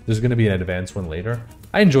one. There's going to be an advanced one later.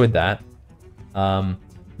 I enjoyed that.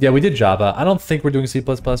 Yeah, we did Java. I don't think we're doing C++.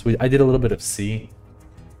 I did a little bit of C.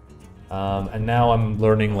 And now I'm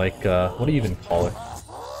learning, like, what do you even call it?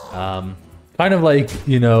 Kind of like,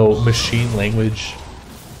 you know, machine language.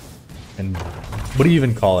 And what do you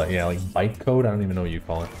even call it? Yeah, like bytecode? I don't even know what you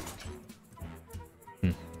call it.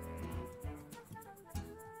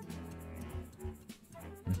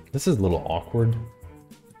 This is a little awkward.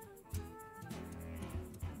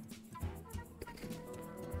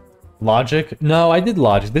 Logic? No, I did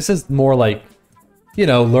logic. This is more like, you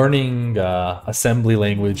know, learning assembly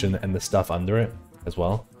language and the stuff under it as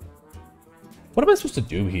well. What am I supposed to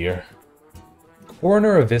do here?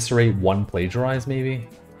 Coroner, Eviscerate, 1 Plagiarize, maybe?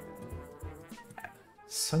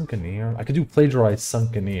 Sunkeneer? I could do Plagiarize,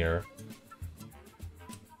 Sunkeneer.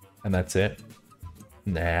 And that's it.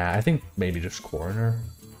 Nah, I think maybe just Coroner.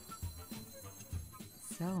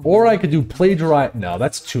 Or I could do Plagiarize... No,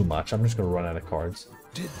 that's too much. I'm just going to run out of cards.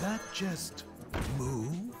 Did that just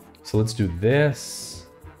move? So let's do this.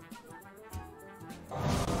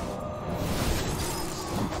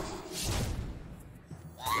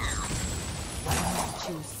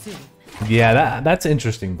 Yeah, that's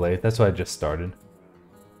interesting, Blade. That's what I just started.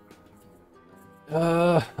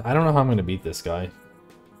 I don't know how I'm going to beat this guy.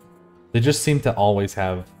 They just seem to always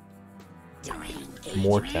have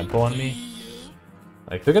more tempo on me.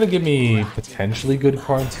 Like, they're going to give me potentially good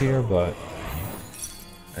cards here, but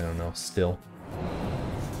I don't know, still.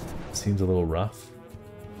 Seems a little rough.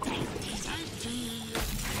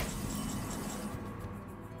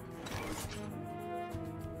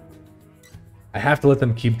 I have to let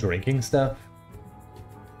them keep drinking stuff.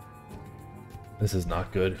 This is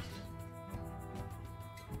not good.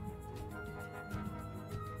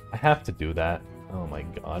 I have to do that. Oh my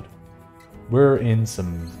god. We're in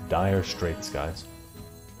some dire straits, guys.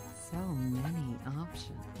 So many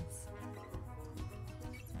options.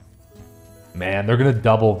 Man, they're gonna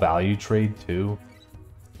double value trade too.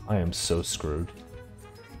 I am so screwed.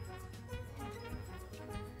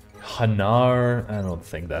 Hanar, I don't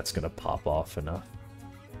think that's gonna pop off enough.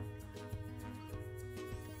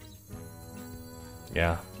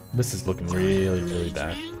 Yeah, this is looking really, really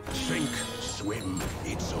bad. Sink, swim,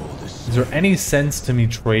 it's all the same. Is there any sense to me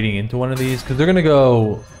trading into one of these? Because they're gonna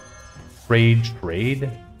go trade.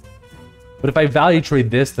 But if I value trade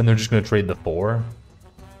this, then they're just gonna trade the 4.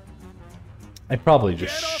 I probably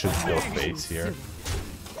just should go face here.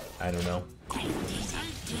 I don't know.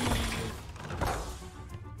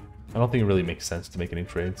 I don't think it really makes sense to make any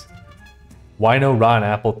trades. Why no raw and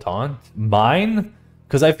apple taunt? Mine?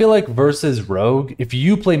 Because I feel like versus Rogue, if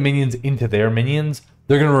you play minions into their minions,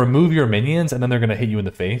 they're going to remove your minions and then they're going to hit you in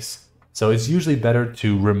the face. So it's usually better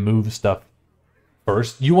to remove stuff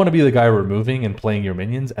first. You want to be the guy removing and playing your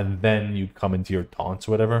minions, and then you come into your taunts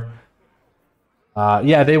or whatever.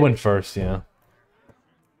 Yeah, they went first, yeah.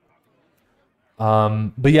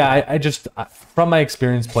 But yeah, I just, from my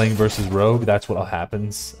experience playing versus Rogue, that's what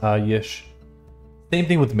happens, Yish. Same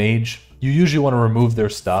thing with Mage. You usually want to remove their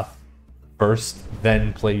stuff first,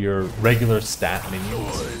 then play your regular stat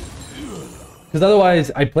minions. Because otherwise,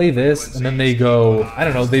 I play this, and then they go, I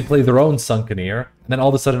don't know, they play their own Sunkeneer, and then all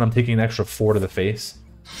of a sudden I'm taking an extra 4 to the face,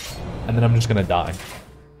 and then I'm just gonna die.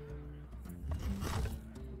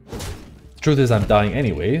 The truth is I'm dying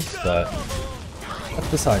anyways, but that's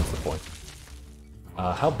besides the point.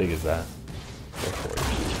 How big is that?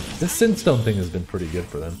 This Sinstone thing has been pretty good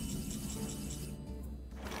for them.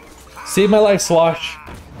 Save my life, Swash!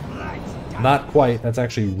 Not quite. That's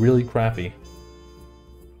actually really crappy.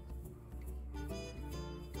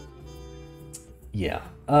 Yeah.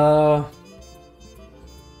 I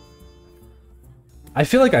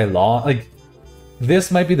feel like I lost. Like, this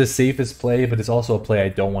might be the safest play, but it's also a play I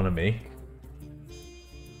don't want to make.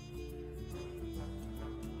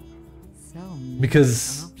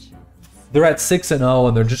 Because they're at 6-0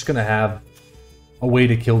 and they're just gonna have a way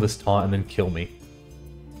to kill this taunt and then kill me.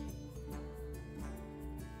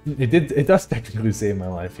 It does technically save my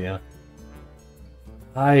life, yeah.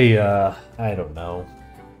 I don't know.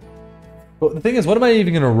 But the thing is, what am I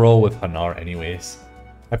even gonna roll with Hanar anyways?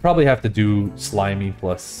 I probably have to do Slimy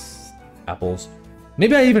plus apples.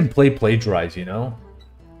 Maybe I even play Plagiarize, you know?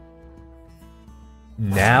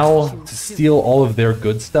 Now, to steal all of their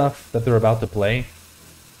good stuff that they're about to play.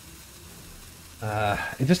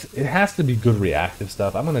 It has to be good reactive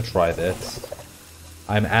stuff. I'm gonna try this.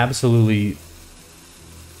 I'm absolutely...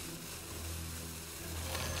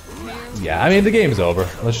 Yeah, I mean, the game's over.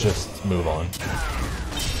 Let's just move on.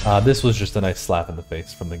 This was just a nice slap in the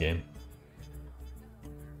face from the game.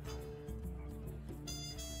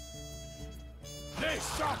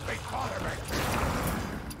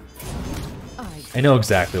 I know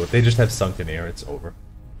exactly what they just have sunken air. It's over.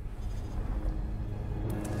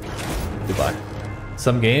 Goodbye.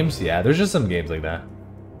 Some games, yeah, there's just some games like that.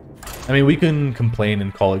 I mean, we can complain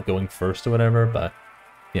and call it going first or whatever, but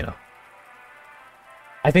you know,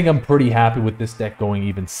 I think I'm pretty happy with this deck going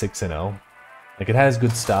even 6-0. Like, it has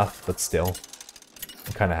good stuff, but still,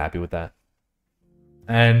 I'm kind of happy with that.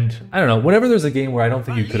 And I don't know, whenever there's a game where I don't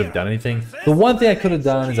think you could have done anything, the one thing I could have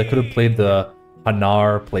done is I could have played the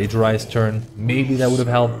Hanar Plagiarize turn. Maybe that would have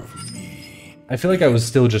helped. I feel like I was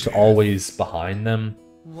still just always behind them,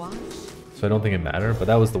 so I don't think it mattered, but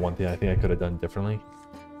that was the one thing I think I could have done differently.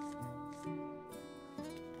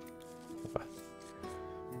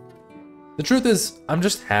 The truth is, I'm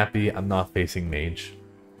just happy I'm not facing mage.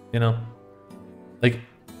 You know? Like,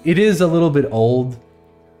 it is a little bit old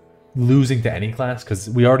losing to any class, because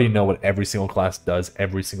we already know what every single class does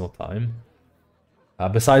every single time.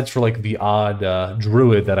 Besides for, like, the odd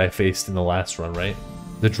druid that I faced in the last run, right?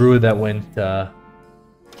 The druid that went,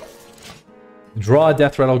 draw a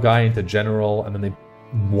death rattle guy into general, and then they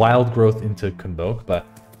wild growth into convoke, but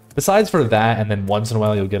besides for that, and then once in a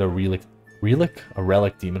while you'll get a relic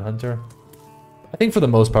demon hunter. I think for the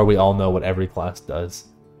most part we all know what every class does,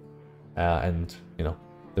 and you know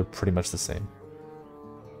they're pretty much the same.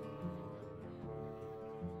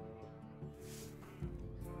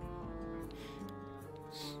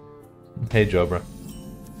 Hey Jobra,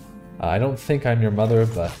 I don't think I'm your mother,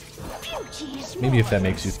 but maybe if that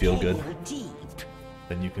makes you feel good,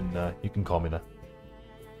 then you can call me that.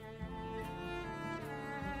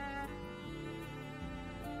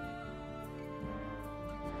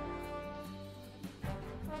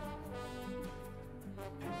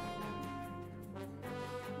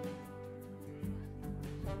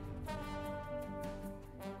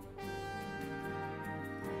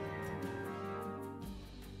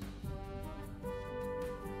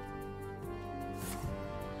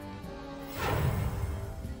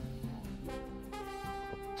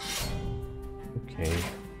 Okay.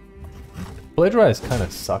 Plagiarize kind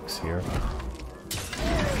of sucks here.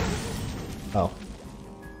 Oh.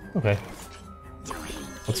 Okay.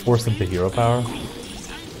 Let's force them to hero power.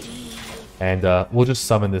 And we'll just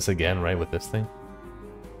summon this again, right, with this thing.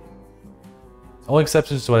 Only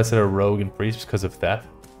exceptions to what I said are rogue and priest because of theft.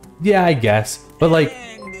 Yeah, I guess. But like,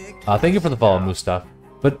 thank you for the follow, Mustaf.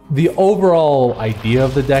 But the overall idea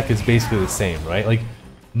of the deck is basically the same, right? Like,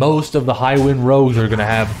 most of the high-win rogues are going to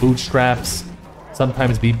have bootstraps,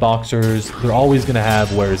 sometimes beatboxers. They're always going to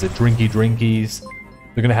have, where is it, drinkies.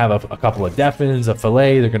 They're going to have a couple of deafens, a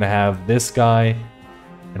fillet. They're going to have this guy,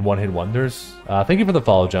 and one-hit wonders. Thank you for the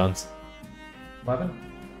follow, Johns. 11?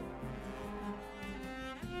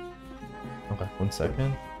 Okay, 1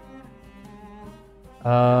 second.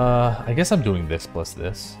 I guess I'm doing this plus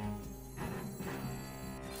this.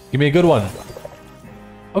 Give me a good one.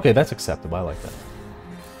 Okay, that's acceptable. I like that.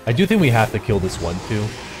 I do think we have to kill this one, too.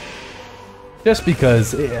 Just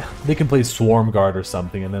because they can play Swarm Guard or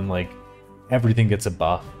something, and then, like, everything gets a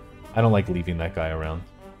buff. I don't like leaving that guy around.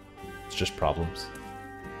 It's just problems.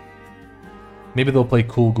 Maybe they'll play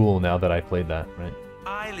Cool Ghoul now that I played that, right?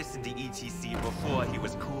 I listened to ETC before he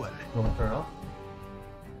was cool. You want to turn it off?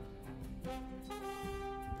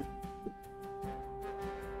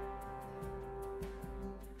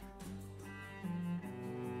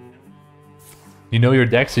 You know your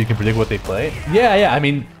deck so you can predict what they play? Yeah, I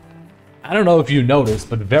mean, I don't know if you noticed,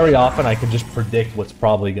 but very often I can just predict what's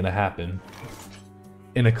probably going to happen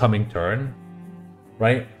in a coming turn,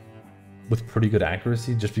 right? With pretty good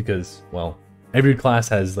accuracy, just because, well, every class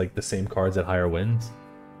has like the same cards at higher wins.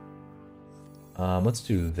 Let's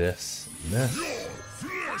do this and this.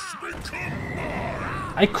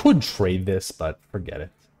 I could trade this, but forget it.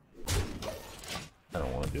 I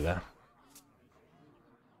don't want to do that.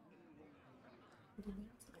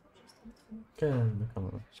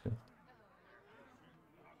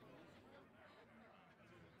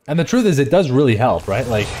 And the truth is, it does really help, right?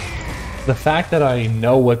 Like, the fact that I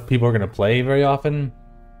know what people are going to play very often,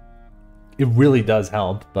 it really does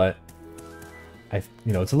help, but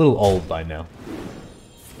you know, it's a little old by now.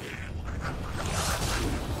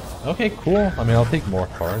 Okay, cool. I mean, I'll take more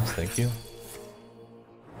cards, thank you.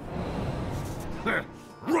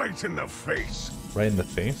 Right in the face. Right in the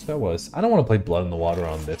face? That was... I don't want to play Blood in the Water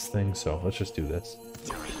on this thing, so let's just do this.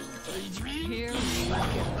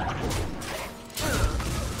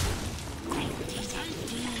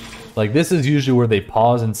 Like, this is usually where they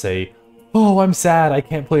pause and say, oh, I'm sad, I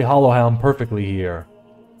can't play Hollowhound perfectly here.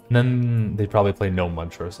 And then they probably play No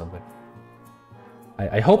Muncher or something.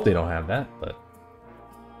 I hope they don't have that, but...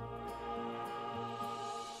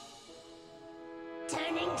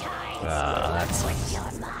 that sucks.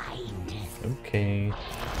 Okay.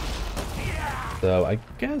 So, I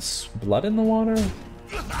guess Blood in the Water?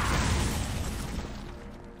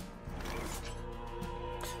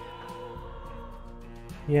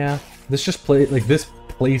 Yeah. This just this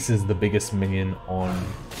places the biggest minion on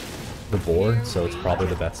the board, so it's probably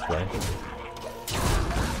the best play.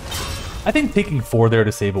 I think taking 4 there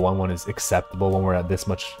to save a 1/1 is acceptable when we're at this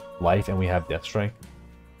much life and we have Death Strike.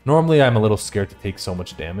 Normally I'm a little scared to take so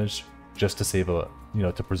much damage just to save a, you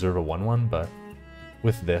know, to preserve a 1/1, but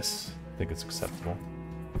with this, I think it's acceptable.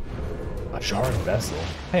 A Shard Vessel.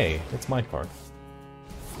 Hey, it's my card.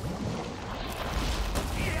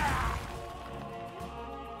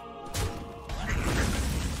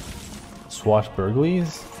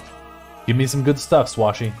 Swashburglies. Give me some good stuff,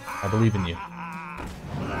 Swashy. I believe in you.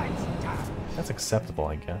 That's acceptable,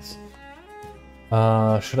 I guess.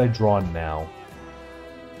 Should I draw now?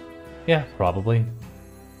 Yeah, probably.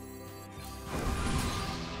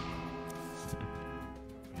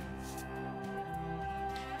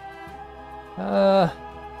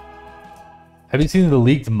 Have you seen the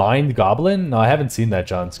leaked Mind Goblin? No, I haven't seen that,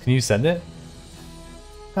 Johns. Can you send it?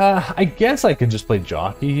 I guess I can just play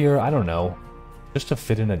Jockey here. I don't know. Just to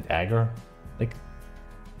fit in a dagger. Like,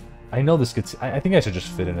 I know this gets... I think I should just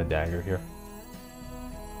fit in a dagger here.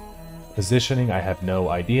 Positioning, I have no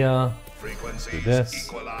idea. Do this.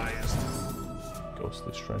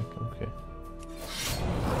 Ghostly Strike, okay.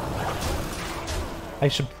 I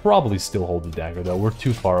should probably still hold the dagger, though. We're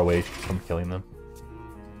too far away from killing them.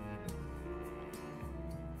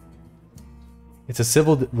 It's a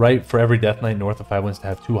civil right for every Death Knight north of 5 wins to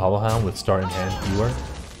have 2 Hollowhound with start in hand keyword.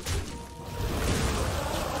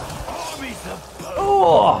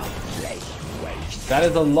 Oh! That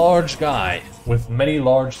is a large guy with many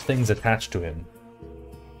large things attached to him.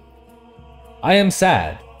 I am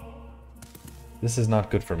sad. This is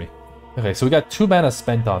not good for me. Okay, so we got 2 mana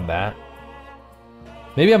spent on that.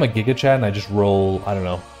 Maybe I'm a Giga Chad and I just roll... I don't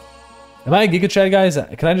know. Am I a Giga Chad, guys?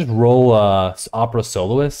 Can I just roll Opera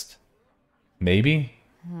Soloist? Maybe?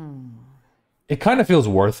 It kind of feels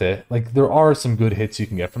worth it. Like, there are some good hits you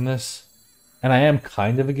can get from this. And I am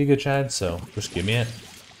kind of a Giga Chad, so just give me it.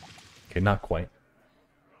 Okay, not quite.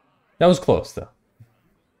 That was close, though.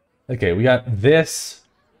 Okay, we got this.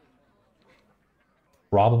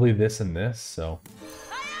 Probably this and this, so...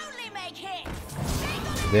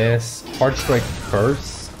 This. Hard Strike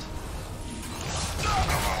first.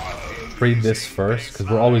 Trade this first, because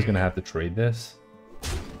we're always going to have to trade this.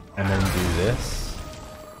 And then do this.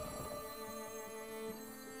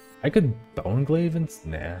 I could Bone Glaive and...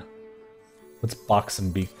 Nah. Let's box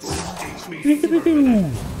some beats.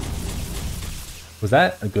 Was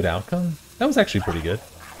that a good outcome? That was actually pretty good.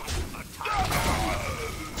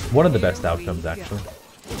 One of the best outcomes, actually.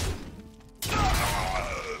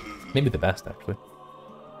 Maybe the best, actually.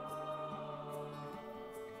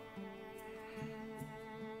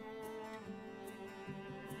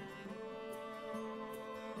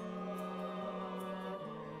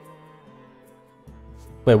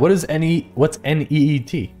 Wait, what is what's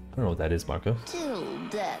NEET? I don't know what that is, Marcos.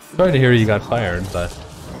 Sorry to hear you got fired, but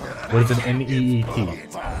what is an NEET?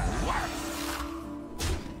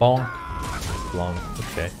 Bonk. Blonk.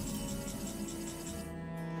 Okay.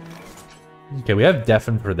 Okay, we have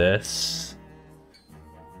Deafen for this.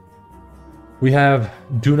 We have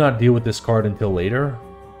Do Not Deal with this card until later.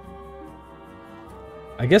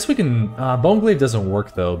 I guess we can... Bone Glaive doesn't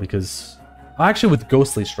work, though, because... Actually, with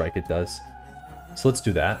Ghostly Strike, it does. So let's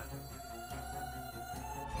do that.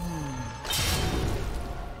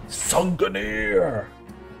 Sunkeneer!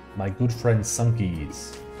 My good friend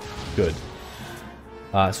Sunkies. Good.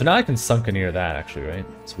 So now I can Sunkeneer that, actually, right?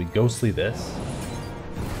 So we Ghostly this.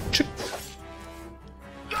 Chick.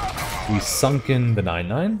 We sunken the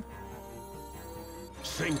 9/9.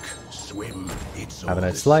 Sink, swim, it's Have a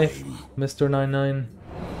nice life, Mr. 9/9.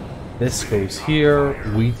 This goes here.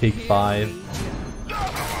 We take 5.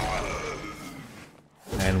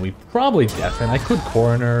 And we probably Deafen. I could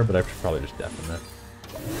Coroner, but I should probably just Deafen that.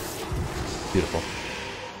 Beautiful.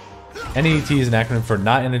 NET is an acronym for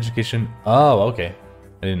Not in Education. Oh, okay.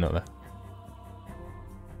 I didn't know that.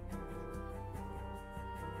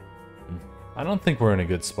 I don't think we're in a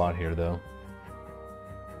good spot here, though.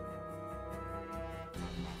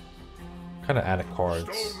 Kind of out of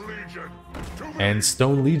cards. And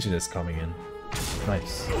Stone Legion is coming in.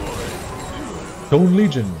 Nice. Stone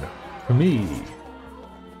Legion for me.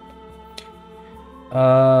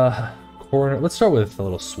 Coroner. Let's start with a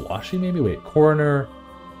little Swashy, maybe. Wait, Coroner.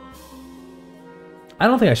 I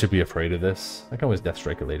don't think I should be afraid of this. I can always Death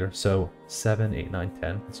Strike it later. So 7, 8, 9,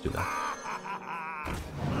 10. Let's do that.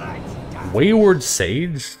 Wayward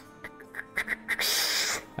Sage.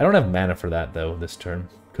 I don't have mana for that though this turn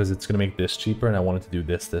because it's gonna make this cheaper, and I wanted to do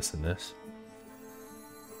this, this, and this.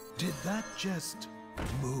 Did that just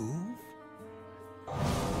move?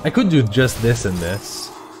 I could do just this and this,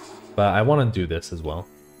 but I want to do this as well.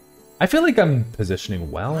 I feel like I'm positioning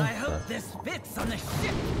well. I hope this fits on the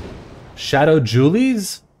ship.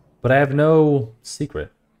 Shadowjewelers, but I have no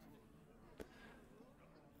secret.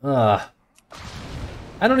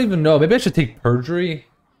 I don't even know. Maybe I should take Perjury.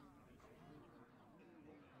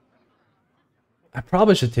 I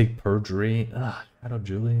probably should take Perjury.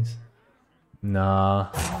 Shadowjewelers. Nah.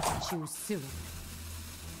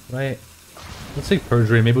 Right. Let's take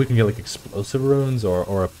Perjury. Maybe we can get like Explosive Runes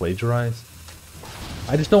or a Plagiarize.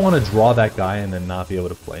 I just don't want to draw that guy and then not be able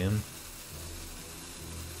to play him.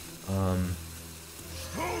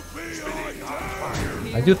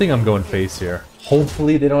 I do think I'm going face here.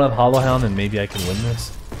 Hopefully they don't have Hollow Hound and maybe I can win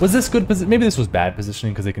this. Was this good position? Maybe this was bad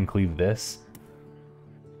positioning because they can cleave this.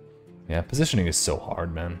 Yeah, positioning is so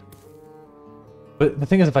hard, man. But the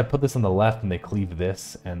thing is, if I put this on the left and they cleave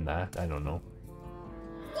this and that, I don't know.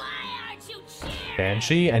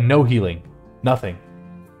 Banshee and no healing. Nothing.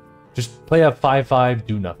 Just play a 5-5,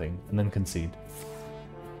 do nothing, and then concede.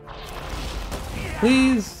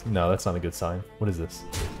 Please? No, that's not a good sign. What is this?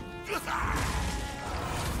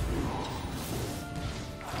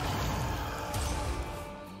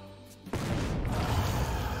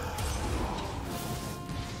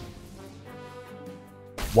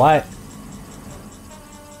 What?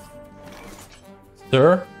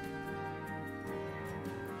 Sir?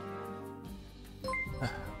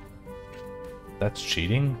 That's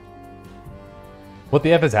cheating? What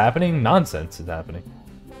the F is happening? Nonsense is happening.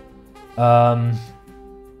 Haven't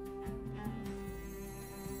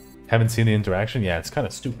seen the interaction? Yeah, it's kind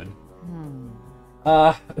of stupid.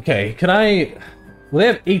 Okay, can I... Well, they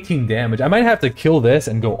have 18 damage. I might have to kill this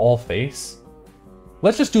and go all face.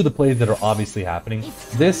 Let's just do the plays that are obviously happening.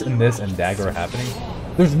 This and dagger are happening.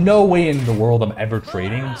 There's no way in the world I'm ever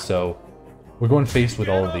trading, so we're going face with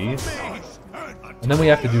all of these. And then we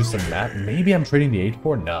have to do some math. Maybe I'm trading the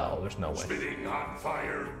 8-4? No, there's no way.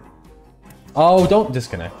 Oh, don't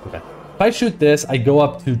disconnect. Okay. If I shoot this, I go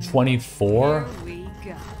up to 24.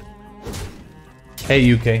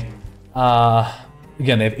 Hey, UK.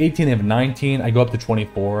 Again, they have 18, they have 19. I go up to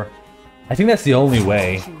 24. I think that's the only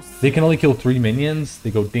way. They can only kill 3 minions.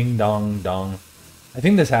 They go ding dong dong. I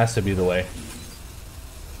think this has to be the way.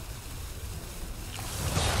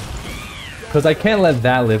 Because I can't let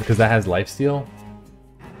that live because that has lifesteal.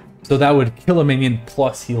 So that would kill a minion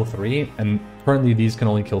plus heal 3. And currently these can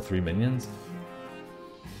only kill 3 minions.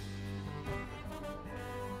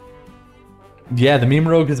 Yeah, the meme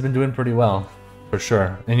rogue has been doing pretty well. For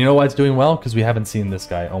sure. And you know why it's doing well? Because we haven't seen this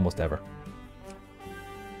guy almost ever.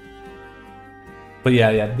 But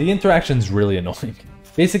yeah, the interaction's really annoying.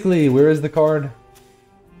 Basically, where is the card?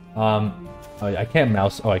 Oh, I can't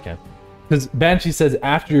mouse. Oh, I can. Because Banshee says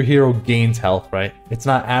after your hero gains health, right? It's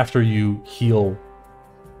not after you heal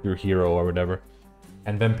your hero or whatever.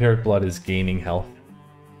 And Vampiric Blood is gaining health.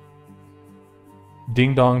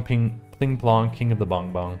 Ding dong, ping plong, king of the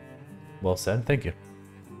bong bong. Well said, thank you.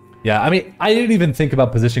 Yeah, I mean, I didn't even think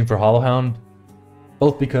about positioning for Hollow Hound.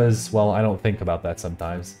 Both because, well, I don't think about that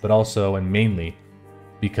sometimes. But also, and mainly,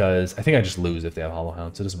 because I think I just lose if they have Hollow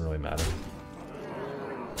Hound, so it doesn't really matter.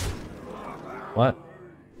 What?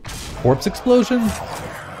 Corpse explosion?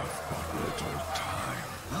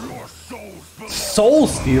 Soul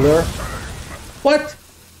Stealer? What?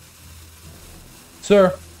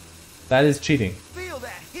 Sir, that is cheating. Feel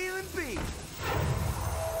that healing beat.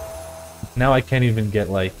 Now I can't even get,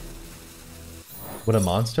 like... What, a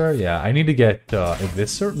monster? Yeah, I need to get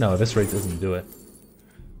Eviscerate? No, Eviscerate doesn't do it.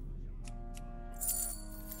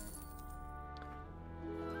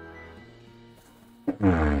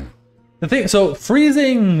 The thing, so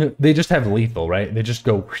freezing, they just have lethal, right? They just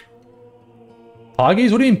go...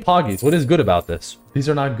 Poggies? What do you mean Poggies? What is good about this? These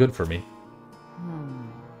are not good for me.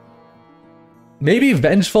 Maybe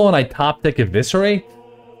Vengeful and I top deck Eviscerate?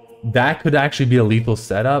 That could actually be a lethal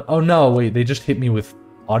setup. Oh no, wait, they just hit me with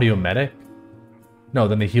Audio Medic? No,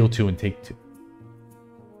 then they heal 2 and take 2.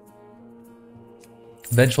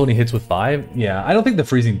 Vengeful only hits with 5? Yeah, I don't think the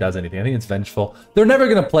freezing does anything. I think it's Vengeful. They're never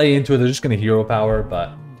going to play into it. They're just going to hero power,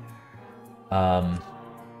 but... I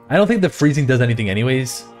don't think the freezing does anything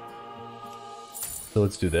anyways. So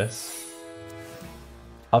let's do this.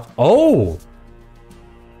 Oh!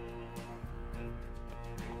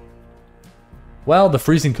 Well, the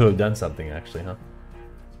freezing could have done something, actually, huh?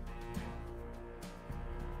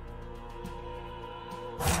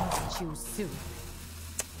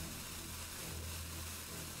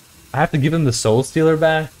 I have to give them the Soul Stealer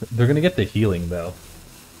back. They're gonna get the healing, though.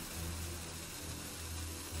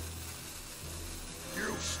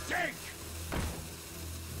 You stink!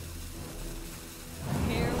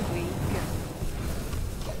 Here we go.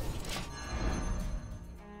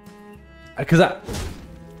 Because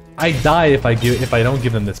I die if I don't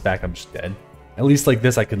give them this back. I'm just dead. At least like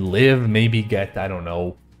this, I could live. Maybe get, I don't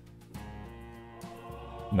know,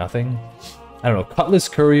 nothing. I don't know. Cutlass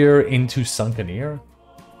Courier into Sunkeneer.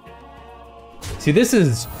 See, this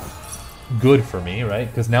is good for me, right?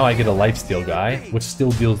 Because now I get a lifesteal guy, which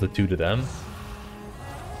still deals the 2 to them.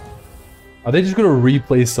 Are they just going to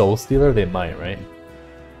replay Soul Stealer? They might, right?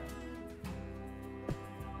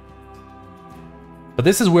 But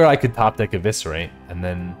this is where I could top deck Eviscerate, and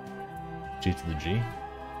then G to the G.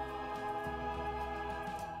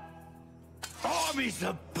 Armies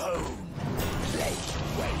of bone, laid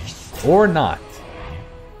waste. Or not.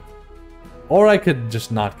 Or I could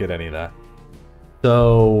just not get any of that.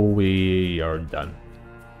 So we are done.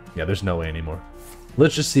 Yeah, there's no way anymore.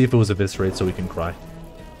 Let's just see if it was Eviscerate so we can cry.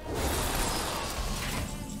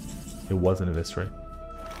 It wasn't Eviscerate.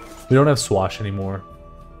 We don't have Swash anymore.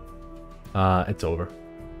 It's over.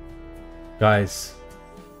 Guys,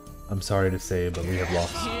 I'm sorry to say, but we have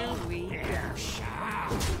lost. Here we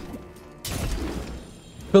go.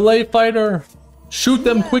 Fillet fighter! Shoot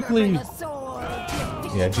them quickly! A sword to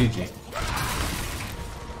a Yeah, GG.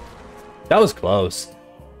 That was close.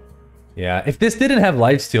 Yeah, if this didn't have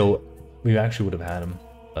lifesteal, we actually would have had him,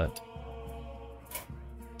 but...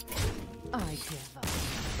 I give up.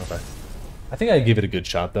 Okay. I think I gave it a good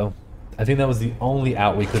shot, though. I think that was the only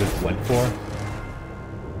out we could have went for.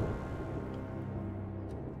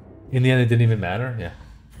 In the end, it didn't even matter? Yeah.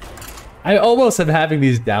 I almost am having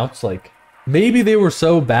these doubts, like, maybe they were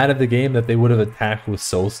so bad at the game that they would have attacked with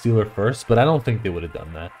Soul Stealer first, but I don't think they would have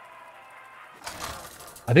done that.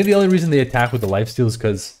 I think the only reason they attack with the lifesteal is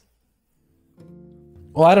because...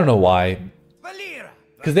 Well, I don't know why.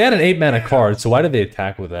 Because they had an 8-mana card, so why did they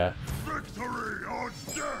attack with that? Victory or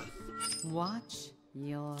death. Watch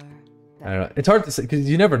your I don't know. It's hard to say, because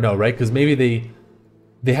you never know, right? Because maybe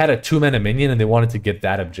they had a 2-mana minion and they wanted to get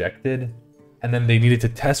that objected. And then they needed to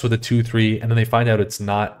test with a 2-3, and then they find out it's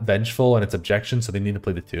not vengeful and it's objection, so they need to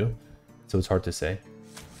play the 2. So it's hard to say.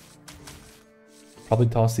 Probably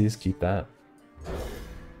toss these, keep that.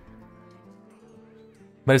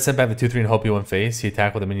 Might have sent back the 2-3 and hope he went face. He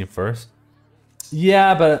attacked with a minion first.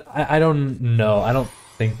 Yeah, but I don't know. I don't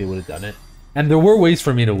think they would have done it. And there were ways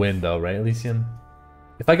for me to win, though, right, Elysian?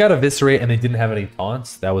 If I got Eviscerate and they didn't have any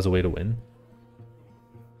taunts, that was a way to win.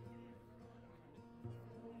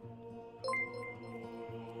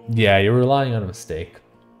 Yeah, you're relying on a mistake.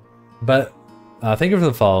 But, thank you for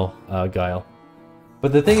the follow, Guile.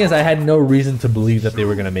 But the thing is, I had no reason to believe that they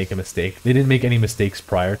were going to make a mistake. They didn't make any mistakes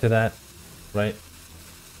prior to that, right?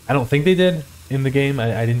 I don't think they did in the game.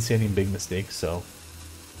 I didn't see any big mistakes, so...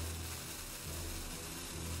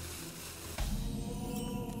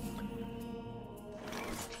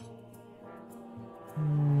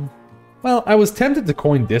 Well, I was tempted to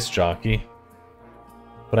coin Disc Jockey.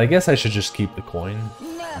 But I guess I should just keep the coin.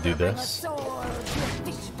 Never Do bring a this. sword to a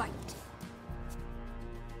fish fight.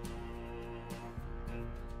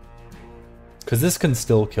 Because this can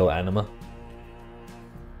still kill Anima.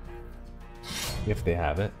 If they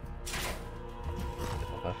have it.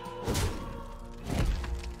 Okay.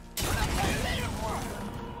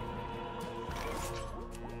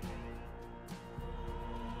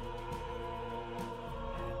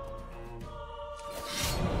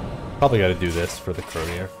 Probably got to do this for the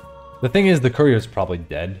courier. The thing is, the courier is probably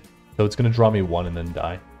dead, so it's going to draw me 1 and then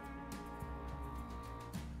die.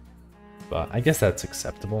 But I guess that's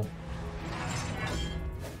acceptable.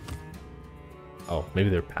 Oh, maybe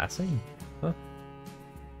they're passing? Huh?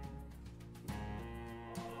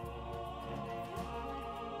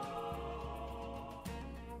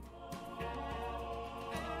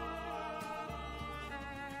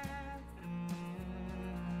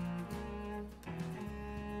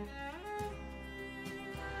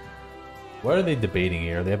 What are they debating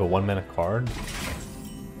here? They have a 1-mana card?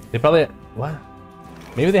 They probably... What?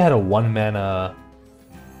 Maybe they had a 1-mana...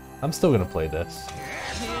 I'm still gonna play this.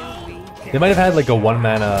 They might have had like a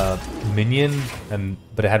 1-mana minion,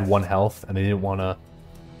 but it had 1 health, and they didn't want to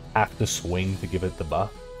have to swing to give it the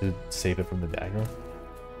buff, to save it from the dagger.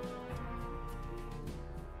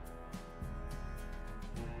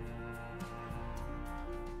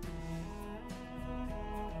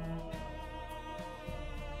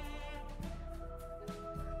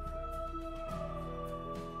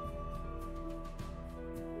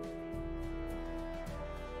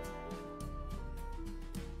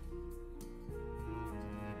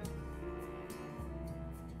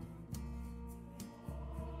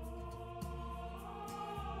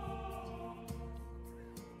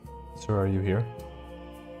 Sir, are you here?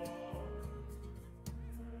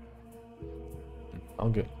 Oh,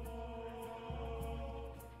 good.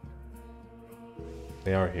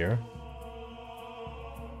 They are here.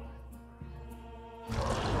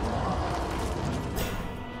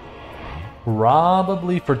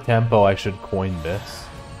 Probably for tempo, I should coin this.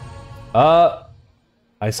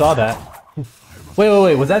 I saw that.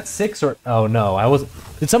 Wait. Was that 6 or... Oh, no.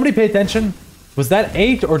 Did somebody pay attention? Was that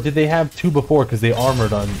 8 or did they have 2 before because they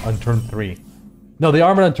armored on turn 3? No, they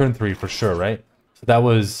armored on turn 3 for sure, right? So that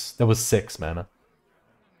was 6 mana.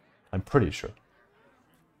 I'm pretty sure.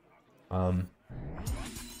 So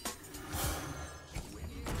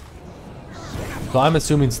I'm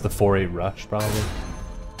assuming it's the 4-8 rush, probably.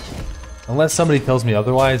 Unless somebody tells me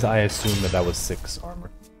otherwise, I assume that that was 6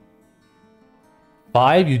 armor.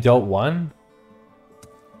 5, you dealt 1?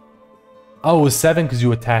 Oh, it was 7 because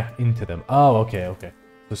you attacked into them. Oh, okay, okay.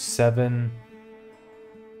 So 7...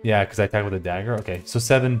 Yeah, because I attack with a dagger. Okay, so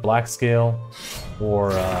 7 black scale or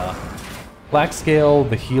black scale,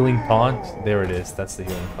 the healing taunt. There it is. That's the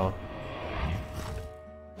healing taunt.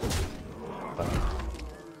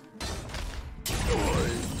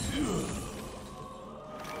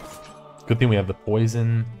 Good thing we have the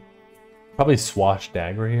poison. Probably swash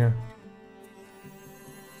dagger here.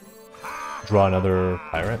 Draw another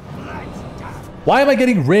pirate. Why am I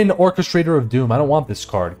getting Rin, Orchestrator of Doom? I don't want this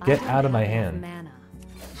card. Get out of my hand.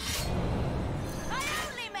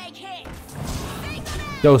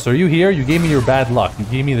 Dose, are you here? You gave me your bad luck. You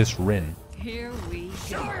gave me this Rin. Here we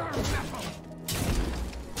go.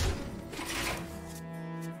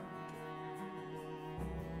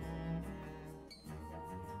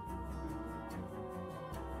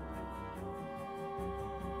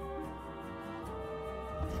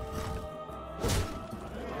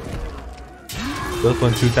 Both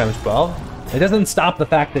went 2 times 12. It doesn't stop the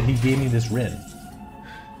fact that he gave me this Rin.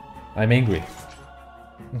 I'm angry.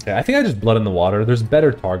 Okay, I think I just blood in the water. There's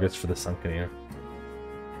better targets for the Sunken here.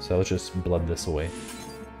 So let's just blood this away.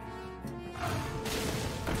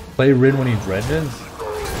 Play Rin when he dredges?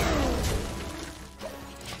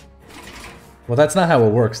 Well, that's not how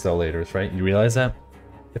it works though later, right? You realize that?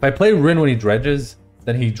 If I play Rin when he dredges,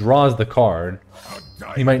 then he draws the card.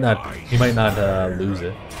 He might not lose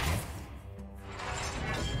it.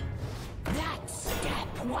 That step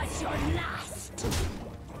was your last.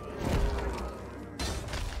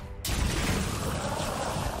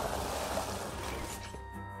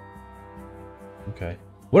 Okay.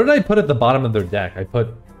 What did I put at the bottom of their deck? I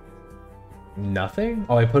put nothing?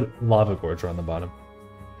 Oh, I put Lava Gorger on the bottom.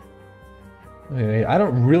 Okay, I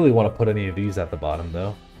don't really want to put any of these at the bottom,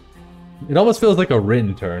 though. It almost feels like a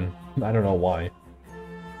Rin turn. I don't know why.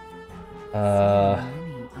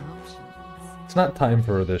 It's not time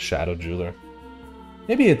for the Shadowjeweler.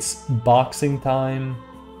 Maybe it's boxing time.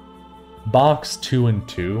 Box 2 and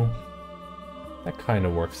 2. That kind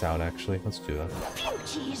of works out, actually. Let's do that.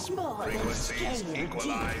 Beauty is more than scale.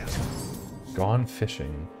 Gone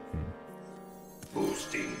fishing.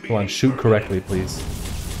 Boosting Come on, shoot correctly, please.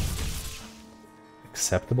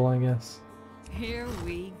 Acceptable, I guess. Here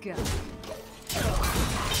we go.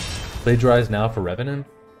 Plagiarize now for Revenant?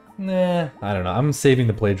 Nah, I don't know. I'm saving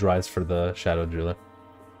the plagiarize for the Shadowjeweler.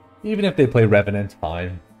 Even if they play Revenant,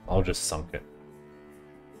 fine. I'll just sunk it.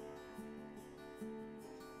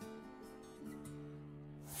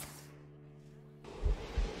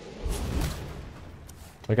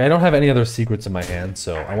 Like, I don't have any other secrets in my hand,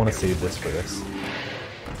 so I want to save this for this.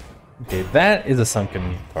 Okay, that is a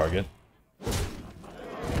sunken target.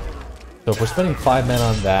 So if we're spending 5 men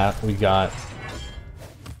on that, we got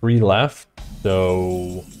 3 left,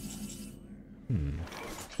 so...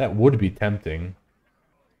 that would be tempting.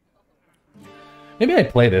 Maybe I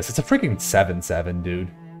play this. It's a freaking 7/7, dude.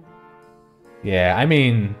 Yeah, I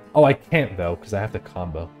mean... Oh, I can't, though, because I have to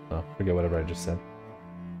combo. Oh, forget whatever I just said.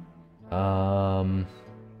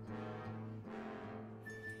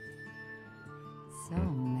 So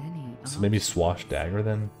many. So maybe Swash Dagger,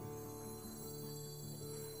 then?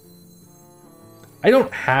 I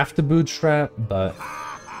don't have to bootstrap, but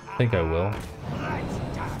I think I will.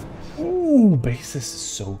 Ooh, Basis is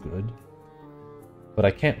so good. But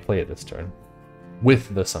I can't play it this turn.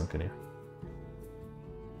 With the Sunken here.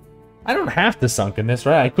 I don't have to Sunken this,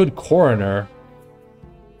 right? I could Coroner.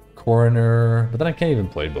 Coroner. But then I can't even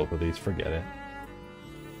play both of these. Forget it.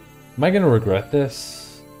 Am I going to regret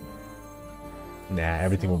this? Nah,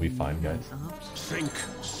 everything will be fine, guys. Sink,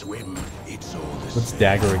 swim, it's all the Let's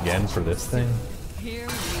Dagger again for this thing. Here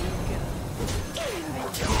we go. Turn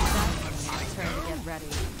to get ready.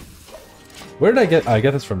 Where did I get... I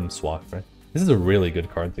get this from Swat, right? This is a really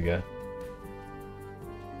good card to get.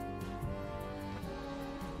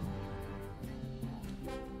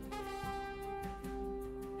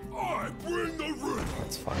 I bring the ring.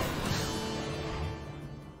 That's fine.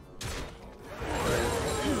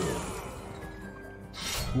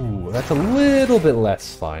 Ooh, that's a little bit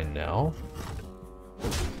less fine now.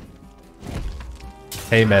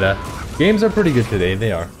 Hey, meta. Games are pretty good today.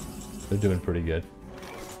 They are. They're doing pretty good.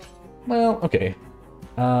 Well, okay.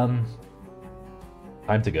 Time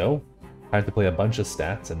to go. Time to play a bunch of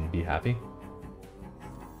stats and be happy.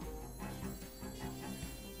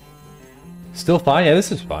 Still fine? Yeah, this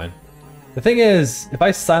is fine. The thing is, if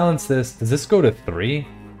I silence this, does this go to 3?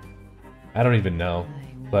 I don't even know.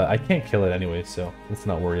 But I can't kill it anyway, so let's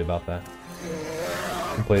not worry about that.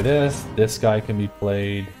 I can play this. This guy can be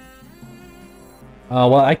played.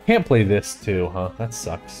 Well, I can't play this too, huh? That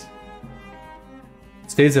sucks.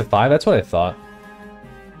 Stays at 5? That's what I thought.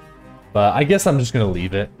 But I guess I'm just going to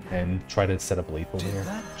leave it and try to set up lethal here.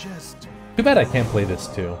 Too bad I can't play this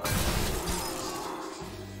too.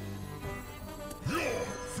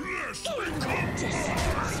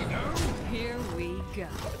 Here we go.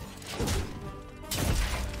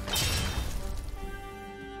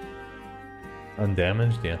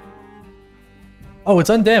 Undamaged? Yeah. Oh, it's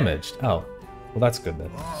undamaged. Oh. Well, that's good then.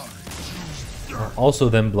 Also,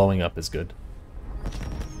 them blowing up is good.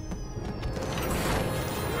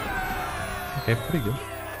 Okay, pretty good.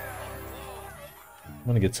 I'm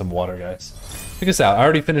gonna get some water, guys. Check this out. I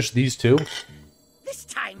already finished these two. This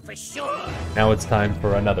time for sure. Now it's time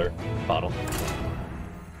for another bottle.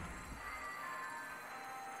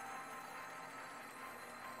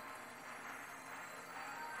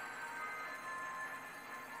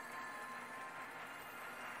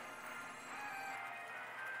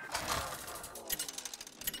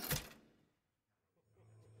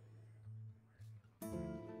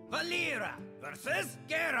 Valera versus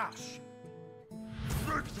Garrosh.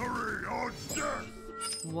 Victory or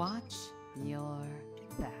death! Watch your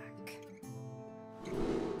back.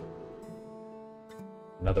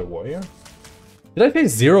 Another warrior? Did I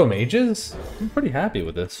face 0 mages? I'm pretty happy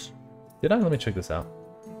with this. Did I? Let me check this out.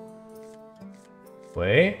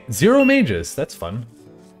 Wait. 0 mages. That's fun.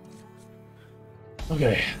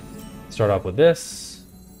 Okay. Start off with this.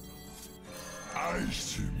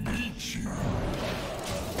 Nice to meet you.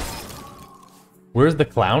 Where's the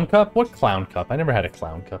clown cup? What clown cup? I never had a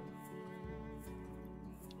clown cup.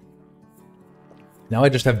 Now I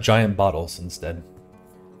just have giant bottles instead.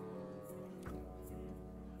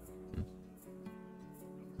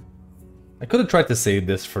 I could have tried to save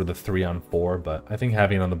this for the 3-on-4, but I think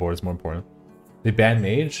having it on the board is more important. They ban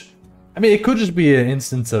mage? I mean, it could just be an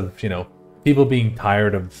instance of, you know, people being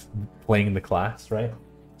tired of playing the class, right?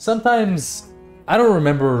 Sometimes, I don't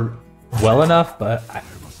remember well enough, but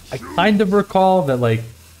I kind of recall that, like,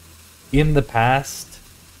 in the past,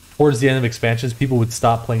 towards the end of expansions, people would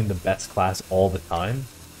stop playing the best class all the time.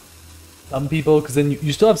 Some people, because then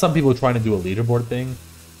you still have some people trying to do a leaderboard thing,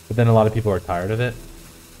 but then a lot of people are tired of it.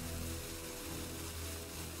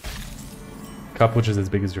 Cup which is as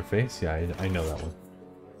big as your face? Yeah, I know that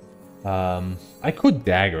one. I could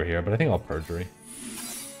dagger here, but I think I'll perjury.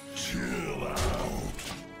 Chill out.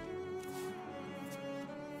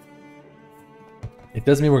 It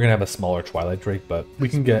does mean we're gonna have a smaller Twilight Drake, but we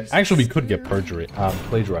can get... Actually, we could get perjury.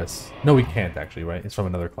 Plagiarize. No, we can't actually, right? It's from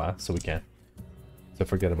another class, so we can't. So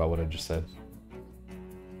forget about what I just said.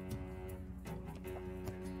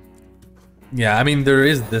 Yeah, I mean, there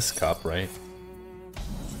is this cup, right?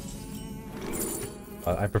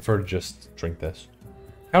 I prefer to just drink this.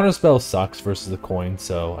 Counterspell sucks versus the coin,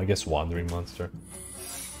 so I guess Wandering Monster.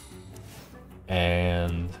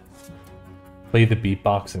 And... play the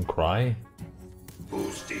beatbox and cry.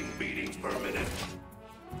 Boosting beatings per minute.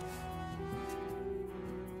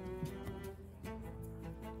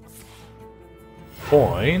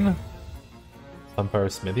 Coin. Sunfire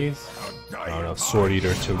Smithies. I don't know, Sword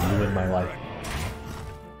Eater to ruin my life.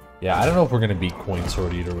 Yeah, I don't know if we're gonna beat Coin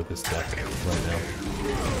Sword Eater with this deck right now.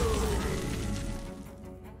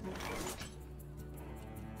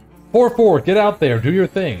 Four, get out there, do your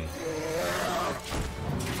thing.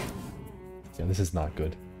 Yeah, this is not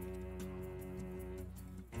good.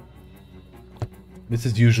 This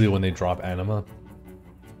is usually when they drop Anima,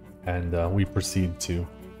 and we proceed to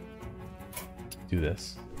do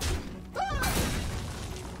this.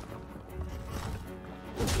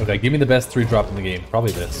 Okay, give me the best 3-drop in the game.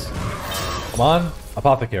 Probably this. Come on,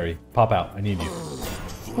 Apothecary, pop out. I need you.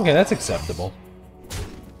 Okay, that's acceptable.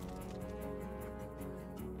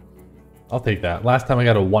 I'll take that. Last time I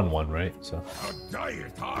got a 1-1, right? So.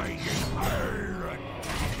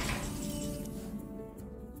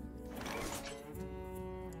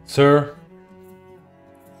 Sir.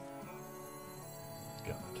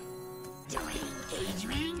 God. Here we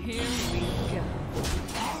go.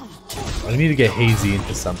 I need to get Hazy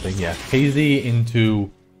into something. Yeah, Hazy into...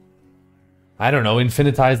 I don't know,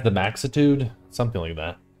 Infinitize the Maxitude? Something like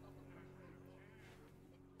that.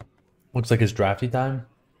 Looks like it's drafty time.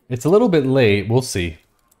 It's a little bit late. We'll see.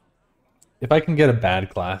 If I can get a bad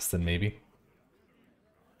class, then maybe.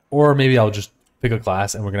 Or maybe I'll just pick a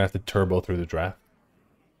class and we're going to have to turbo through the draft.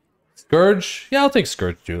 Scourge? Yeah, I'll take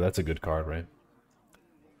Scourge too. That's a good card, right?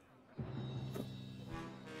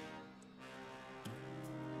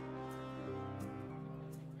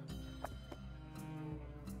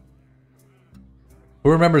 Who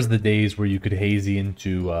remembers the days where you could hazy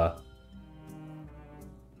into,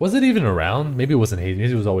 was it even around? Maybe it wasn't hazy,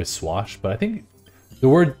 maybe it was always swash, but I think there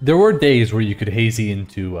were days where you could hazy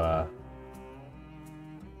into, a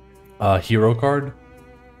hero card,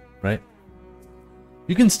 right?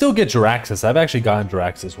 You can still get Jiraxis. I've actually gotten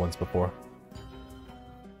Jiraxis once before.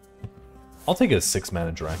 I'll take a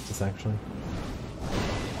 6-mana Jiraxis, actually.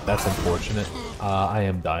 That's unfortunate. I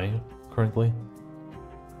am dying, currently.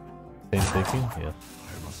 Same thinking? Yeah.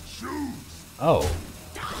 Oh.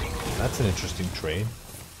 That's an interesting trade.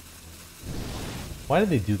 Why did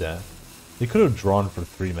they do that? They could have drawn for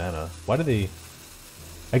 3 mana. Why did they...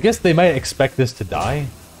 I guess they might expect this to die.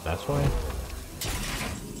 That's why.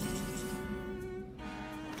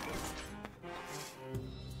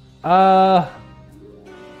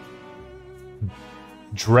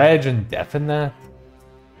 Dredge and deafen that?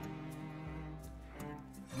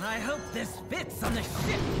 I hope this fits on the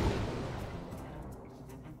ship.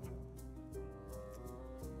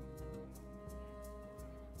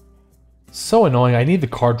 So annoying. I need the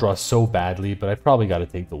card draw so badly, but I probably got to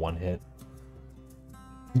take the 1 hit.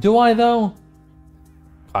 Do I, though?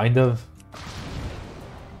 Kind of.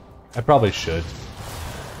 I probably should.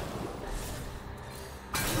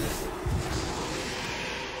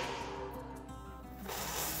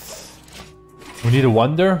 We need a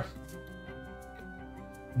wonder?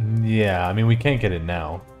 Yeah, I mean, we can't get it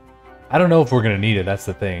now. I don't know if we're gonna need it, that's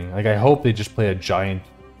the thing. Like, I hope they just play a giant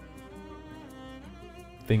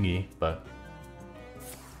thingy, but...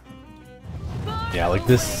 yeah, like,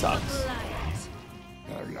 this sucks.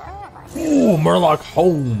 Ooh, Murloc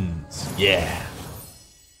Holmes! Yeah!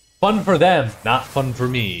 Fun for them, not fun for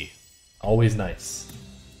me. Always nice.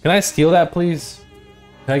 Can I steal that, please?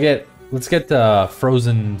 Can I get... let's get the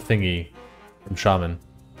frozen thingy from Shaman.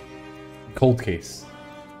 Cold case.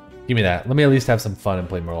 Give me that. Let me at least have some fun and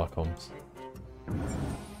play Murloc Holmes.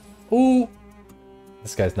 Ooh!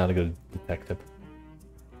 This guy's not a good detective.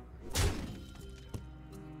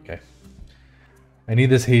 Okay. I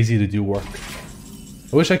need this hazy to do work.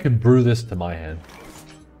 I wish I could brew this to my hand.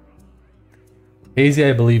 Hazy,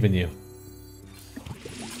 I believe in you.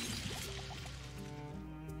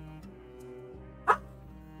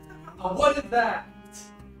 What is that?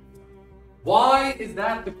 Why is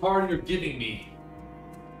that the card you're giving me?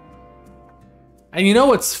 And you know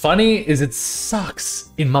what's funny is it sucks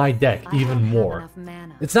in my deck even more.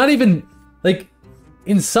 It's not even like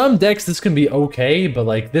in some decks this can be okay, but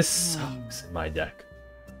like this sucks in my deck.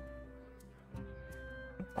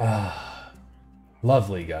 Ah,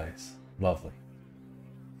 lovely guys, lovely.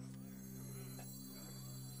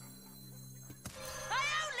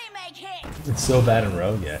 It's so bad in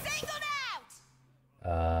Rogue, yeah.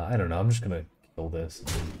 I don't know. I'm just gonna kill this.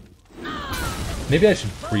 Maybe I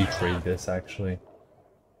should pre-trade this, actually.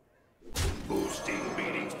 Boosting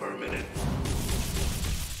beatings per minute.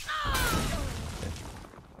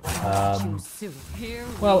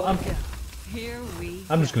 Well, I'm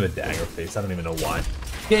just gonna dagger face. I don't even know why.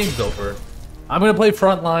 Game's over. I'm gonna play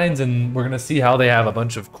front lines, and we're gonna see how they have a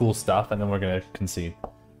bunch of cool stuff, and then we're gonna concede.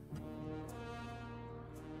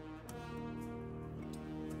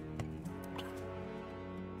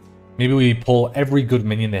 Maybe we pull every good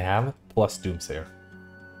minion they have, plus Doomsayer.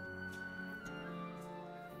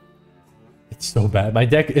 It's so bad. My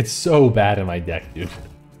deck, it's so bad in my deck, dude.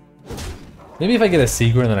 Maybe if I get a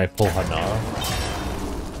Secret and then I pull Hanar.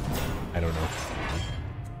 I don't know.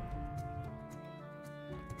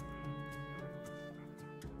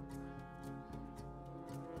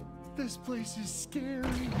 This place is scary.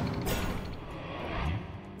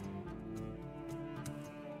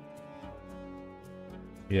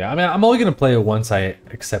 Yeah, I mean, I'm only gonna play it once I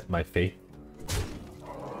accept my fate.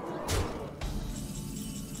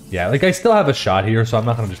 Yeah, like I still have a shot here, so I'm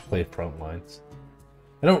not gonna just play front lines.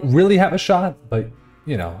 I don't really have a shot, but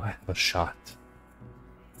you know, I have a shot.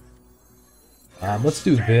 Let's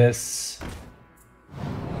do this.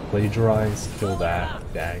 Plagiarize, kill that,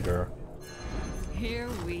 dagger. Here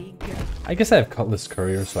we go. I guess I have Cutlass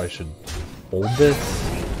Courier, so I should hold this.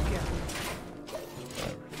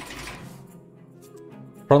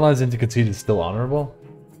 Frontlines into concede is still honorable?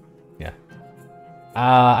 Yeah.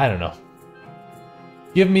 I don't know.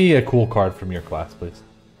 Give me a cool card from your class, please.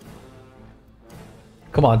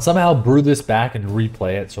 Come on, somehow brew this back and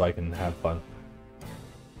replay it so I can have fun.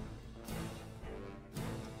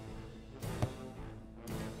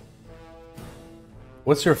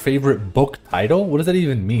 What's your favorite book title? What does that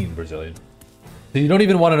even mean, Brazilian? So you don't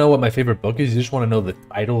even want to know what my favorite book is, you just want to know the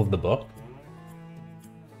title of the book?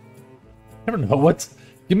 I don't know, what's...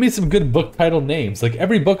 Give me some good book title names. Like,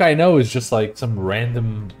 every book I know is just like some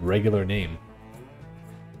random, regular name.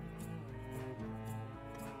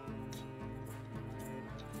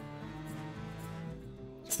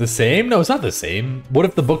 the same? No, it's not the same. What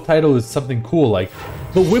if the book title is something cool like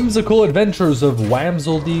The Whimsical Adventures of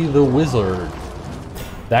Wamsleedy the Wizard?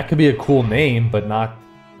 That could be a cool name, but not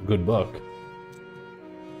a good book.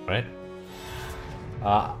 Right?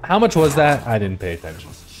 How much was that? I didn't pay attention.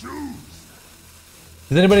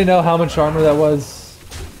 Does anybody know how much armor that was?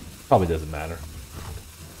 Probably doesn't matter.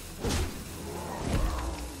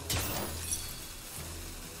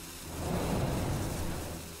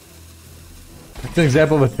 It's an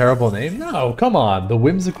example of a terrible name? No, come on. The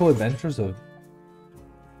Whimsical Adventures of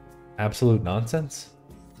Absolute Nonsense?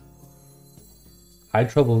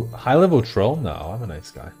 High level troll? No, I'm a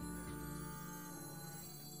nice guy.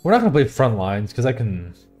 We're not gonna play front lines because I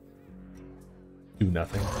can do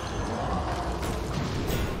nothing.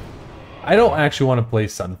 I don't actually want to play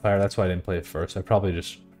Sunfire, that's why I didn't play it first. I probably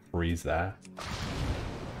just freeze that.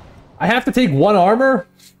 I have to take 1 armor?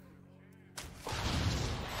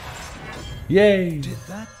 Yay! Did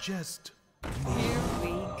that just... Here we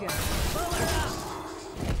go.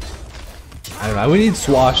 I don't know, we need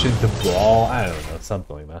Swash into Brawl. I don't know,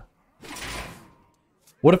 something like that.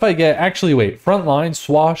 What if I get... Actually, wait. Front line,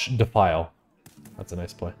 Swash, Defile. That's a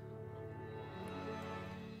nice play.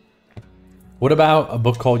 What about a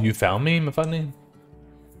book called You Found Me, Mifundi?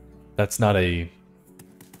 That's not a...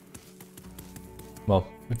 Well,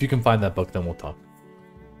 if you can find that book, then we'll talk.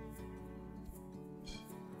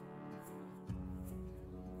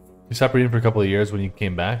 You stopped reading for a couple of years when you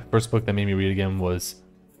came back. First book that made me read again was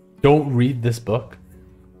Don't Read This Book.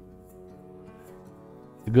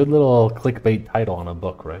 It's a good little clickbait title on a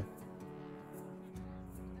book, right?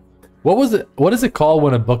 What was it? What is it called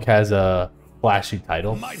when a book has a flashy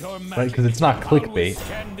title? Right? Because it's not clickbait.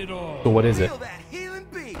 So what is it?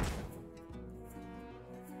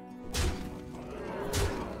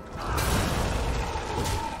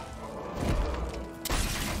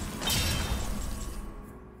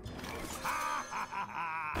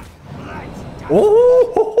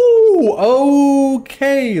 Oh,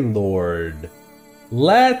 okay, Lord.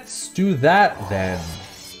 Let's do that then.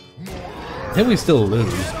 I think we still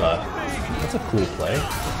lose, but that's a cool play.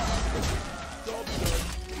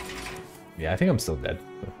 Yeah, I think I'm still dead.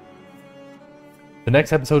 The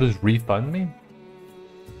next episode is Refund Me?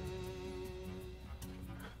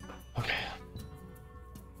 Okay.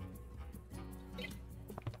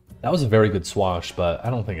 That was a very good swash, but I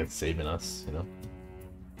don't think it's saving us, you know?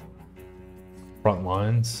 Front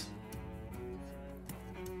lines.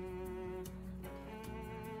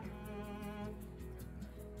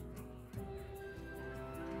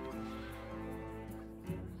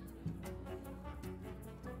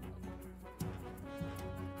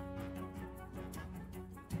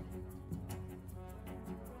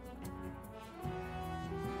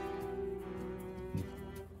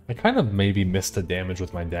 I kind of maybe missed the damage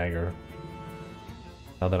with my dagger.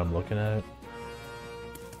 Now that I'm looking at it.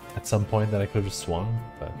 At some point that I could have swung,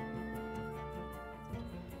 but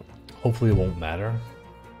hopefully it won't matter.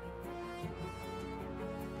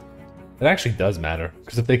 It actually does matter,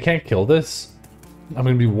 because if they can't kill this, I'm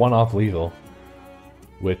going to be 1 off lethal,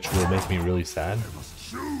 which will make me really sad.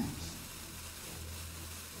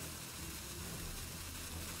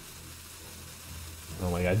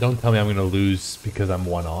 Oh my god, don't tell me I'm going to lose because I'm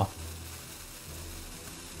 1 off.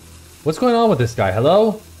 What's going on with this guy?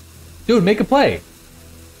 Hello? Dude, make a play!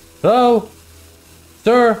 Hello?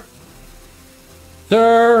 Sir?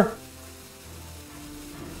 Sir?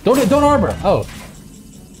 Don't armor! Oh.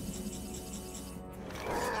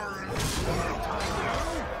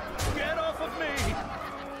 Get off of me!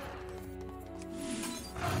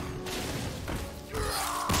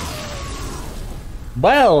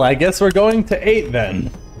 Well, I guess we're going to 8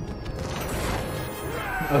 then.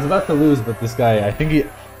 I was about to lose, but this guy, I think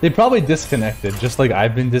they probably disconnected, just like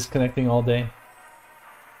I've been disconnecting all day.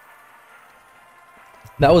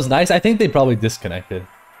 That was nice. I think they probably disconnected.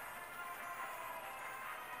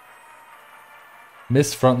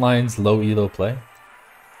 Miss Frontlines, low elo play.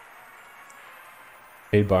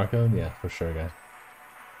 Paid barcode? Yeah, for sure, guy.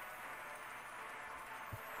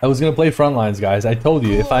 I was gonna play Frontlines, guys. I told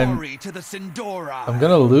you, if I'm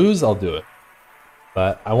gonna lose, I'll do it.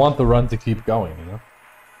 But I want the run to keep going, you know?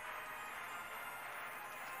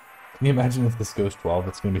 Can you imagine if this goes 12?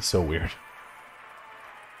 It's gonna be so weird.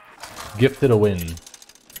 Gifted a win.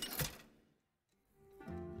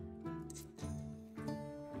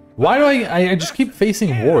 Why do I just keep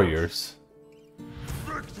facing warriors?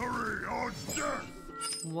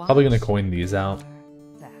 Probably gonna coin these out.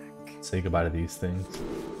 Say goodbye to these things.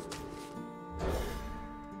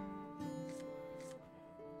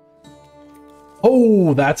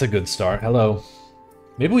 Oh, that's a good start. Hello.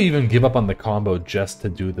 Maybe we even give up on the combo just to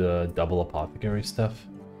do the double apothecary stuff.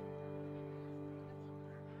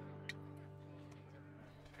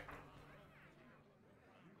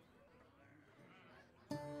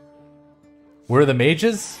 Where are the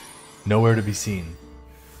mages? Nowhere to be seen.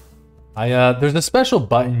 There's a special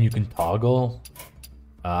button you can toggle.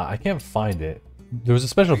 I can't find it. There's a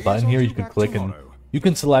special button here you can click and you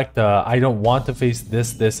can select, I don't want to face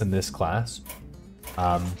this, this, and this class.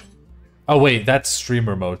 Oh wait, that's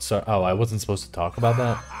streamer mode. So, oh, I wasn't supposed to talk about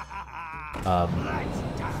that.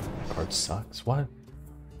 Card sucks. What?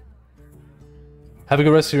 Have a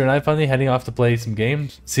good rest of your night, Funny. Heading off to play some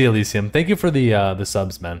games. See you, Elysium. Thank you for the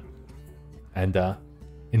subs, man. And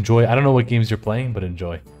enjoy. I don't know what games you're playing, but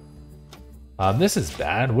enjoy. This is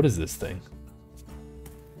bad. What is this thing?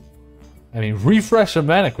 I mean, refresh a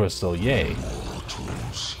mana crystal. Yay.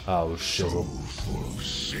 Oh, shizzle.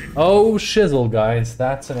 Oh, shizzle, guys.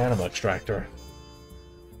 That's an animal extractor.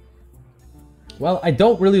 Well, I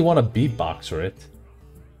don't really want to beatboxer it.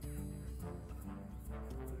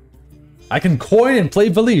 I can coin and play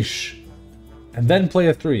Valish. And then play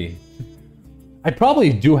a 3. I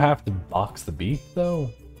probably do have to box the beat, though.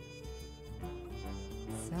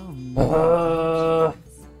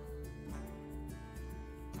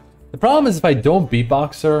 The problem is if I don't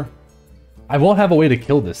beatboxer, I won't have a way to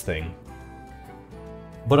kill this thing.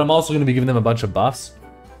 But I'm also going to be giving them a bunch of buffs.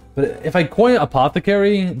 But if I coin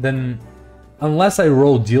Apothecary, then unless I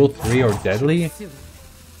roll deal 3 or deadly,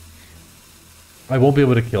 I won't be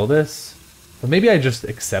able to kill this. But maybe I just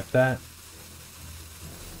accept that.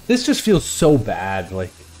 This just feels so bad, like...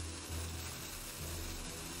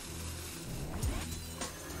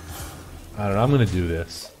 I don't know, I'm gonna do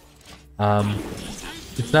this.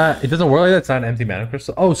 It's not, it doesn't work like that, it's not an empty mana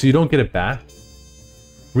crystal. Oh, so you don't get it back?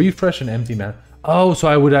 Refresh an empty mana. Oh, so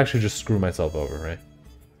I would actually just screw myself over, right?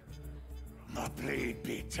 My blade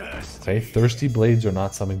be thirsty. Okay, thirsty blades are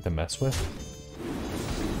not something to mess with.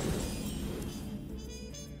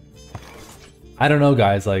 I don't know,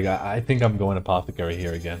 guys. Like, I think I'm going Apothecary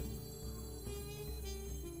here again.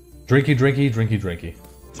 Drinky, drinky, drinky, drinky.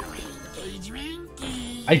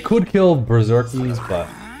 I could kill Berserkies, but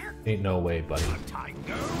ain't no way, buddy.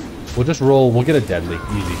 We'll just roll. We'll get a deadly.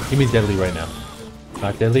 Easy. Give me deadly right now.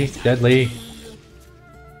 Not deadly. Deadly.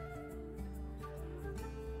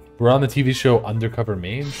 We're on the TV show Undercover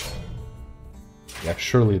Mage. Yeah,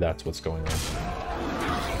 surely that's what's going on.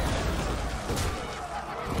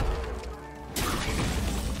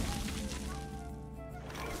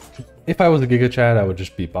 If I was a Giga Chad, I would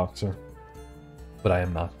just beatboxer. But I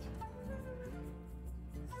am not.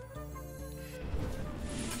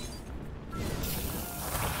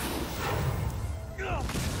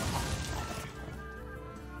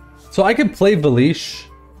 So I could play Valish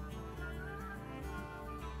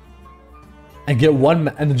and get one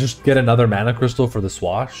and just get another mana crystal for the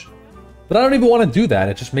swash. But I don't even want to do that.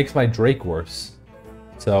 It just makes my Drake worse.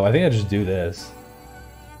 So I think I just do this.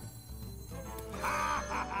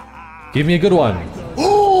 Give me a good one.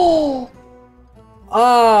 Oh!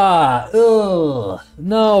 Ugh.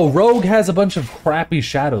 No, Rogue has a bunch of crappy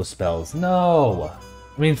shadow spells. No.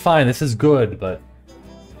 I mean, fine, this is good, but...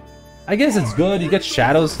 I guess it's good. You get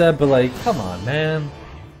Shadow Step, but like, come on, man.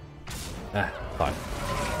 Ah, fine.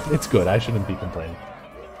 It's good. I shouldn't be complaining.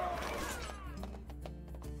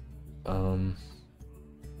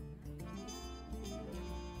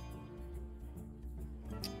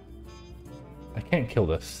 I can't kill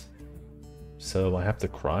this. So I have to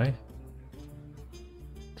cry?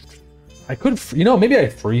 I could, you know, maybe I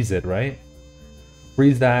freeze it, right?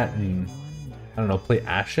 Freeze that and, I don't know, play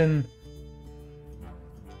Ashen?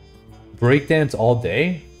 Breakdance all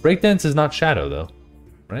day? Breakdance is not Shadow, though,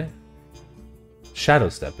 right? Shadow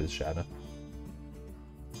Step is Shadow.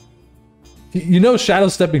 You know Shadow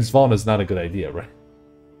Stepping Spawn is not a good idea, right?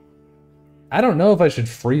 I don't know if I should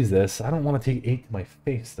freeze this. I don't want to take 8 to my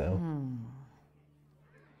face, though.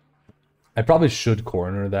 I probably should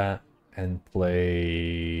corner that and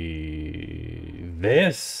play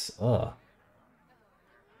this. Ugh.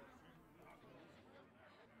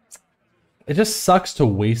 It just sucks to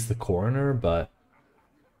waste the corner, but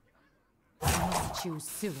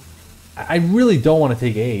I really don't want to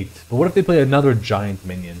take 8. But what if they play another giant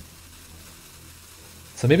minion?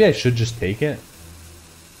 So maybe I should just take it.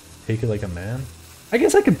 Take it like a man. I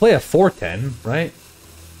guess I could play a 4/10, right?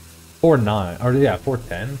 4/9, or yeah,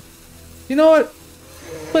 4/10. You know what?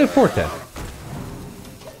 Play a 4/10.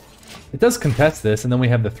 It does contest this, and then we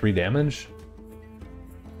have the 3 damage.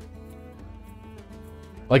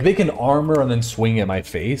 Like, they can armor and then swing at my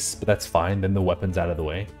face, but that's fine. Then the weapon's out of the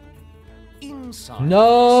way.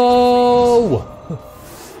 No!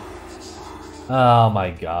 Oh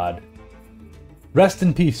my god. Rest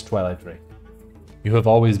in peace, Twilight Drake. You have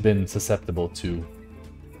always been susceptible to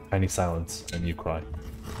tiny silence, and you cry.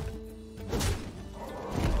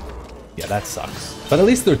 Yeah, that sucks. But at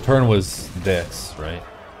least their turn was this, right?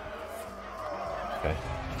 Okay.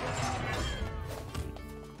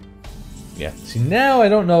 Yeah, see now I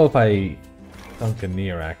don't know if I sunk a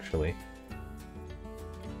near actually.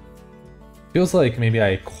 Feels like maybe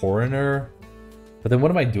I coroner, but then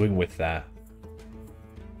what am I doing with that?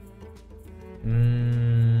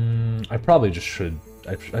 I probably just should.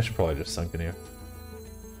 I should probably just sunk in here.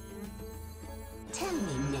 Tell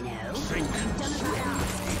me, Minnow.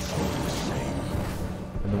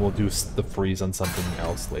 And then we'll do the freeze on something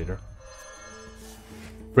else later.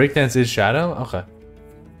 Breakdance is Shadow? Okay.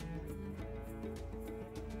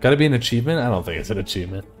 Gotta be an achievement? I don't think it's an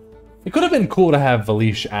achievement. It could have been cool to have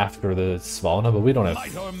Valish after the Svalna, but we don't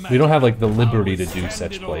have like the liberty to do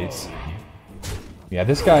such plays. Yeah,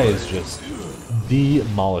 this guy is just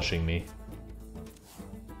demolishing me.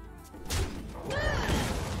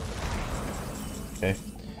 Okay.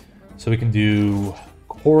 So we can do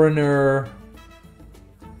Coroner,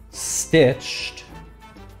 Stitched,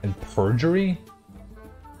 and Perjury.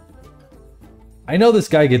 I know this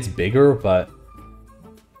guy gets bigger, but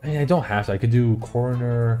I mean, I don't have to. I could do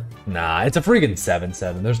Coroner. Nah, it's a freaking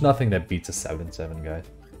 7/7. There's nothing that beats a 7/7, guys.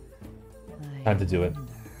 Time to do it.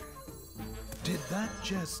 Did that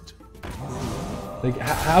just... Like,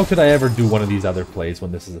 how could I ever do one of these other plays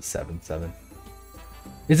when this is a 7/7?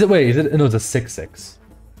 Is it? Wait, is it? No, it's a 6/6.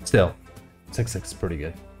 Still, 6/6 is pretty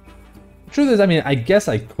good. The truth is, I mean, I guess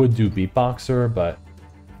I could do Beatboxer, but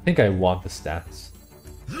I think I want the stats.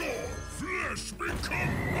 Your flesh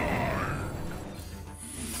become mine!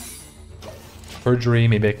 Perjury,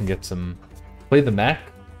 maybe I can get some... Play the mech?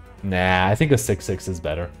 Nah, I think a 6/6 is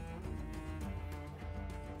better.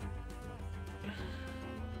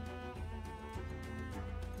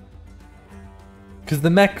 Because the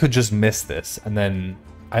mech could just miss this, and then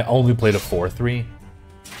I only played a 4/3.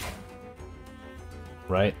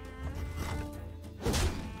 Right?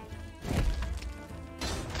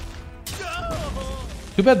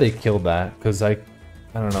 Too bad they killed that, because I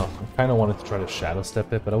don't know. I kind of wanted to try to shadow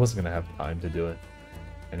step it, but I wasn't going to have time to do it.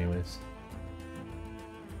 Anyways.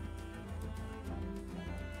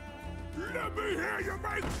 Let me hear you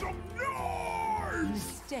make some noise!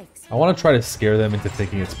 Mistakes. I want to try to scare them into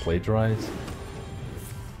thinking it's plagiarized.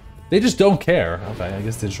 They just don't care. Okay, I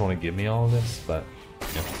guess they just want to give me all of this, but...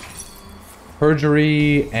 Yeah.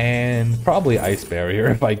 Perjury and probably Ice Barrier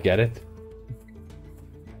if I get it.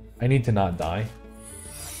 I need to not die.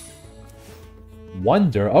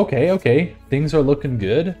 Wonder. Okay, okay. Things are looking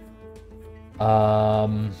good.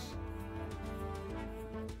 Okie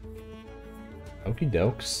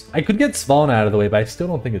dokes. I could get Svalna out of the way, but I still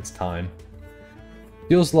don't think it's time.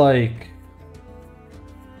 Feels like...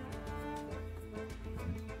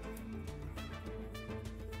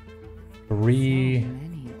 Three...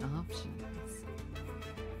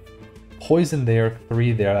 Poison there,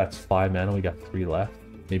 3 there, that's 5 mana, we got 3 left.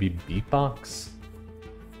 Maybe Beatbox?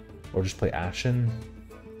 Or just play Ashen?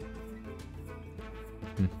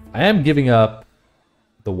 I am giving up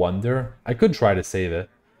the Wonder. I could try to save it.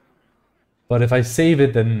 But if I save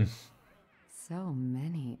it, then... So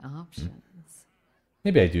many options.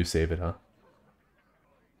 Maybe I do save it, huh?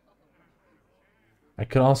 I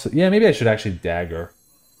could also... Yeah, maybe I should actually Dagger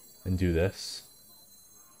and do this.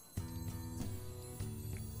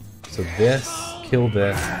 So this, kill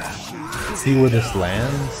this, see where this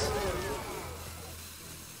lands.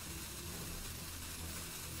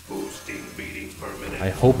 I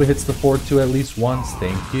hope it hits the 4/2 at least once.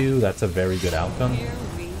 Thank you. That's a very good outcome.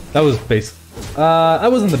 That was basic. That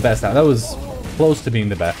wasn't the best. That was close to being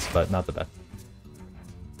the best, but not the best.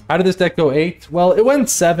 How did this deck go 8? Well, it went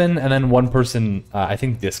 7, and then one person, I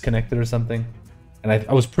think, disconnected or something. And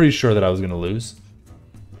I was pretty sure that I was going to lose.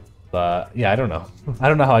 But, yeah, I don't know. I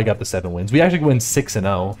don't know how I got the 7 wins. We actually went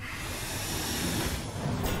 6-0.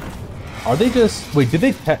 Are they just... Wait, did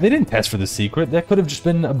they... They didn't test for the secret. That could have just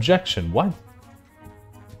been objection. What?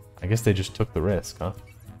 I guess they just took the risk, huh?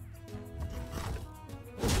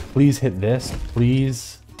 Please hit this.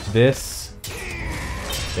 Please. This.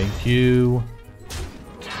 Thank you.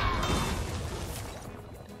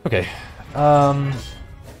 Okay.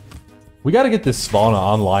 We gotta get this Svalna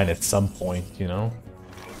online at some point, you know?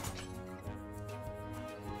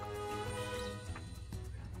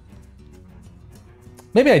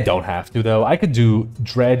 Maybe I don't have to, though. I could do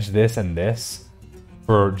Dredge this and this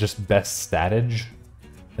for just best statage.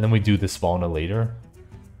 And then we do the Svalna later.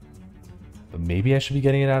 But maybe I should be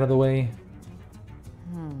getting it out of the way.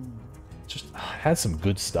 Just it has some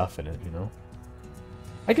good stuff in it, you know?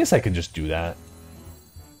 I guess I can just do that.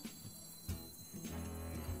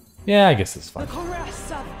 Yeah, I guess it's fine. The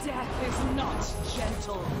caress of death is not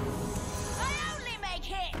gentle. I only make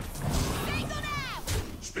hits!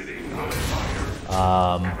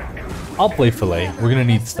 I'll play Filet. We're gonna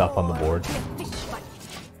need stuff on the board.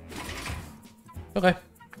 Okay.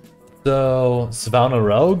 So, Savannah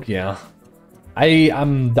Rogue? Yeah.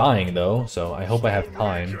 I'm dying though, so I hope I have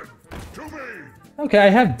time. Okay, I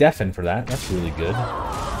have Deafen for that. That's really good.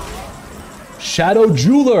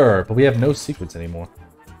 Shadowjeweler! But we have no secrets anymore.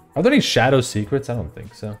 Are there any shadow secrets? I don't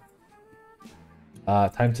think so.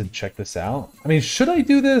 Time to check this out. I mean, should I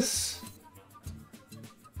do this?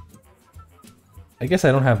 I guess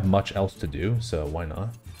I don't have much else to do, so why not?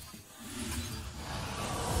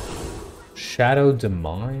 Shadow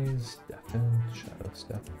Demise? Deafen? Shadow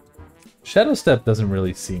Step. Shadow Step doesn't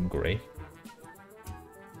really seem great.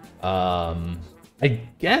 I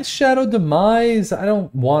guess Shadow Demise, I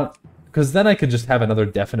don't want... Because then I could just have another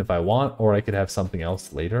Deafen if I want, or I could have something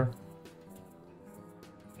else later.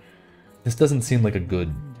 This doesn't seem like a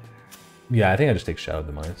good... Yeah, I think I just take Shadow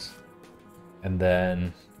Demise. And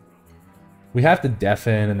then... We have to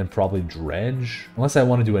Deafen and then probably Dredge. Unless I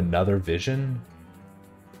want to do another Vision.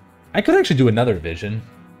 I could actually do another Vision.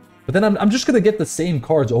 But then I'm just going to get the same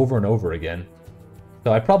cards over and over again.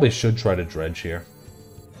 So I probably should try to Dredge here.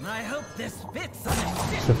 I hope this fits on a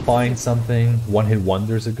ship. To find something. One Hit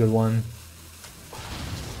Wonder's a good one.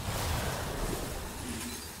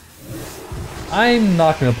 I'm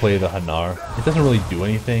not going to play the Hanar. It doesn't really do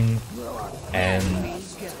anything. And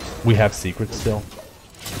we have secrets still.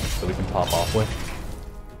 So we can pop off with.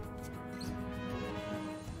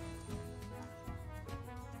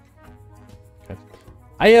 Okay.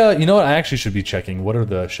 You know what? I actually should be checking. What are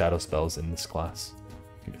the shadow spells in this class?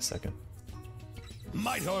 Give me a second.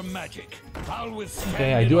 Might or magic. I'll withstand.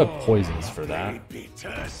 Okay, I do have poisons for that.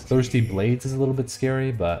 Thirsty Blades is a little bit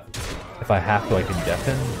scary, but if I have to, I can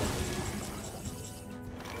Deafen.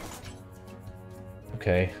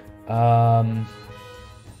 Okay.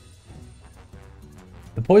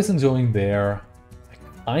 The poison's going there.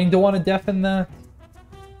 I kinda want to Deafen that.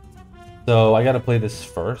 So I gotta play this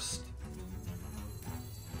first.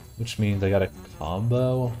 Which means I gotta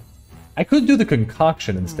combo. I could do the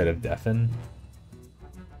Concoction instead of Deafen.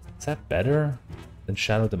 Is that better than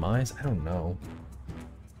Shadow Demise? I don't know.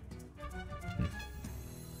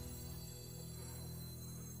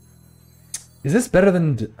 Is this better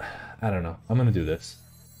than... I don't know. I'm gonna do this.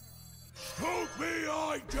 Prove me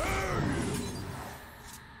I dare you.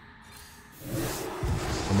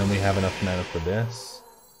 And then we have enough mana for this.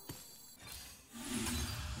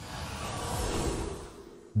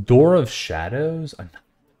 Door of Shadows?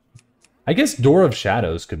 I guess Door of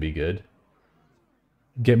Shadows could be good.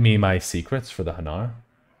 Get me my secrets for the Hanar.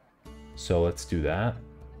 So let's do that.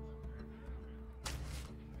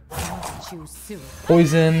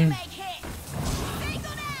 Poison.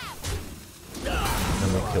 And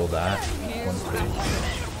then we'll kill that. 1,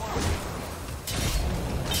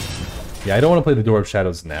 2. Yeah, I don't want to play the Door of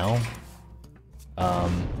Shadows now.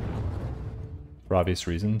 For obvious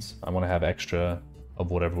reasons. I want to have extra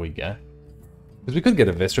of whatever we get. Because we could get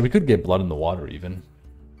a Vistra, we could get Blood in the Water even.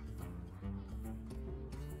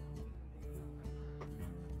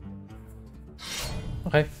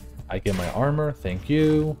 Okay, I get my armor, thank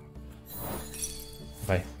you.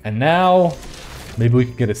 Okay, and now maybe we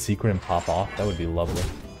could get a secret and pop off. That would be lovely.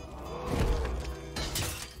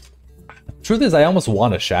 Truth is, I almost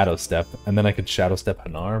want a Shadow Step, and then I could Shadow Step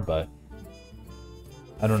Hanar, but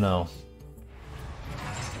I don't know.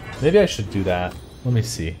 Maybe I should do that. Let me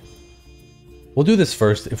see. We'll do this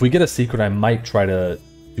first. If we get a secret, I might try to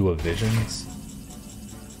do a Visions.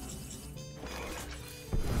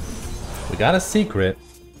 We got a secret.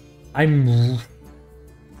 I'm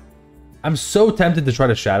so tempted to try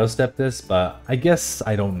to Shadow Step this, but I guess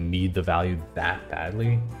I don't need the value that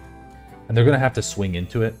badly. And they're going to have to swing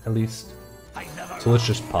into it, at least. So let's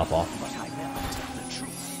just pop off.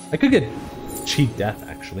 I could get Cheat Death,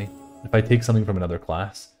 actually, if I take something from another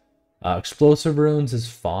class. Explosive Runes is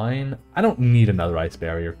fine. I don't need another Ice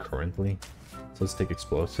Barrier currently. So let's take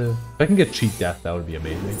Explosive. If I can get Cheat Death, that would be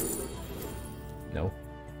amazing. No.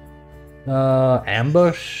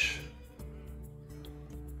 Ambush.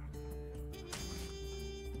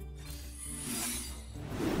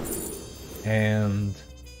 And...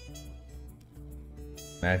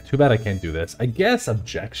 man, too bad I can't do this. I guess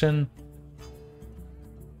Objection.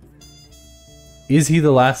 Is he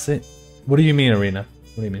the last... What do you mean, Arena?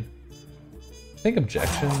 What do you mean? I think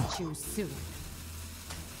Objection.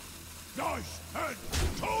 Nice and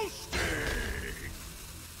toasty.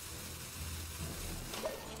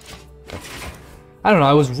 I don't know,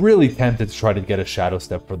 I was really tempted to try to get a Shadow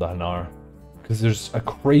Step for the Hanar. Because there's a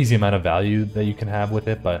crazy amount of value that you can have with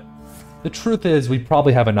it, but... the truth is, we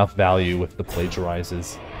probably have enough value with the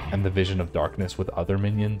Plagiarizes and the Vision of Darkness with other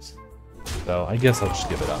minions. So I guess I'll just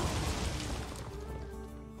give it up.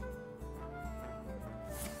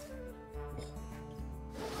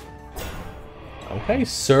 Okay,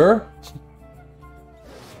 sir.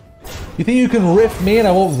 You think you can riff me and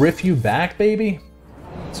I won't riff you back, baby?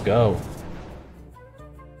 Let's go.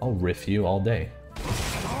 I'll riff you all day.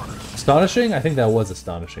 Astonishing? I think that was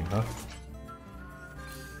astonishing, huh?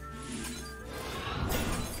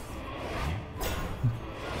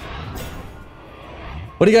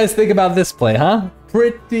 What do you guys think about this play, huh?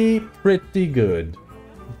 Pretty good.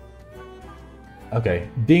 Okay,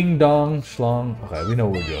 ding dong schlong. Okay, we know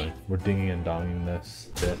what we're doing. We're dinging and donging this,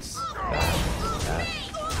 that.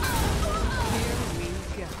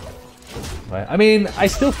 Right. I mean, I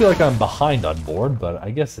still feel like I'm behind on board, but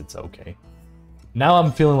I guess it's okay. Now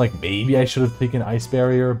I'm feeling like maybe I should have taken Ice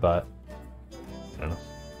Barrier, but I don't know.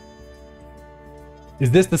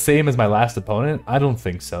 Is this the same as my last opponent? I don't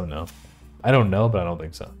think so, no. I don't know, but I don't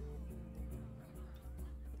think so.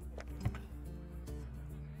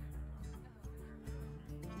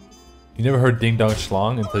 You never heard Ding Dong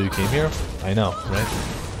Schlong until you came here? I know, right?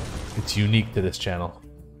 It's unique to this channel.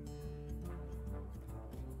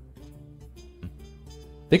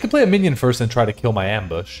 They could play a minion first and try to kill my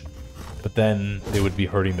ambush, but then they would be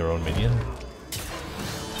hurting their own minion.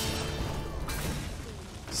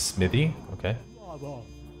 Smithy, okay.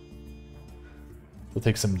 We'll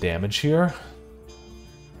take some damage here.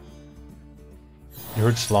 You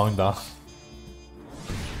heard Schlong Dong.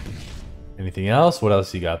 Anything else? What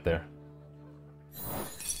else you got there?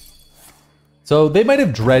 So they might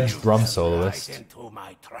have dredged Drum Soloist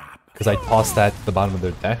because I tossed that to the bottom of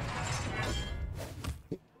their deck.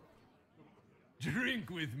 Drink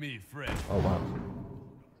with me, friend. Oh wow.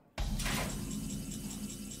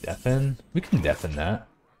 Deafen? We can deafen that.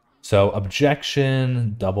 So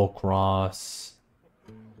objection, double cross.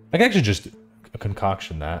 I can actually just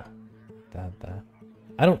concoction that. That.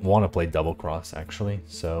 I don't want to play double cross actually,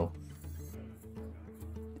 so.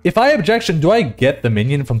 If I objection, do I get the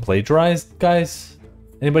minion from plagiarized, guys?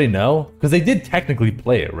 Anybody know? Because they did technically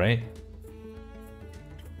play it, right?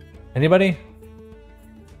 Anybody?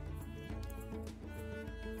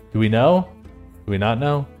 Do we know? Do we not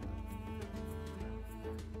know?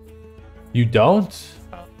 You don't?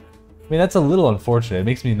 I mean, that's a little unfortunate. It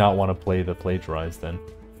makes me not want to play the plagiarize then.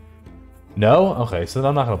 No? Okay, so then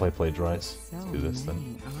I'm not going to play plagiarize. Let's do this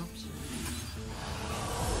then.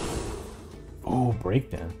 Ooh,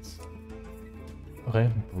 breakdance.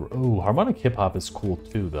 Okay. Ooh, harmonic hip hop is cool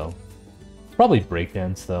too, though. Probably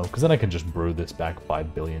breakdance though, because then I can just brew this back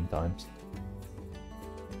 5 billion times.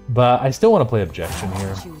 But I still want to play objection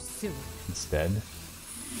here instead.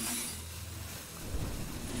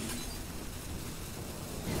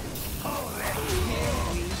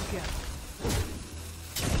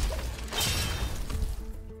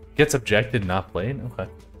 Gets objected, not played? Okay.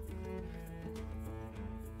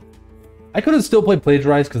 I could have still played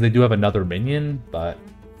Plagiarize because they do have another minion, but...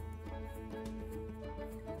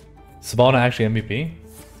 Savannah actually MVP?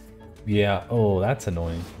 Yeah, oh, that's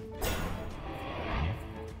annoying.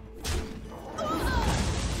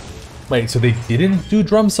 Wait, so they didn't do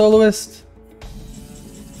Drum Soloist?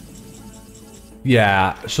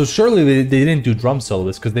 Yeah, so surely they didn't do Drum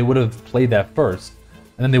Soloist because they would have played that first.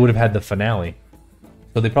 And then they would have had the finale.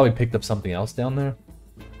 So they probably picked up something else down there.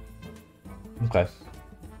 Okay.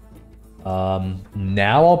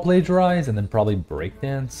 Now I'll plagiarize and then probably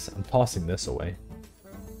breakdance. I'm tossing this away.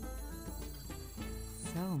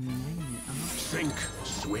 So many options. Sink,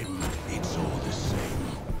 swim, it's all the same.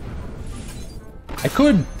 I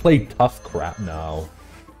could play tough crowd. No.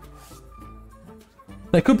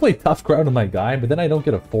 I could play tough crowd on my guy, but then I don't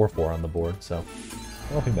get a 4/4 on the board, so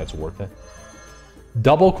I don't think that's worth it.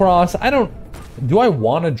 Double cross. I don't. Do I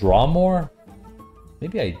want to draw more?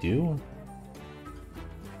 Maybe I do.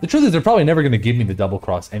 The truth is, they're probably never going to give me the double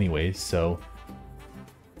cross anyways, so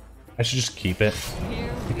I should just keep it.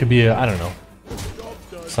 It could be, I don't know,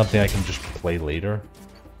 something I can just play later.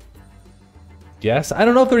 Yes, I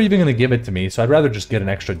don't know if they're even going to give it to me, so I'd rather just get an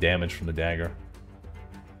extra damage from the dagger.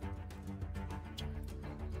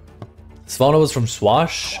 Svalna was from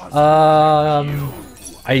Swash?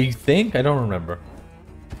 I think? I don't remember.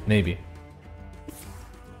 Maybe.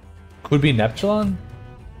 Could be Neptulon?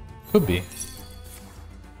 Could be.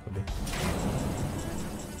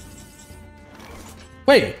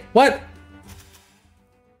 Wait, what?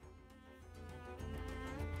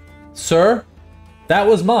 Sir? That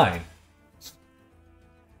was mine.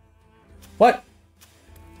 What?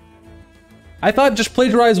 I thought just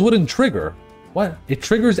plagiarize wouldn't trigger. What? It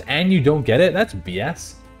triggers and you don't get it? That's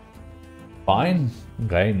BS. Fine.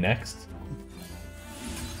 Okay, next.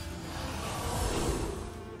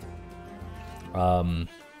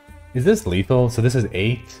 Is this lethal? So this is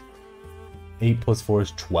 8. 8 plus 4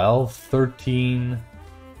 is 12. 13.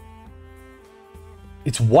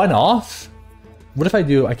 It's 1 off? What if I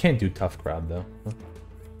do... I can't do tough crowd, though.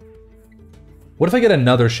 What if I get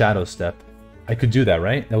another shadow step? I could do that,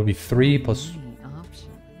 right? That would be 3 plus...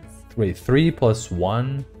 Wait, 3 plus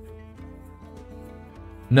 1?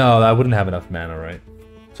 No, I wouldn't have enough mana, right?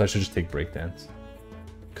 So I should just take breakdance.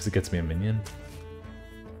 Because it gets me a minion.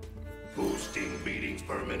 Boosting beatings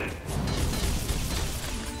per minute.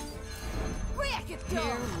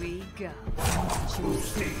 Here we go.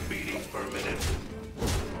 Boosting beatings per minute.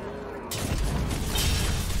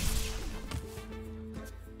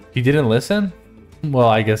 He didn't listen? Well,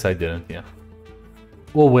 I guess I didn't, yeah.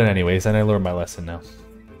 We'll win anyways, and I learned my lesson now.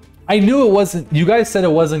 I knew it wasn't... You guys said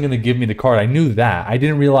it wasn't going to give me the card. I knew that. I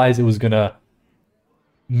didn't realize it was going to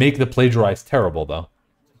make the plagiarize terrible, though.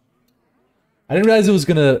 I didn't realize it was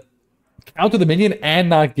going to counter the minion and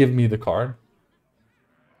not give me the card.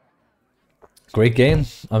 Great game.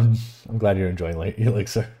 I'm glad you're enjoying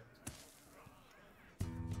Elixir.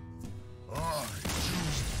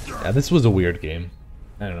 Yeah, this was a weird game.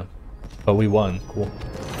 I don't know. But we won. Cool.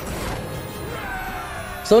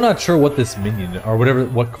 Still not sure what this minion, or whatever,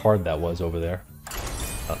 what card that was over there.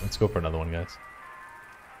 Let's go for another one, guys.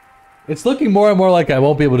 It's looking more and more like I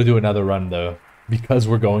won't be able to do another run, though, because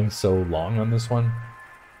we're going so long on this one.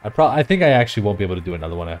 I think I actually won't be able to do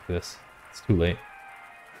another one after this. It's too late.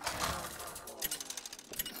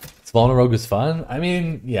 Hanar Rogue is fun. I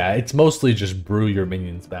mean, yeah, it's mostly just brew your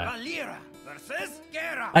minions back.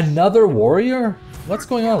 Another warrior? What's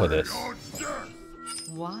going on with this?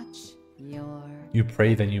 Watch your... You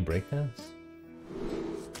pray, then you break dance?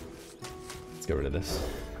 Let's get rid of this.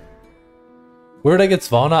 Where did I get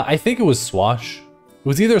Svalna? I think it was Swash. It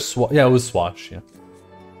was either Swash. Yeah, it was Swash, yeah.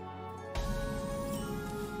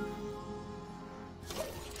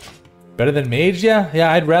 Better than Mage? Yeah,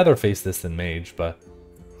 I'd rather face this than Mage, but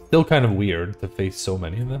still kind of weird to face so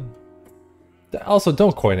many of them. Also,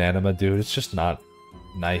 don't coin anima, dude. It's just not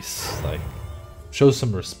nice. Like, show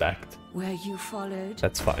some respect. Where you followed.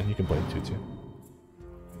 That's fine. You can play 2-2.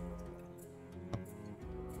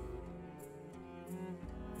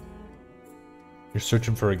 You're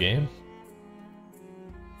searching for a game?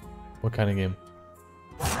 What kind of game?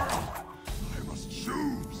 I must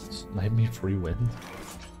choose. Snipe me free wind?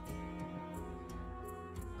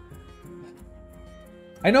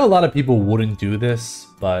 I know a lot of people wouldn't do this,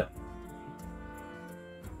 but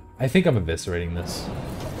I think I'm eviscerating this.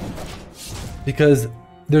 Because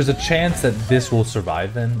there's a chance that this will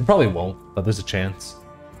survive then. It probably won't, but there's a chance.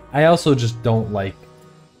 I also just don't like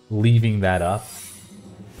leaving that up.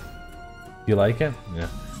 You like it? Yeah.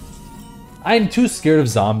 I'm too scared of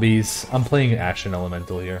zombies. I'm playing Ashen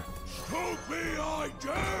Elemental here.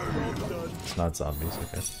 It's not zombies,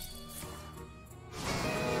 okay.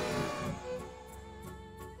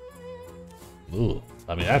 Ooh,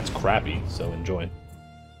 I mean, that's crappy, so enjoy.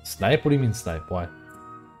 Snipe? What do you mean snipe? Why?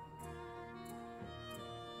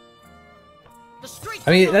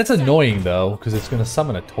 I mean, that's annoying, though, because it's going to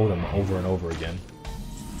summon a totem over and over again.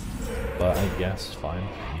 But I guess, fine.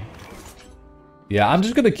 Yeah, I'm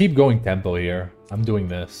just going to keep going tempo here. I'm doing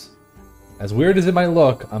this. As weird as it might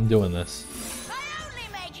look, I'm doing this.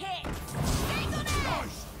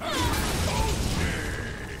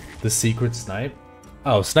 The secret snipe?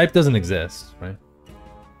 Oh, snipe doesn't exist, right?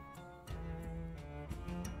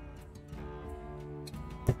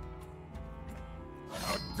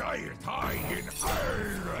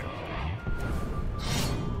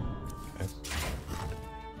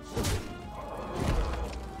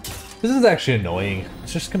 This is actually annoying.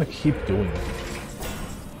 It's just gonna keep doing it.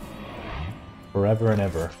 Forever and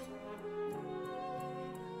ever.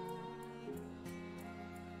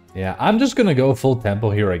 Yeah, I'm just gonna go full tempo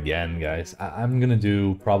here again, guys. I'm gonna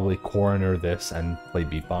do probably Coroner this and play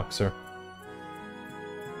Beatboxer.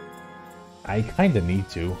 I kinda need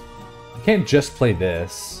to. I can't just play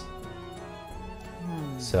this.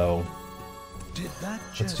 So,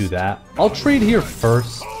 let's do that. I'll trade here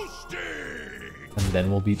first. And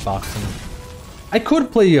then we'll beatbox him. I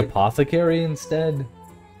could play Apothecary instead.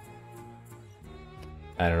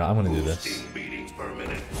 I don't know, I'm gonna do this.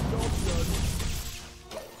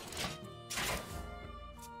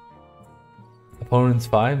 Opponent's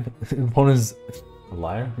fine. Opponent's a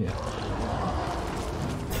liar? Yeah.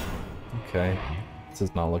 Okay. This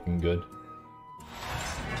is not looking good.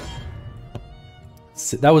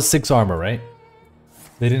 That was 6 armor, right?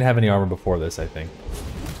 They didn't have any armor before this, I think.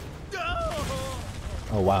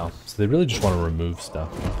 Oh wow, so they really just want to remove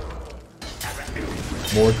stuff.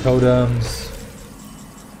 More totems.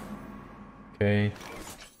 Okay.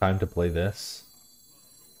 time to play this.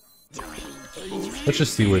 Let's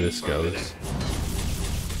just see where this goes.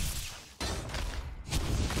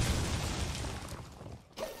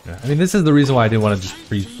 Yeah, I mean, this is the reason why I didn't want to just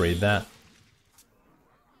freeze-braid that.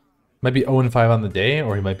 Might be 0-5 on the day,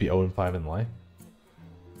 or he might be 0-5 in life.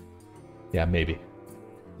 Yeah, maybe.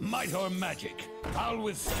 Might or magic, I'll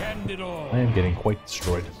withstand it all. I am getting quite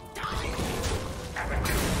destroyed.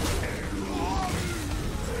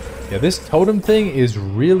 Yeah, this totem thing is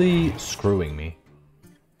really screwing me.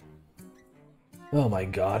 Oh my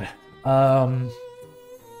god.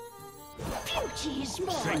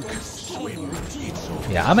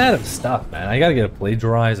 Yeah, I'm out of stuff, man. I gotta get a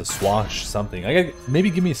plagiarize, a swash, something. I gotta maybe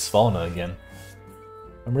give me Svalna again.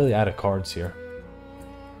 I'm really out of cards here.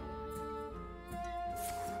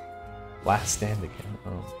 Last stand again.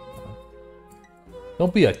 Oh my god.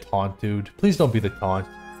 Don't be a taunt, dude. Please don't be the taunt.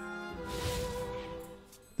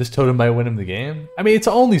 This totem might win him the game. I mean, it's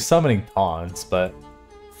only summoning taunts, but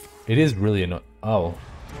it is really annoying. Oh,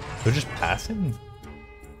 they're just passing?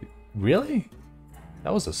 Really?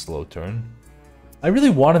 That was a slow turn. I really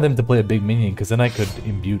wanted them to play a big minion, because then I could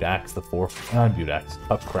Imbued Axe the 4/4. Not Imbued Axe,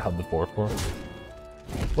 Tough Crowd the 4/4.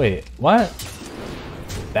 Wait, what?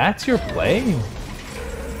 That's your play?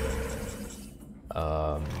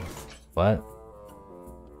 What?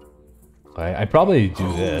 I probably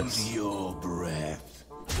do this. Your breath.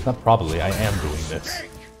 Not probably, I am doing this.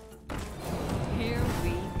 Here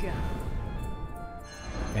we go.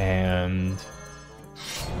 And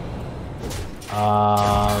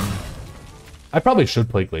I probably should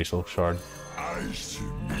play Glacial Shard.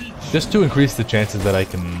 Just to increase the chances that I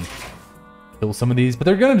can kill some of these, but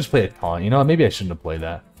they're gonna just play a taunt, you know, maybe I shouldn't have played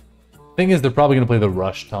that. Thing is, they're probably gonna play the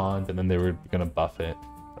rush taunt, and then they were gonna buff it.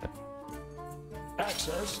 He's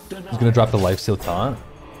gonna drop the lifesteal taunt.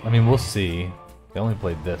 I mean, we'll see. They only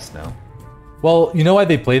played this now. Well, you know why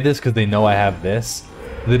they played this? Because they know I have this.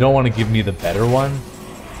 They don't want to give me the better one.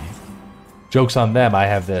 Joke's on them, I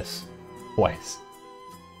have this. Twice.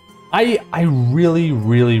 I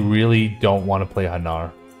really don't want to play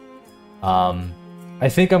Hanar. I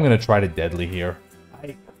think I'm gonna try to deadly here.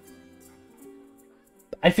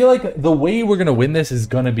 I feel like the way we're gonna win this is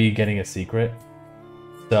gonna be getting a secret.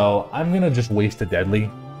 So I'm gonna just waste a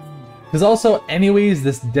deadly. Because also, anyways,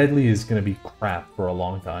 this deadly is gonna be crap for a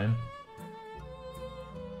long time.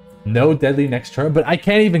 No deadly next turn, but I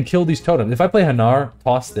can't even kill these totems. If I play Hanar,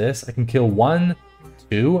 toss this, I can kill 1,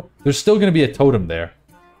 2. There's still gonna be a totem there.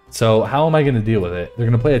 So how am I gonna deal with it? They're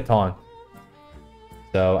gonna play a taunt.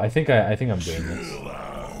 So I think I'm doing this.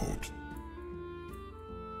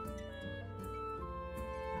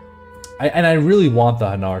 I really want the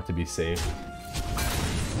Hanar to be safe.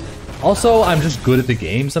 Also, I'm just good at the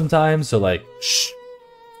game sometimes, so like, shh.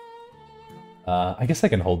 I guess I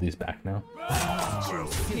can hold these back now.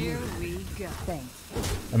 Here we go.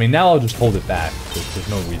 Thanks. I mean, now I'll just hold it back, because there's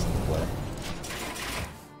no reason to play.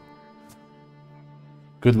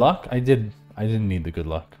 Good luck? I didn't need the good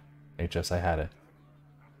luck. HS, I had it.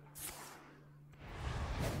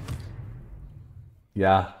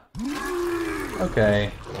 Yeah.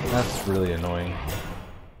 Okay. That's really annoying.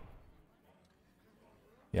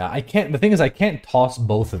 Yeah, I can't... The thing is, I can't toss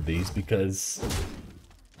both of these because...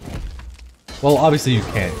 Well, obviously you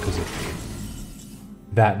can't because of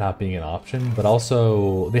that not being an option, but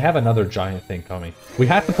also they have another giant thing coming. We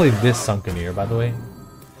have to play this Sunkeneer, by the way,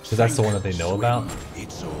 because that's the one that they know about.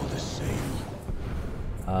 It's all the same.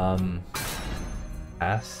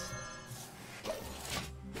 Pass.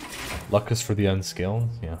 Luck is for the unskilled,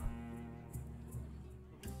 yeah.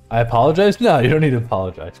 I apologize? No, you don't need to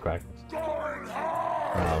apologize, Crackers.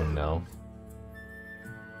 Oh no.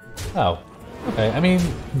 Oh. Okay, I mean,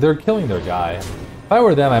 they're killing their guy. If I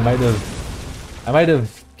were them, I might have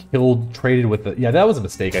traded with the... Yeah, that was a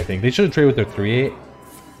mistake, I think. They should have traded with their 3/8.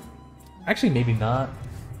 Actually, maybe not.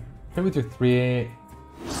 Trade with your 3/8,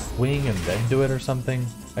 swing, and then do it or something.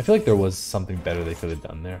 I feel like there was something better they could have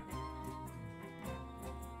done there.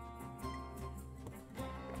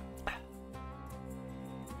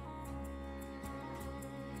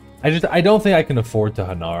 I don't think I can afford to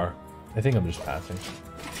Hanar. I think I'm just passing.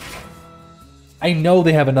 I know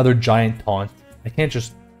they have another giant taunt. I can't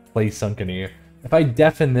just play Sunkeneer. If I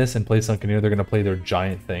deafen this and play Sunkeneer, they're gonna play their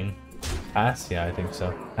giant thing. Pass? Yeah, I think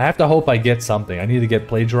so. I have to hope I get something. I need to get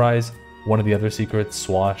Plagiarize, one of the other secrets,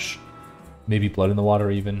 Swash, maybe Blood in the Water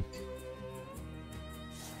even.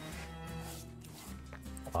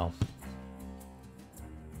 Wow.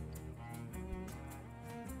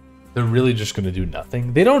 They're really just gonna do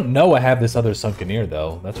nothing? They don't know I have this other Sunkeneer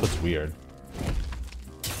though. That's what's weird.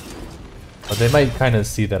 But they might kind of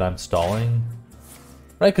see that I'm stalling.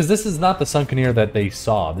 Right, because this is not the Sunkeneer that they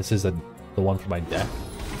saw. This is the one for my deck.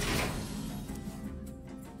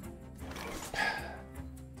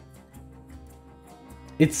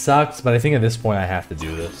 It sucks, but I think at this point I have to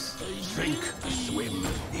do this. Sink, swim,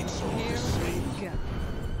 it's all the same.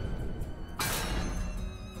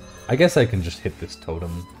 I guess I can just hit this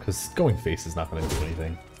totem, because going face is not going to do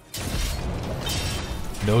anything.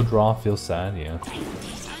 No draw feels sad, yeah.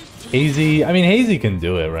 Hazy, I mean Hazy can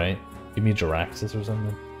do it, right? Give me Jiraxis or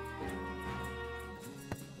something.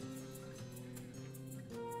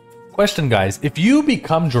 Question, guys. If you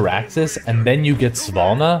become Jiraxis and then you get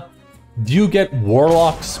Svalna, do you get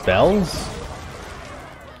Warlock spells?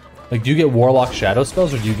 Like, do you get Warlock shadow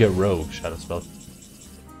spells or do you get Rogue shadow spells?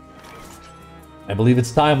 I believe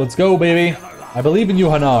it's time. Let's go, baby. I believe in you,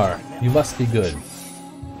 Hanar. You must be good.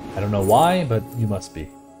 I don't know why, but you must be.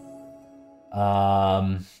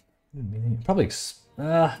 Probably...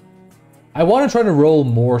 I want to try to roll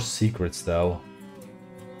more secrets, though.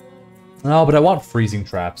 No, but I want freezing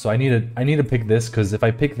trap, so I need to pick this, because if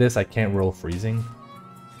I pick this, I can't roll freezing.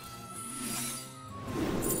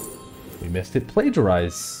 We missed it.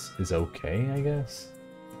 Plagiarize is okay, I guess.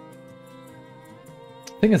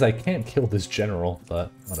 Thing is, I can't kill this general,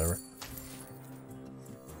 but whatever.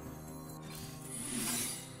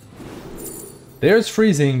 There's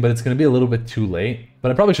freezing, but it's going to be a little bit too late.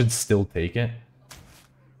 But I probably should still take it.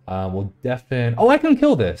 We'll deafen... Oh, I can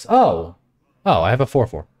kill this! Oh! Oh, I have a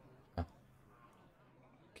 4/4. Oh.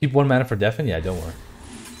 Keep 1 mana for deafen? Yeah, don't worry.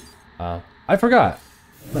 I forgot.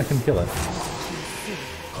 I can kill it.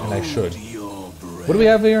 And I should. What do we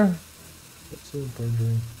have here?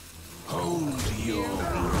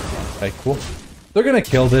 Okay, cool. They're gonna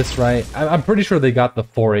kill this, right? I'm pretty sure they got the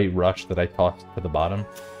 4/8 rush that I tossed to the bottom.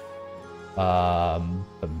 But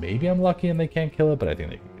maybe I'm lucky and they can't kill it, but I think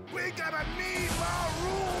they can. We gotta leave our room,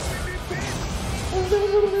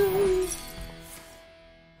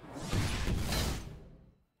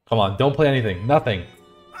 Come on, don't play anything. Nothing.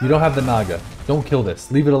 You don't have the Naga. Don't kill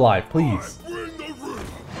this. Leave it alive, please.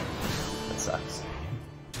 That sucks.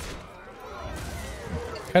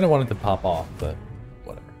 Kind of wanted to pop off, but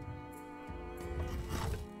whatever.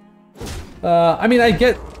 I mean, I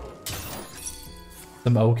get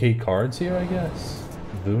some okay cards here, I guess.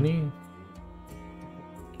 Vuni.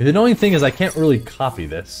 The annoying thing is I can't really copy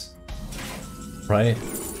this. Right?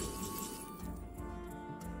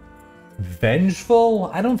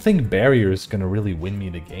 Vengeful? I don't think Barrier is gonna really win me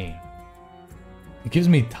the game. It gives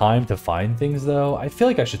me time to find things, though. I feel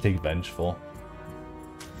like I should take Vengeful.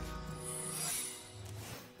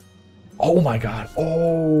 Oh my god.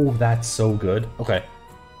 Oh, that's so good. Okay.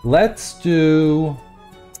 Let's do...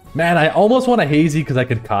 Man, I almost want a Hazy because I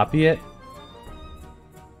could copy it.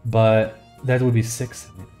 But that would be 6.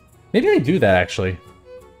 Maybe I do that, actually.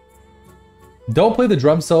 Don't play the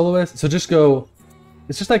drum soloist, so just go...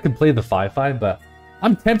 It's just I can play the 5/5, but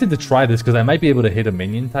I'm tempted to try this because I might be able to hit a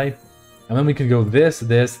minion type. And then we can go this,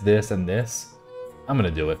 this, this, and this. I'm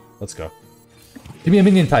gonna do it. Let's go. Give me a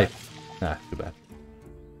minion type. Nah, too bad.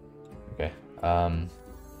 Okay.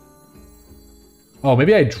 Oh,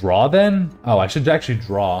 maybe I draw then? Oh, I should actually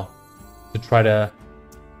draw to try to...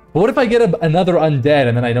 But what if I get another undead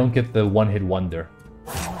and then I don't get the one-hit wonder?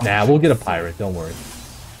 Nah, we'll get a pirate, don't worry.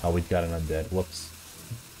 Oh, we got an undead. Whoops.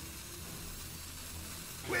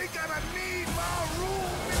 We gotta leave our room,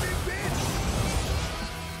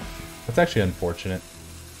 That's actually unfortunate.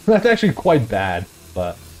 That's actually quite bad,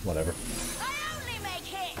 but whatever.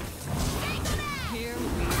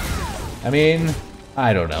 I mean,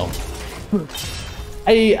 I don't know.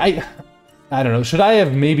 I don't know. Should I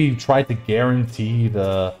have maybe tried to guarantee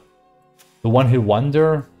the one-hit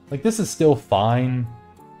wonder? Like, this is still fine.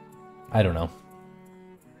 I don't know.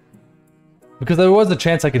 Because there was a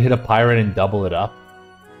chance I could hit a pirate and double it up,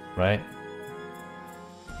 right?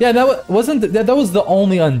 Yeah, that wasn't that was the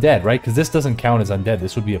only undead, right? Because this doesn't count as undead.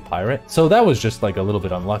 This would be a pirate. So that was just like a little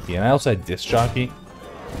bit unlucky. And I also had disc jockey.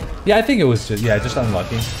 Yeah, I think it was just just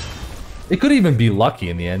unlucky. It could even be lucky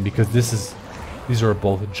in the end because these are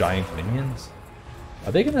both giant minions.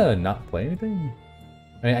 Are they gonna not play anything?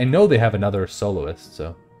 I mean, I know they have another soloist,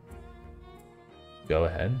 so go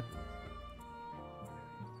ahead.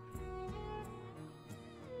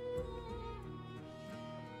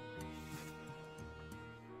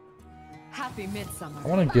 Happy Midsummer. I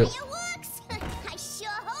want to get. I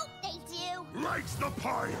sure hope they do. Lights the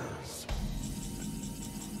pyres.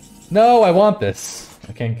 No, I want this.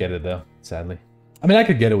 I can't get it though, sadly. I mean, I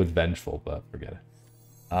could get it with Vengeful, but forget it.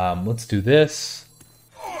 Let's do this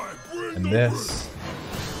and this.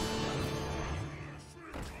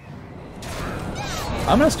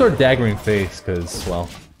 I'm gonna start daggering face because, well,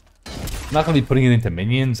 I'm not going to be putting it into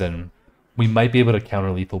minions, and we might be able to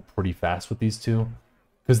counter lethal pretty fast with these two.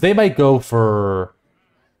 Because they might go for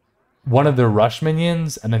one of their rush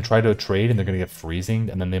minions and then try to trade, and they're going to get freezing,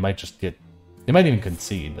 and then they might just get... They might even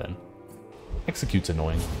concede then. Execute's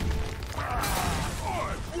annoying.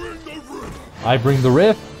 I bring the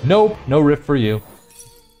rift. Nope, no rift for you.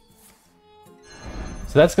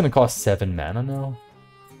 So that's going to cost 7 mana now.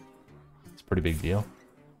 It's a pretty big deal.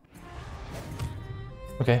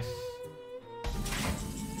 Okay.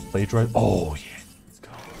 Play droid. Oh, yeah. Let's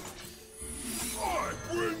go.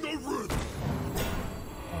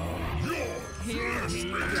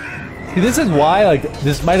 See, this is why, like,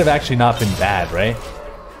 this might have actually not been bad, right?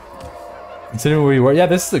 Considering where we were. Yeah,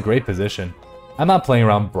 this is a great position. I'm not playing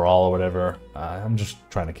around Brawl or whatever. I'm just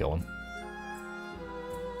trying to kill him.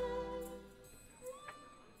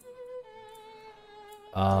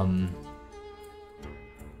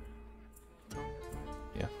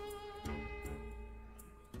 Yeah.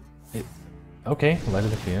 Okay, Light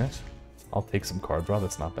of the Phoenix. I'll take some card draw,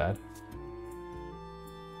 that's not bad.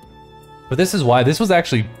 But this is why, this was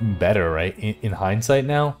actually better, right? In hindsight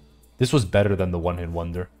now, this was better than the one-hit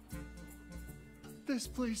wonder. This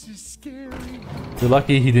place is scary. You're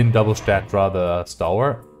lucky he didn't double stat draw the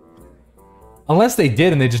Stalwart. Unless they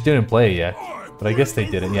did and they just didn't play it yet. But I guess they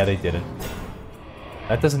didn't. Yeah, they didn't.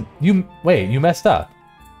 That doesn't... Wait, you messed up.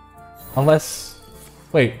 Unless...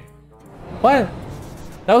 Wait. What?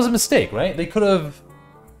 That was a mistake, right? They could have...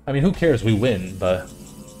 I mean, who cares? We win, but...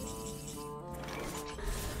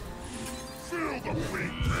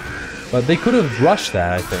 But they could have rushed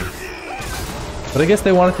that, I think. But I guess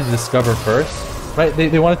they wanted to discover first. Right?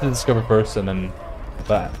 They wanted to discover first and then...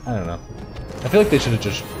 But, I don't know. I feel like they should have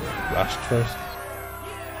just rushed first.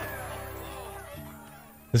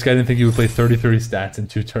 This guy didn't think he would play 30-30 stats in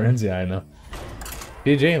 2 turns? Yeah, I know.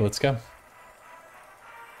 GG, let's go.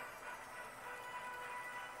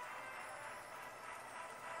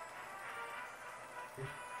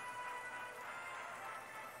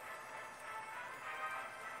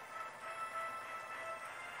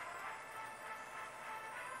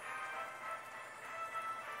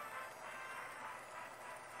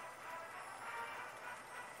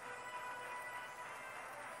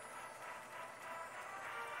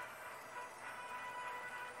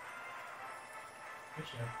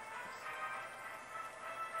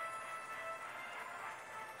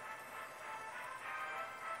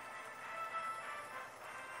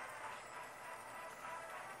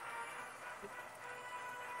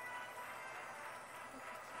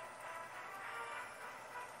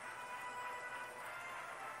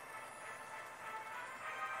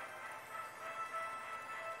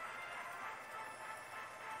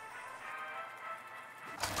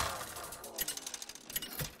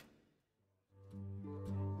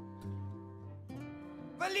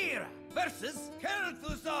 Valera versus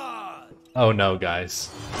Kel'Thuzad. Oh no,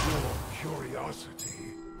 guys. Your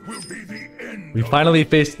curiosity will be the end. We finally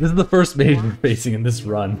faced... This is the first mage we're facing in this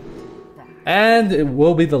run. And it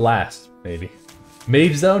will be the last, maybe.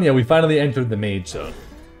 Mage zone? Yeah, we finally entered the mage zone.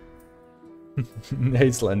 Hey,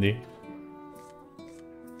 Slendy.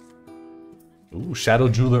 Ooh,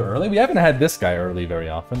 Shadowjeweler early? We haven't had this guy early very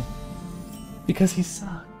often. Because he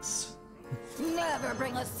sucks. Never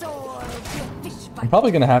bring a sword to a fish fight. I'm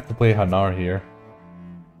probably gonna have to play Hanar here.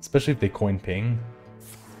 Especially if they coin ping.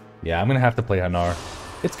 Yeah, I'm gonna have to play Hanar.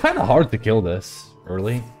 It's kind of hard to kill this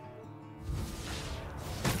early.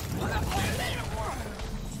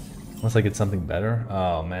 Unless I get something better.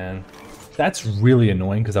 Oh, man. That's really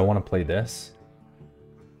annoying because I want to play this.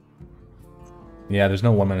 Yeah, there's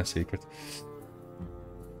no 1 minute secret.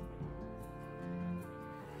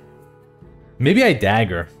 Maybe I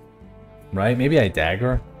dagger. Right? Maybe I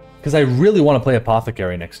dagger. Because I really want to play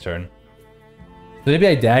Apothecary next turn. So maybe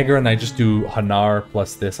I dagger and I just do Hanar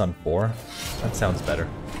plus this on 4. That sounds better.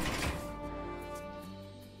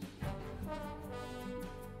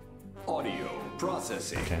 Audio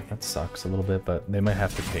processing. Okay, that sucks a little bit, but they might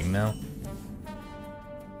have to ping now.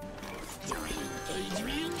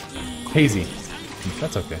 Hazy.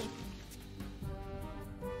 That's okay.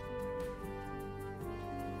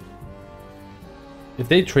 If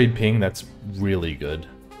they trade ping, that's really good,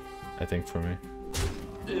 I think, for me.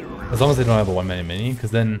 As long as they don't have a 1 minute mini,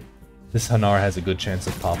 because then this Hanar has a good chance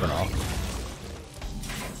of popping off.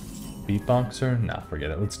 Beatboxer? Nah, forget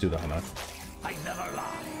it. Let's do the Hanar.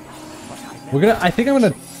 We're gonna... I think I'm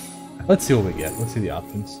gonna... Let's see what we get. Let's see the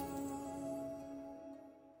options.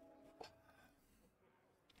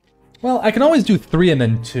 Well, I can always do 3 and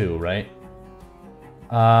then 2, right?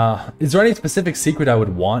 Is there any specific secret I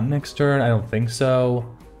would want next turn? I don't think so.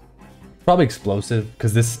 Probably explosive,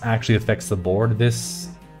 because this actually affects the board. This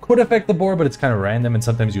could affect the board, but it's kind of random, and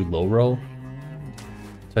sometimes you low roll.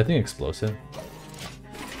 So I think explosive.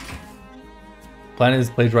 Plan is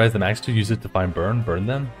plagiarize the max to use it to find burn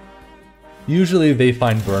them. Usually they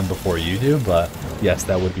find burn before you do, but yes,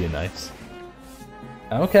 that would be nice.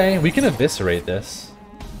 Okay, we can eviscerate this.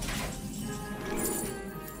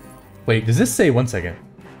 Wait, does this say, 1 second.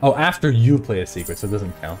 Oh, after you play a secret, so it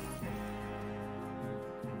doesn't count.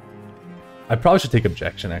 I probably should take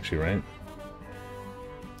objection, actually, right?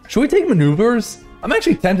 Should we take maneuvers? I'm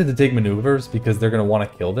actually tempted to take maneuvers because they're going to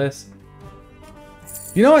want to kill this.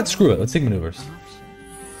 You know what? Screw it. Let's take maneuvers.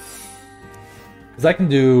 Because I can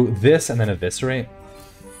do this and then eviscerate.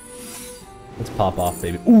 Let's pop off,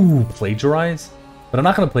 baby. Ooh, plagiarize. But I'm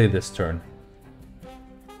not going to play this turn.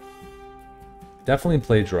 Definitely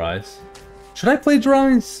plagiarize. Should I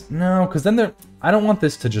plagiarize? No, because then I don't want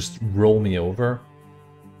this to just roll me over.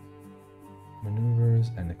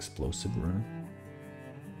 Maneuvers and explosive rune.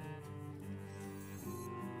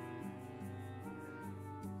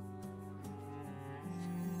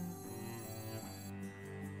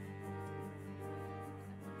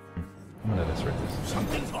 I'm gonna eviscerate this.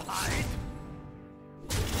 Something to hide.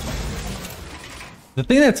 The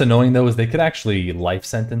thing that's annoying though is they could actually life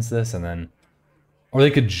sentence this and then, or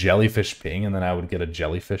they could jellyfish ping and then I would get a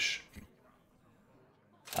jellyfish.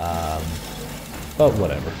 But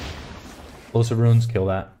whatever. Explosive runes, kill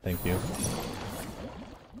that. Thank you.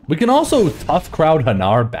 We can also tough crowd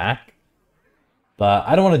Hanar back, but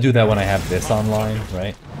I don't want to do that when I have this online,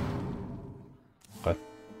 right? Okay.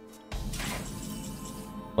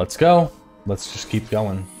 Let's go. Let's just keep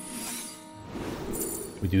going.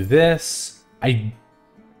 We do this. I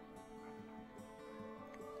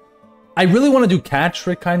really want to do catch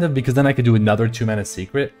trick kind of because then I could do another 2-mana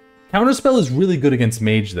secret. Counterspell is really good against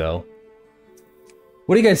mage though.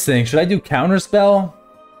 What do you guys think? Should I do counterspell?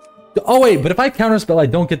 Oh wait, but if I counterspell I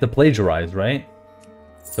don't get to plagiarize, right?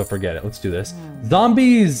 So forget it. Let's do this.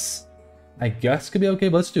 Zombies I guess could be okay,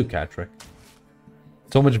 but let's do catch trick.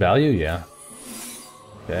 So much value, yeah.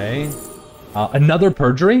 Okay. Another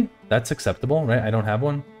perjury? That's acceptable, right? I don't have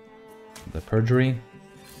one. The perjury.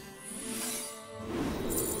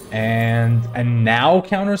 And now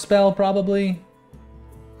counterspell probably.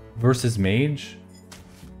 Versus mage.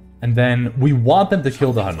 And then we want them to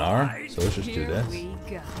kill the Hanar. So let's just do this.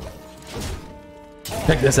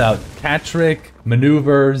 Check this out. Cat trick,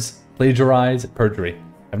 maneuvers, plagiarize, perjury.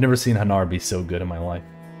 I've never seen Hanar be so good in my life.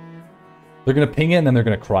 They're gonna ping it and then they're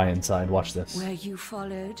gonna cry inside. Watch this. Where you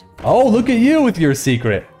followed. Oh, look at you with your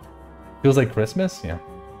secret. Feels like Christmas? Yeah.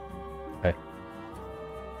 Okay.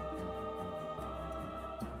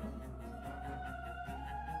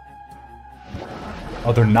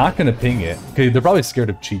 Oh, they're not gonna ping it. Okay, they're probably scared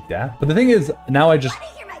of cheat death. But the thing is, now I just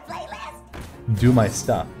do my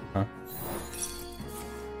stuff, huh?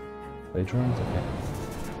 Plagiarize? Okay.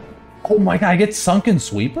 Oh my god, I get Sunken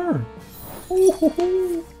Sweeper?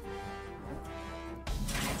 Ooh.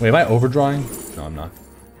 Wait, am I overdrawing? No, I'm not.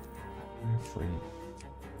 Free.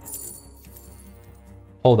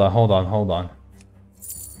 Hold on.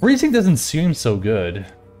 Freezing doesn't seem so good.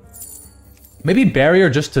 Maybe barrier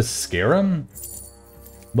just to scare him?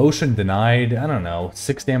 Motion denied, I don't know.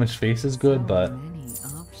 6 damage face is good, but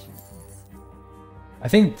I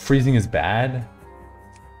think freezing is bad.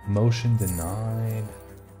 Motion denied.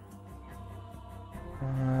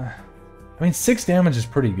 I mean, 6 damage is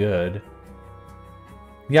pretty good.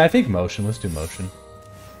 Yeah, I think motion. Let's do motion.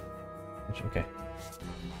 Okay.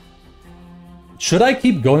 Should I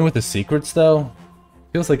keep going with the secrets, though?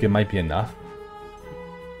 Feels like it might be enough.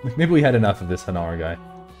 Maybe we had enough of this Hanar guy.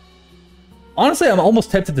 Honestly, I'm almost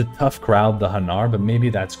tempted to tough crowd the Hanar, but maybe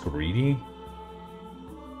that's greedy.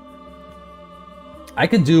 I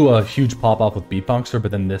could do a huge pop-off with Beatboxer, but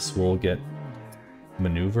then this will get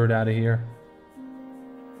maneuvered out of here.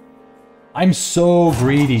 I'm so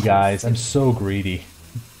greedy, guys. I'm so greedy.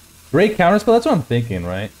 Great counterspell? That's what I'm thinking,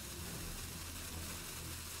 right?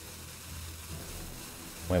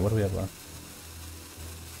 Wait, what do we have left?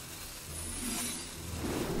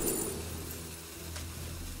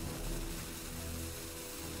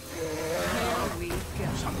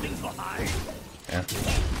 Something to hide. Yeah.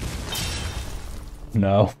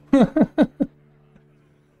 No.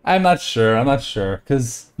 I'm not sure,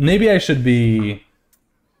 because maybe I should be...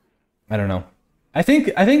 I don't know. I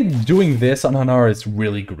think doing this on Hanar is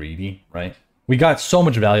really greedy, right? We got so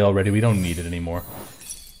much value already, we don't need it anymore.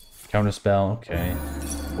 Counterspell, okay.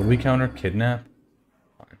 What do we counter? Kidnap?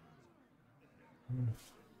 Fine.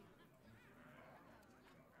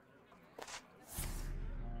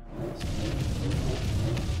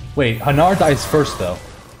 Wait, Hanar dies first though.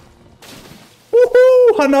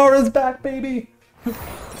 Woohoo! Hanar is back, baby!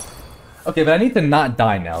 Okay, but I need to not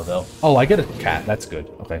die now, though. Oh, I get a cat. That's good.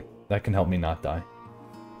 Okay, that can help me not die.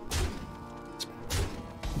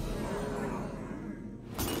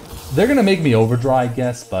 They're gonna make me overdraw, I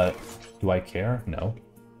guess, but do I care? No.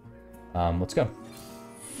 Let's go.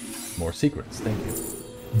 More secrets. Thank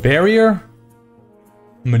you. Barrier?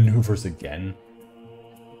 Maneuvers again.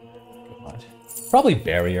 God. Probably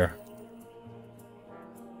barrier.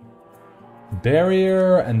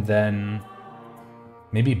 Barrier, and then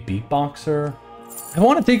maybe beatboxer. I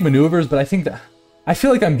want to take maneuvers, but I think that I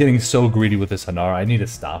feel like I'm getting so greedy with this Hanar. I need to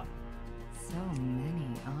stop. So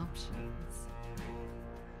many options.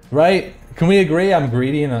 Right? Can we agree I'm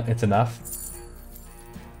greedy and it's enough?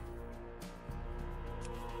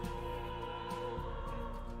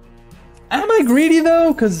 Am I greedy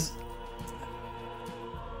though? Because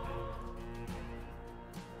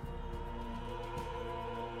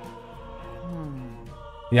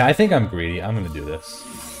yeah, I think I'm greedy. I'm gonna do this.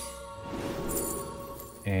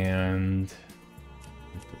 And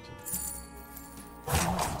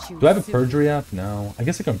do I have a perjury up? No. I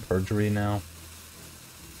guess I can perjury now.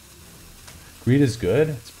 Greed is good?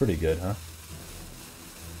 It's pretty good, huh?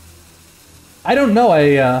 I don't know,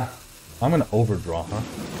 I'm gonna overdraw, huh?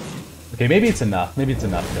 Okay, maybe it's enough. Maybe it's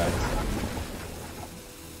enough, guys.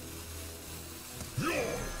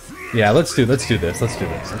 Yeah, let's do this. Let's do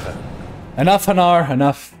this. Okay. Enough, Hanar,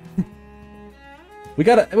 enough. we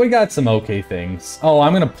got some okay things. Oh,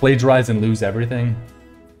 I'm gonna plagiarize and lose everything.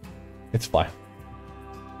 It's fine.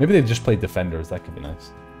 Maybe they just play defenders. That could be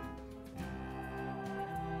nice.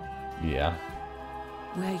 Yeah.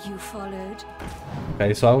 Where you followed?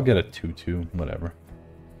 Okay, so I'll get a 2-2, whatever.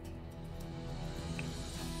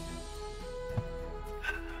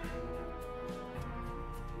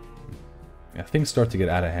 Yeah, things start to get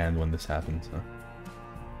out of hand when this happens, huh?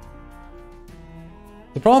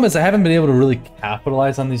 The problem is I haven't been able to really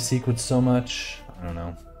capitalize on these secrets so much. I don't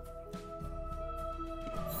know.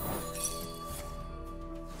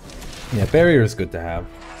 Yeah, barrier is good to have.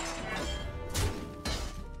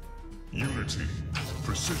 Unity,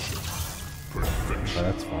 precision, perfection. Oh,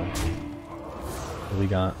 that's fine. What do we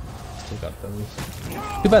got? Still got those.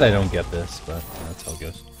 Too bad I don't get this, but yeah, that's how it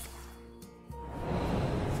goes.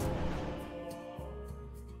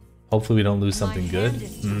 Hopefully we don't lose something good.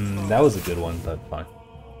 That was a good one, but fine.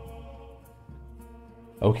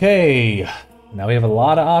 Okay, now we have a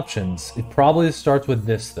lot of options. It probably starts with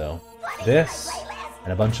this, though. This,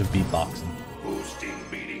 and a bunch of beatboxing. Boosting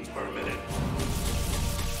beatings per minute.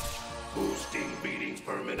 Boosting beatings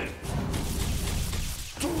per minute.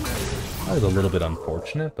 That was a little bit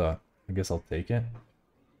unfortunate, but I guess I'll take it.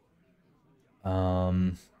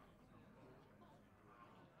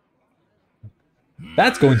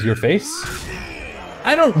 That's going to your face.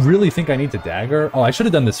 I don't really think I need to dagger. Oh, I should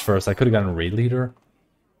have done this first. I could have gotten a raid leader.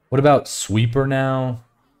 What about sweeper now?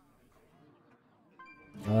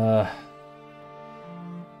 Do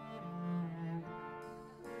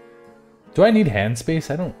I need hand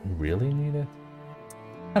space? I don't really need it.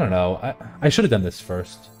 I don't know. I should have done this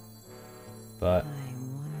first. But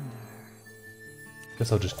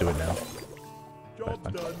guess I'll just do it now.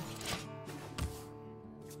 Job done.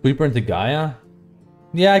 Sweeper into Gaia?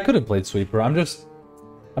 Yeah, I could have played sweeper. I'm just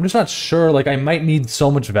not sure. Like, I might need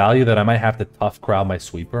so much value that I might have to tough crowd my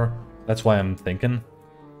sweeper. That's why I'm thinking.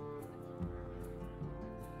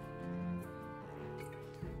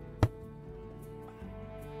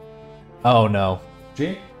 Oh no.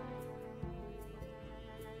 G?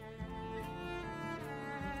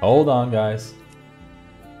 Hold on, guys.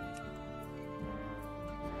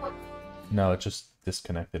 No, it just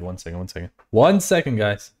disconnected. One second, 1 second. 1 second,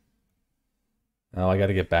 guys. Oh, I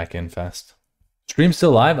gotta get back in fast. Stream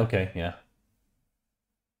still live? Okay, yeah.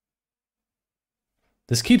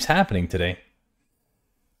 This keeps happening today.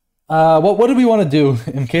 What do we want to do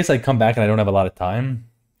in case I come back and I don't have a lot of time?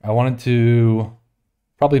 I wanted to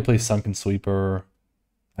probably play Sunken Sweeper.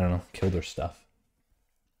 I don't know, kill their stuff.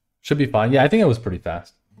 Should be fine. Yeah, I think it was pretty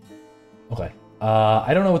fast. Okay.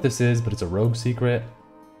 I don't know what this is, but it's a rogue secret.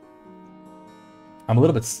 I'm a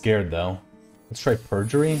little bit scared though. Let's try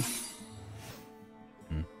perjury.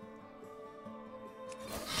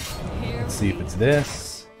 Let's see if it's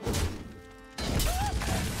this.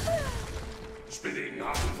 Spitting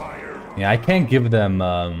hot fire. Yeah, I can't give them,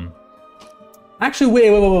 Actually,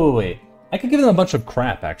 wait. I could give them a bunch of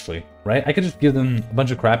crap, actually, right? I could just give them a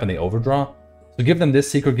bunch of crap and they overdraw. So give them this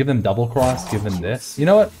secret, give them double cross, give them this. You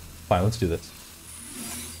know what? Fine, let's do this.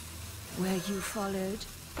 Where you followed?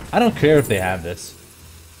 I don't care if they have this.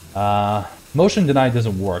 Motion deny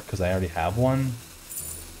doesn't work because I already have one.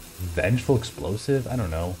 Vengeful explosive? I don't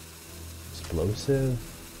know. Explosive?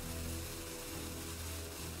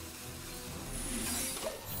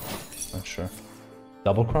 Not sure.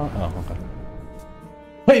 Double cross? Oh, okay.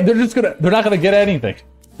 Wait, they're not gonna get anything.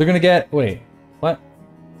 They're gonna get, wait, what?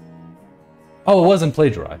 Oh, it wasn't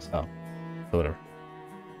plagiarized. Oh, whatever.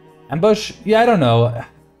 Ambush? Yeah, I don't know.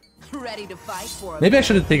 Ready to fight for Maybe I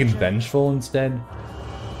should have taken Vengeful instead.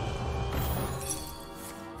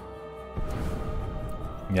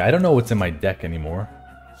 Yeah, I don't know what's in my deck anymore.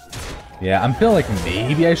 Yeah, I'm feeling like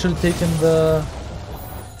maybe I should have taken the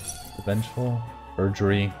Vengeful.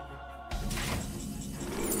 Perjury.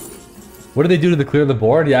 What do they do to the clear the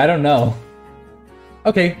board? Yeah, I don't know.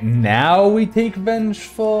 Okay, now we take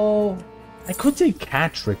Vengeful. I could take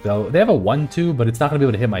Catrick though. They have a 1-2, but it's not gonna be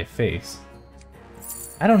able to hit my face.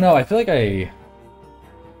 I don't know. I feel like I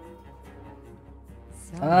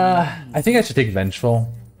think I should take Vengeful.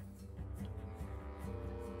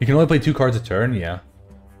 You can only play 2 cards a turn, yeah.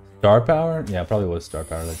 Star Power? Yeah, it probably was Star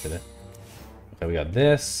Power that did it. Okay, we got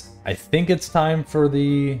this. I think it's time for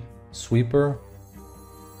the Sweeper.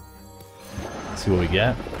 Let's see what we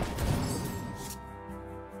get.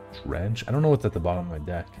 Dredge? I don't know what's at the bottom of my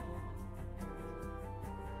deck.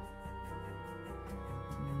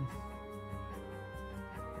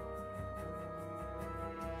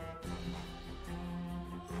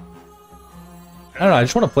 I don't know, I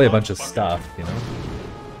just want to play a bunch of stuff, you know?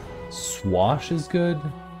 Swash is good.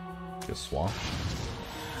 Just Swash.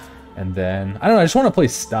 And then, I don't know, I just want to play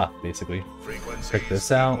stuff, basically. Check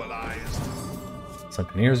this out.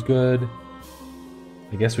 Sunkeneer's good.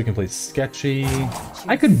 I guess we can play Sketchy.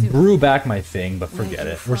 I could brew back my thing, but forget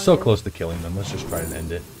it. We're so close to killing them. Let's just try to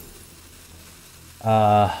end it.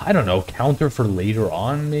 I don't know, counter for later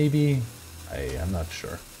on, maybe? I'm not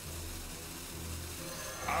sure.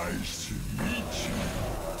 Nice to meet you.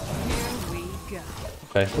 Here we go.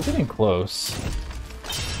 Okay, we're getting close.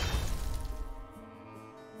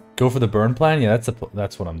 Go for the burn plan? Yeah,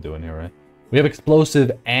 that's what I'm doing here, right? We have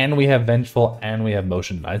explosive, and we have vengeful, and we have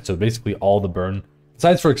motion denied. So basically all the burn.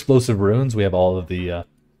 Besides for explosive runes, we have all of the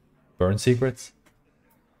burn secrets.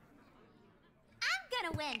 I'm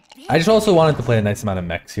gonna win. I just also wanted to play a nice amount of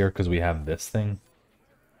mechs here because we have this thing.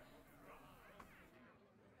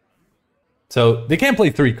 So they can't play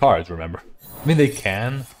 3 cards, remember? I mean, they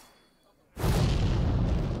can.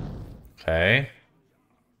 Okay.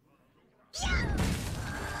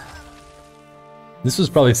 This was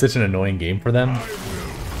probably such an annoying game for them.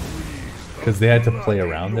 Because they had to play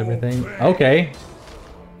around everything. Okay.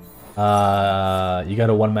 You got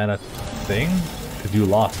a 1-mana thing? Because you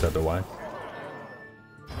lost otherwise.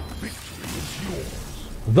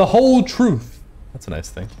 The whole truth. That's a nice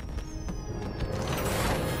thing.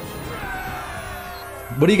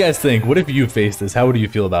 What do you guys think? What if you faced this? How would you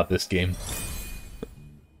feel about this game?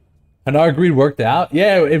 Hanar Greed worked out?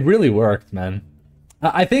 Yeah, it really worked, man.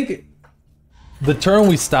 I think the turn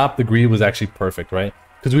we stopped the greed was actually perfect, right?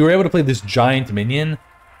 Because we were able to play this giant minion,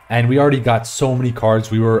 and we already got so many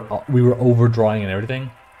cards. We were overdrawing and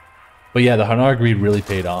everything. But yeah, the Hanar Greed really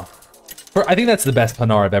paid off. I think that's the best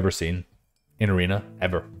Hanar I've ever seen in Arena,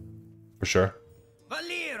 ever. For sure.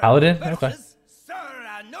 Paladin? Okay.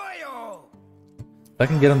 If I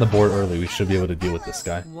can get on the board early, we should be able to deal with this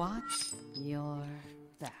guy. Watch your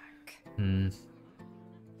back. I'm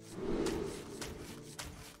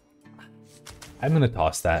gonna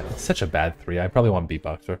toss that. It's such a bad 3. I probably want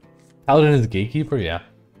Beatboxer. Paladin is Gatekeeper? Yeah.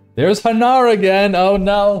 There's Hanar again! Oh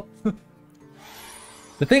no!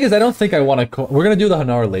 The thing is, I don't think I want to... We're gonna do the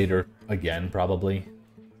Hanar later again, probably.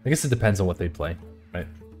 I guess it depends on what they play, right?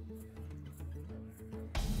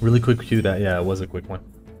 Really quick cue that. Yeah, it was a quick one.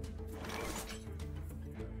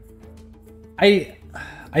 I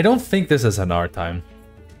don't think this is Hanar time.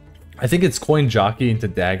 I think it's Coin Jockey into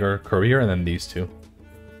Dagger, Courier, and then these 2.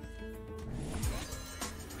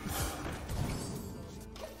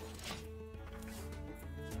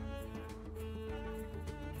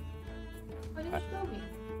 Why didn't you tell me?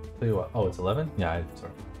 Tell you what. Oh, it's 11? Yeah,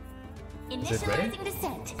 sorry. Is it ready? Initializing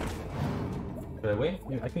descent. Should I wait?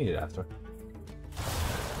 I can eat it after.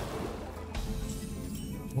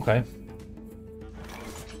 Okay.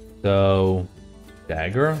 So,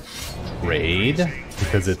 Dagger, Trade,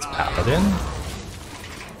 because it's Paladin.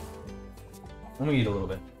 Let me eat a little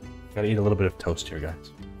bit. Gotta eat a little bit of toast here,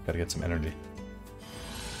 guys. Gotta get some energy.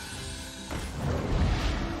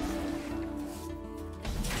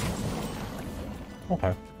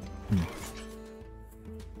 Okay.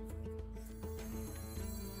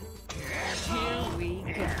 Here we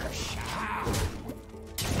go.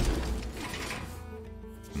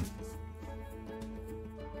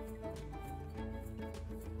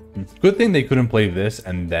 Good thing they couldn't play this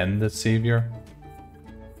and then the Savior.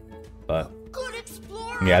 But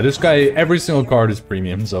yeah, this guy, every single card is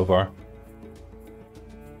premium so far.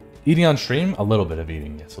 Eating on stream? A little bit of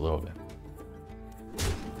eating, yes, a little bit.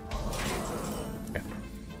 Okay.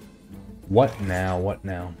 What now? What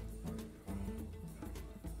now?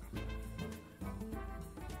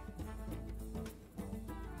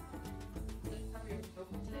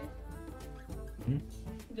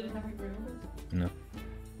 No.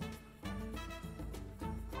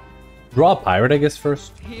 Draw a pirate, I guess,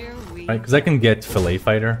 first. Right, because I can get fillet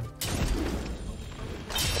fighter.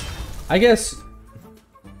 I guess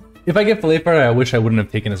if I get fillet fighter, I wish I wouldn't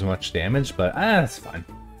have taken as much damage, but that's fine.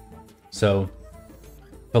 So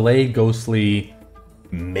fillet, ghostly,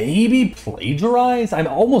 maybe plagiarize. I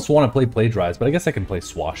almost want to play plagiarize, but I guess I can play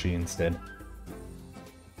swashy instead.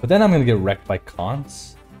 But then I'm gonna get wrecked by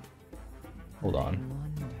cons. Hold on.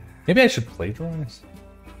 Maybe I should plagiarize.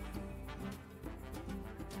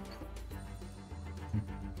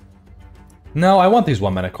 No, I want these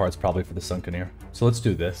 1-mana cards probably for the Sunkeneer. So let's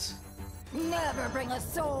do this. Never bring a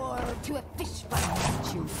sword to a fish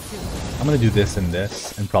fight. I'm gonna do this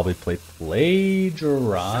and probably play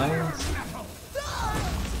plagiarize.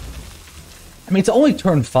 I mean, it's only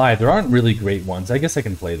turn 5. There aren't really great ones. I guess I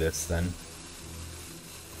can play this then.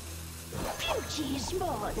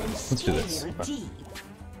 Let's do this. Okay.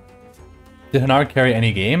 Did Hanar carry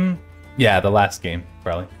any game? Yeah, the last game,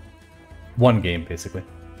 probably. One game, basically.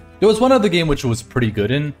 There was one other game which was pretty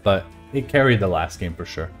good in, but it carried the last game for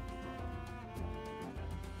sure.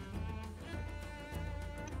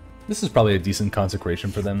 This is probably a decent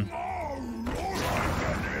consecration for them.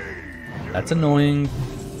 That's annoying.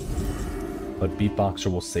 But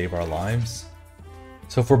Beatboxer will save our lives.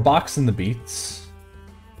 So if we're boxing the beats...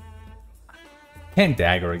 Can't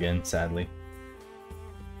dagger again, sadly.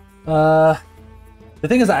 The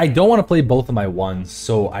thing is, I don't want to play both of my ones,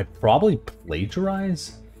 so I probably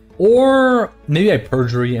plagiarize. Or maybe I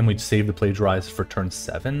perjury and we'd save the plagiarize for turn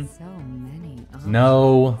 7. So many options.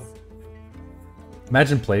 No.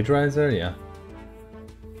 Imagine plagiarizer, yeah.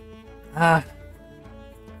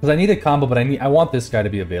 Because I need a combo, but I want this guy to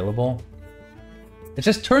be available. It's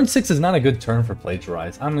just turn 6 is not a good turn for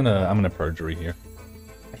plagiarize. I'm gonna perjury here.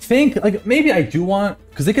 I think, like, maybe I do want,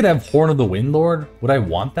 because they could have Horn of the Windlord. Would I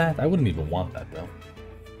want that? I wouldn't even want that, though.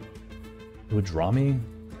 It would draw me?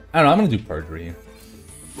 I don't know, I'm gonna do perjury here.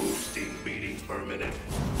 Boosting beatings per minute.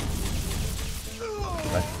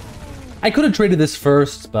 Okay. I could have traded this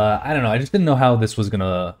first, but I don't know, I just didn't know how this was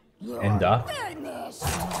gonna end up.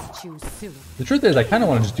 The truth is, I kind of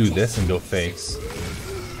want to just do this and go face.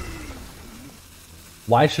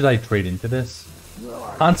 Why should I trade into this?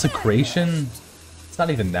 Consecration? It's not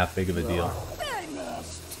even that big of a deal.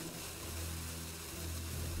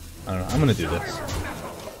 I don't know, I'm gonna do this.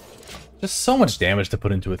 Just so much damage to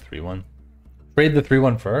put into a 3-1. Trade the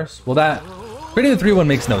 3-1 first? Well, that... Trading the 3-1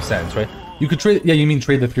 makes no sense, right? You could trade... Yeah, you mean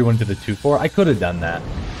trade the 3-1 to the 2-4? I could have done that.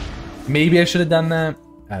 Maybe I should have done that?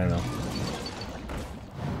 I don't know.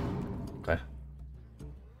 Okay.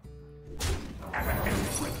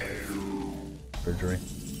 Perjury.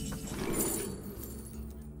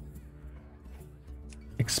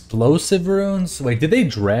 Explosive runes? Wait, did they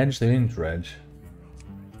dredge? They didn't dredge.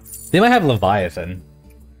 They might have Leviathan.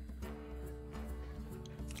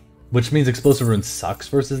 Which means explosive rune sucks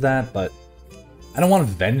versus that, but I don't want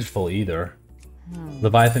vengeful either.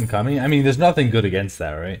 Leviathan coming? I mean, there's nothing good against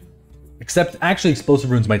that, right? Except, actually, explosive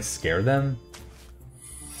runes might scare them.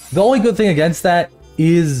 The only good thing against that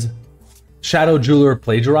is Shadowjeweler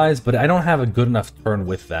Plagiarize, but I don't have a good enough turn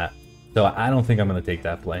with that. So I don't think I'm going to take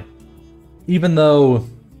that play. Even though...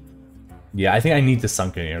 Yeah, I think I need to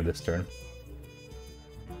Sunkeneer this turn.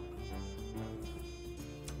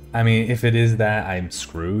 I mean, if it is that, I'm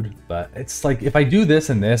screwed. But it's like, if I do this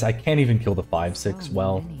and this, I can't even kill the 5/6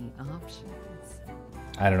 well.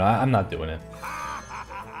 I don't know, I'm not doing it.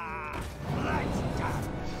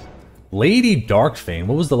 Lady Darkfane,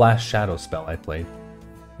 what was the last shadow spell I played?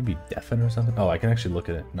 Maybe Deafen or something? Oh, I can actually look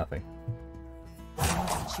at it. Nothing.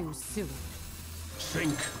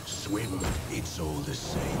 Sink, swim, it's all the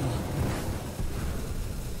same.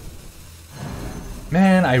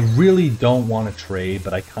 Man, I really don't want to trade,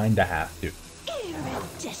 but I kinda have to.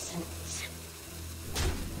 Iridescent.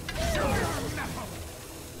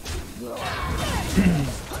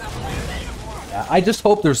 I just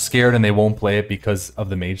hope they're scared and they won't play it because of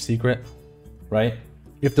the Mage Secret, right?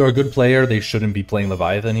 If they're a good player, they shouldn't be playing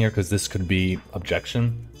Leviathan here because this could be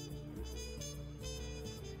objection.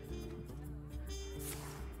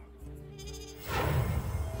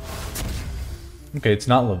 Okay, it's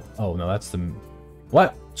not oh no, that's the...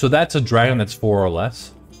 What? So that's a dragon that's 4 or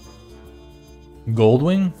less?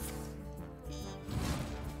 Goldwing?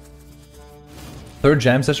 Third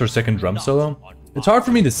jam session or second drum solo? It's hard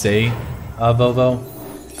for me to say, Vovo.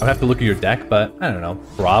 would have to look at your deck, but I don't know.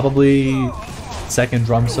 Probably second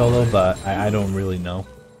drum solo, but I don't really know.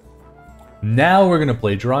 Now we're gonna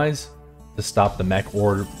plagiarize to stop the mech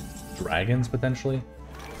or dragons potentially.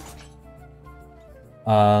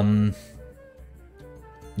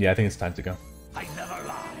 Yeah, I think it's time to go. I never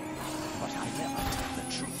lie, but I never tell the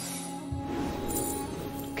truth.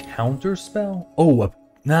 Counter spell? Oh,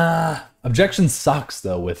 nah. Objection sucks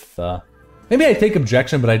though. With maybe I take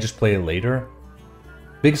objection, but I just play it later.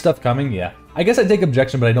 Big stuff coming, yeah. I guess I take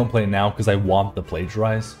objection, but I don't play it now because I want the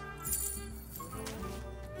plagiarize.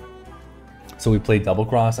 So we play double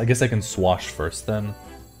cross. I guess I can swash first then.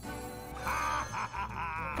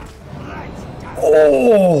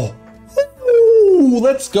 Oh! Ooh,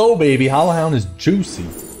 let's go, baby. Hollowhound is juicy.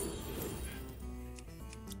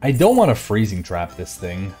 I don't want to freezing trap this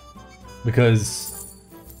thing because,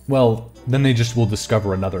 well, then they just will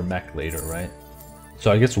discover another mech later, right?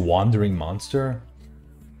 So I guess Wandering Monster.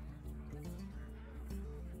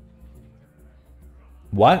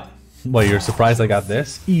 What? Well, you're surprised I got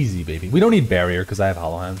this? Easy, baby. We don't need barrier because I have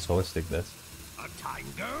Hollowhound, so let's take this. A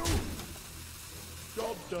tango?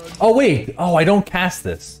 Job done. Oh, wait. Oh, I don't cast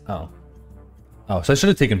this. Oh. Oh, so I should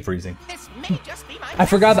have taken freezing. This may just be my I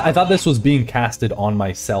forgot that I thought this was being casted on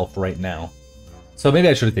myself right now. So maybe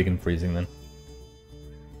I should have taken freezing then.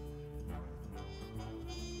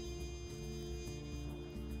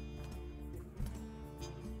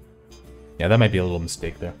 Yeah, that might be a little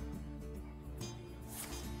mistake there.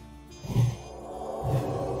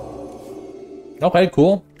 Okay,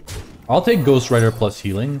 cool. I'll take Ghost Rider plus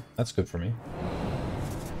healing. That's good for me.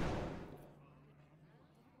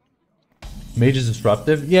 Mage is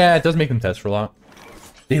disruptive. Yeah, it does make them test for a lot.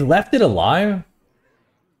 They left it alive?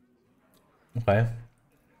 Okay.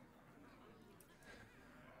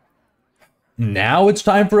 Now it's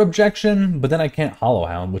time for objection, but then I can't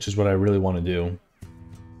Hollowhound, which is what I really want to do.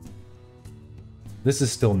 This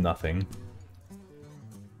is still nothing.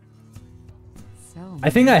 I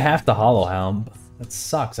think I have to Hollowhound. That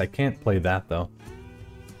sucks. I can't play that, though.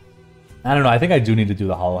 I don't know. I think I do need to do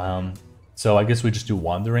the Hollowhound. So I guess we just do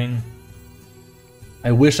Wandering.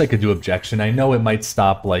 I wish I could do Objection. I know it might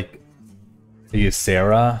stop, like, the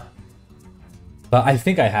Ysera. But I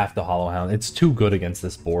think I have to Hollowhound. It's too good against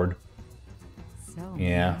this board. So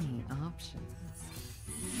yeah. many options.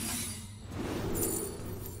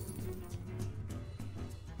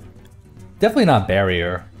 Definitely not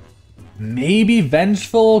Barrier. Maybe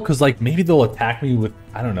Vengeful, because, like, maybe they'll attack me with,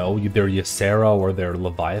 I don't know, their Ysera or their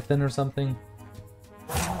Leviathan or something.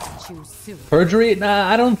 Perjury? Nah,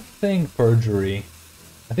 I don't think Perjury.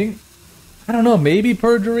 I think, I don't know, maybe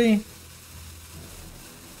Perjury?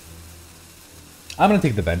 I'm gonna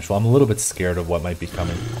take the Vengeful. I'm a little bit scared of what might be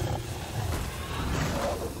coming.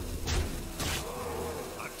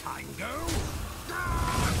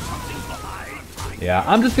 Yeah,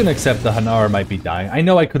 I'm just gonna accept the Hanar might be dying. I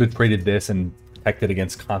know I could have traded this and protected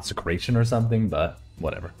against Consecration or something, but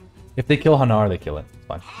whatever. If they kill Hanar, they kill it. It's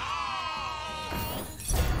fine.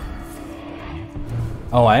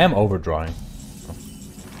 Oh, I am overdrawing.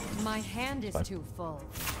 My hand is too full.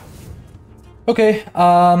 Okay,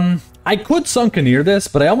 I could Sunkeneer this,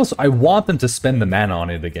 but I want them to spend the mana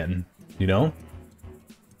on it again, you know?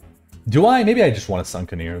 Do I? Maybe I just want to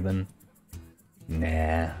Sunkeneer then.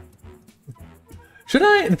 Nah. Should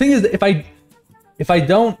I? The thing is, if I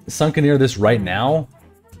don't Sunkeneer this right now,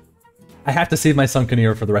 I have to save my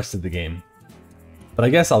Sunkeneer for the rest of the game. But I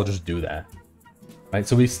guess I'll just do that. Right,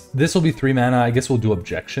 so this will be 3 mana. I guess we'll do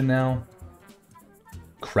Objection now.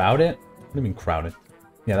 Crowd it? What do you mean crowd it?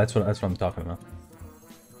 Yeah, that's what I'm talking about.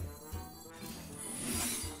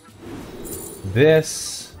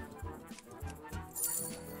 This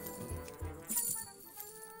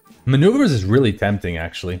Maneuvers is really tempting,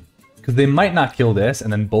 actually. Because they might not kill this,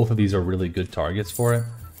 and then both of these are really good targets for it.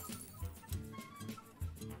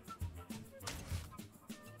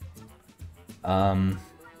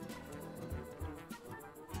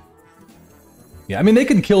 Yeah, I mean, they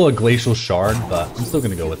can kill a Glacial Shard, but I'm still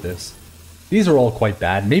going to go with this. These are all quite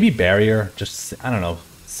bad. Maybe Barrier, just, I don't know,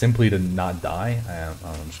 simply to not die. I don't know,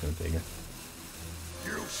 I'm just going to take it.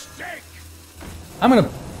 You stink. I'm going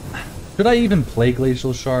to... Should I even play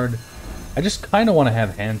Glacial Shard? I just kind of want to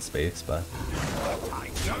have hand space, but...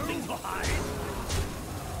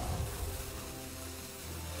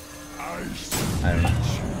 I don't know.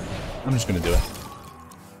 I'm just going to do it.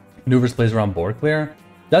 Maneuvers plays around board clear.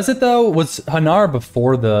 Does it, though? Was Hanar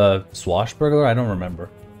before the Swashbuckler? I don't remember.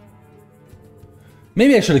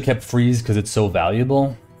 Maybe I should have kept Freeze because it's so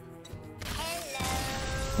valuable.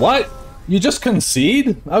 What? You just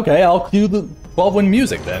concede? Okay, I'll cue the 12-win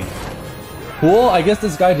music then. Cool, I guess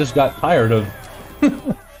this guy just got tired of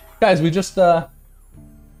Guys, we just,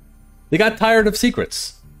 they got tired of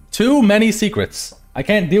secrets. Too many secrets. I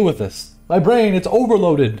can't deal with this. My brain, it's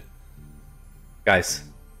overloaded. Guys,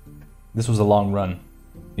 this was a long run.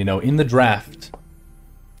 You know, in the draft,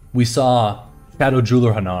 we saw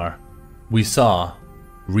Shadowjeweler Hanar. We saw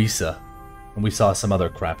Risa. And we saw some other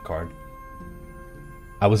crap card.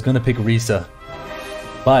 I was gonna pick Risa,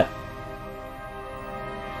 but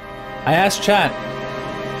I asked chat,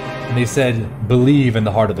 and they said, believe in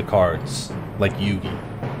the heart of the cards, like Yugi.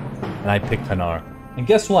 And I picked Hanar. And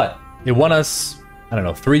guess what? It won us, I don't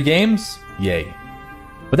know, 3 games? Yay.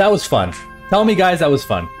 But that was fun. Tell me, guys, that was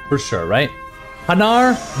fun. For sure, right?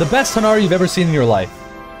 Hanar, the best Hanar you've ever seen in your life.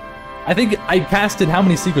 I think I casted how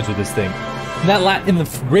many secrets with this thing? In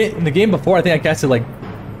the game before, I think I casted like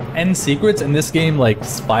 10 secrets. In this game, like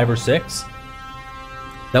 5 or 6.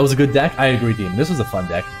 That was a good deck. I agree, team. This was a fun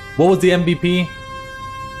deck. What was the MVP?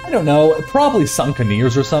 I don't know. Probably Sunken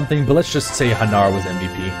Ears or something, but let's just say Hanar was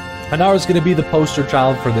MVP. Hanar is going to be the poster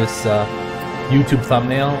child for this YouTube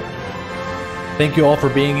thumbnail. Thank you all for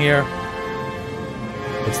being here.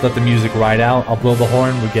 Let's let the music ride out. I'll blow the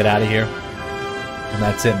horn. We get out of here. And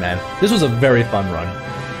that's it, man. This was a very fun run.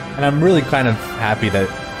 And I'm really kind of happy that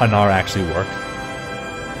Hanar actually worked.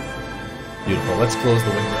 Beautiful. Let's close the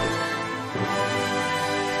window.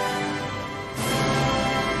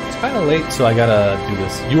 It's kind of late, so I gotta do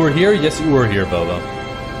this. You were here? Yes, you were here, Bobo.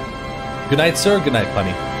 Good night, sir. Good night,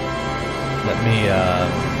 Punny. Let me,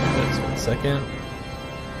 just 1 second.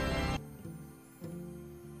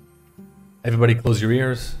 Everybody close your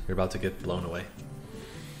ears. You're about to get blown away.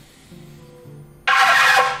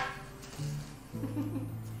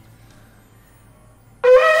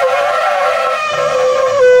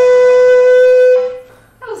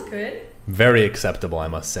 Good. Very acceptable, I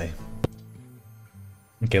must say.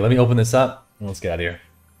 Okay, let me open this up and let's get out of here.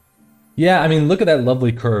 Yeah, I mean, look at that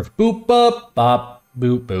lovely curve. Boop, bop, bop,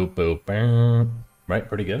 boop, boop, boop. Bam. Right,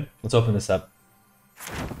 pretty good. Let's open this up.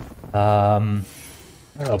 I don't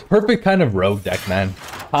know, perfect kind of rogue deck, man.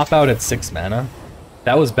 Pop out at 6 mana.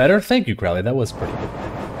 That was better? Thank you, Crowley. That was pretty good.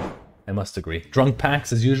 I must agree. Drunk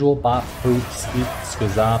packs as usual. Bop, boop, skeet,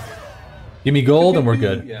 skazop. Give me gold and we're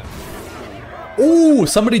good. Yeah. Ooh,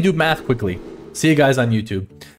 somebody do math quickly. See you guys on YouTube.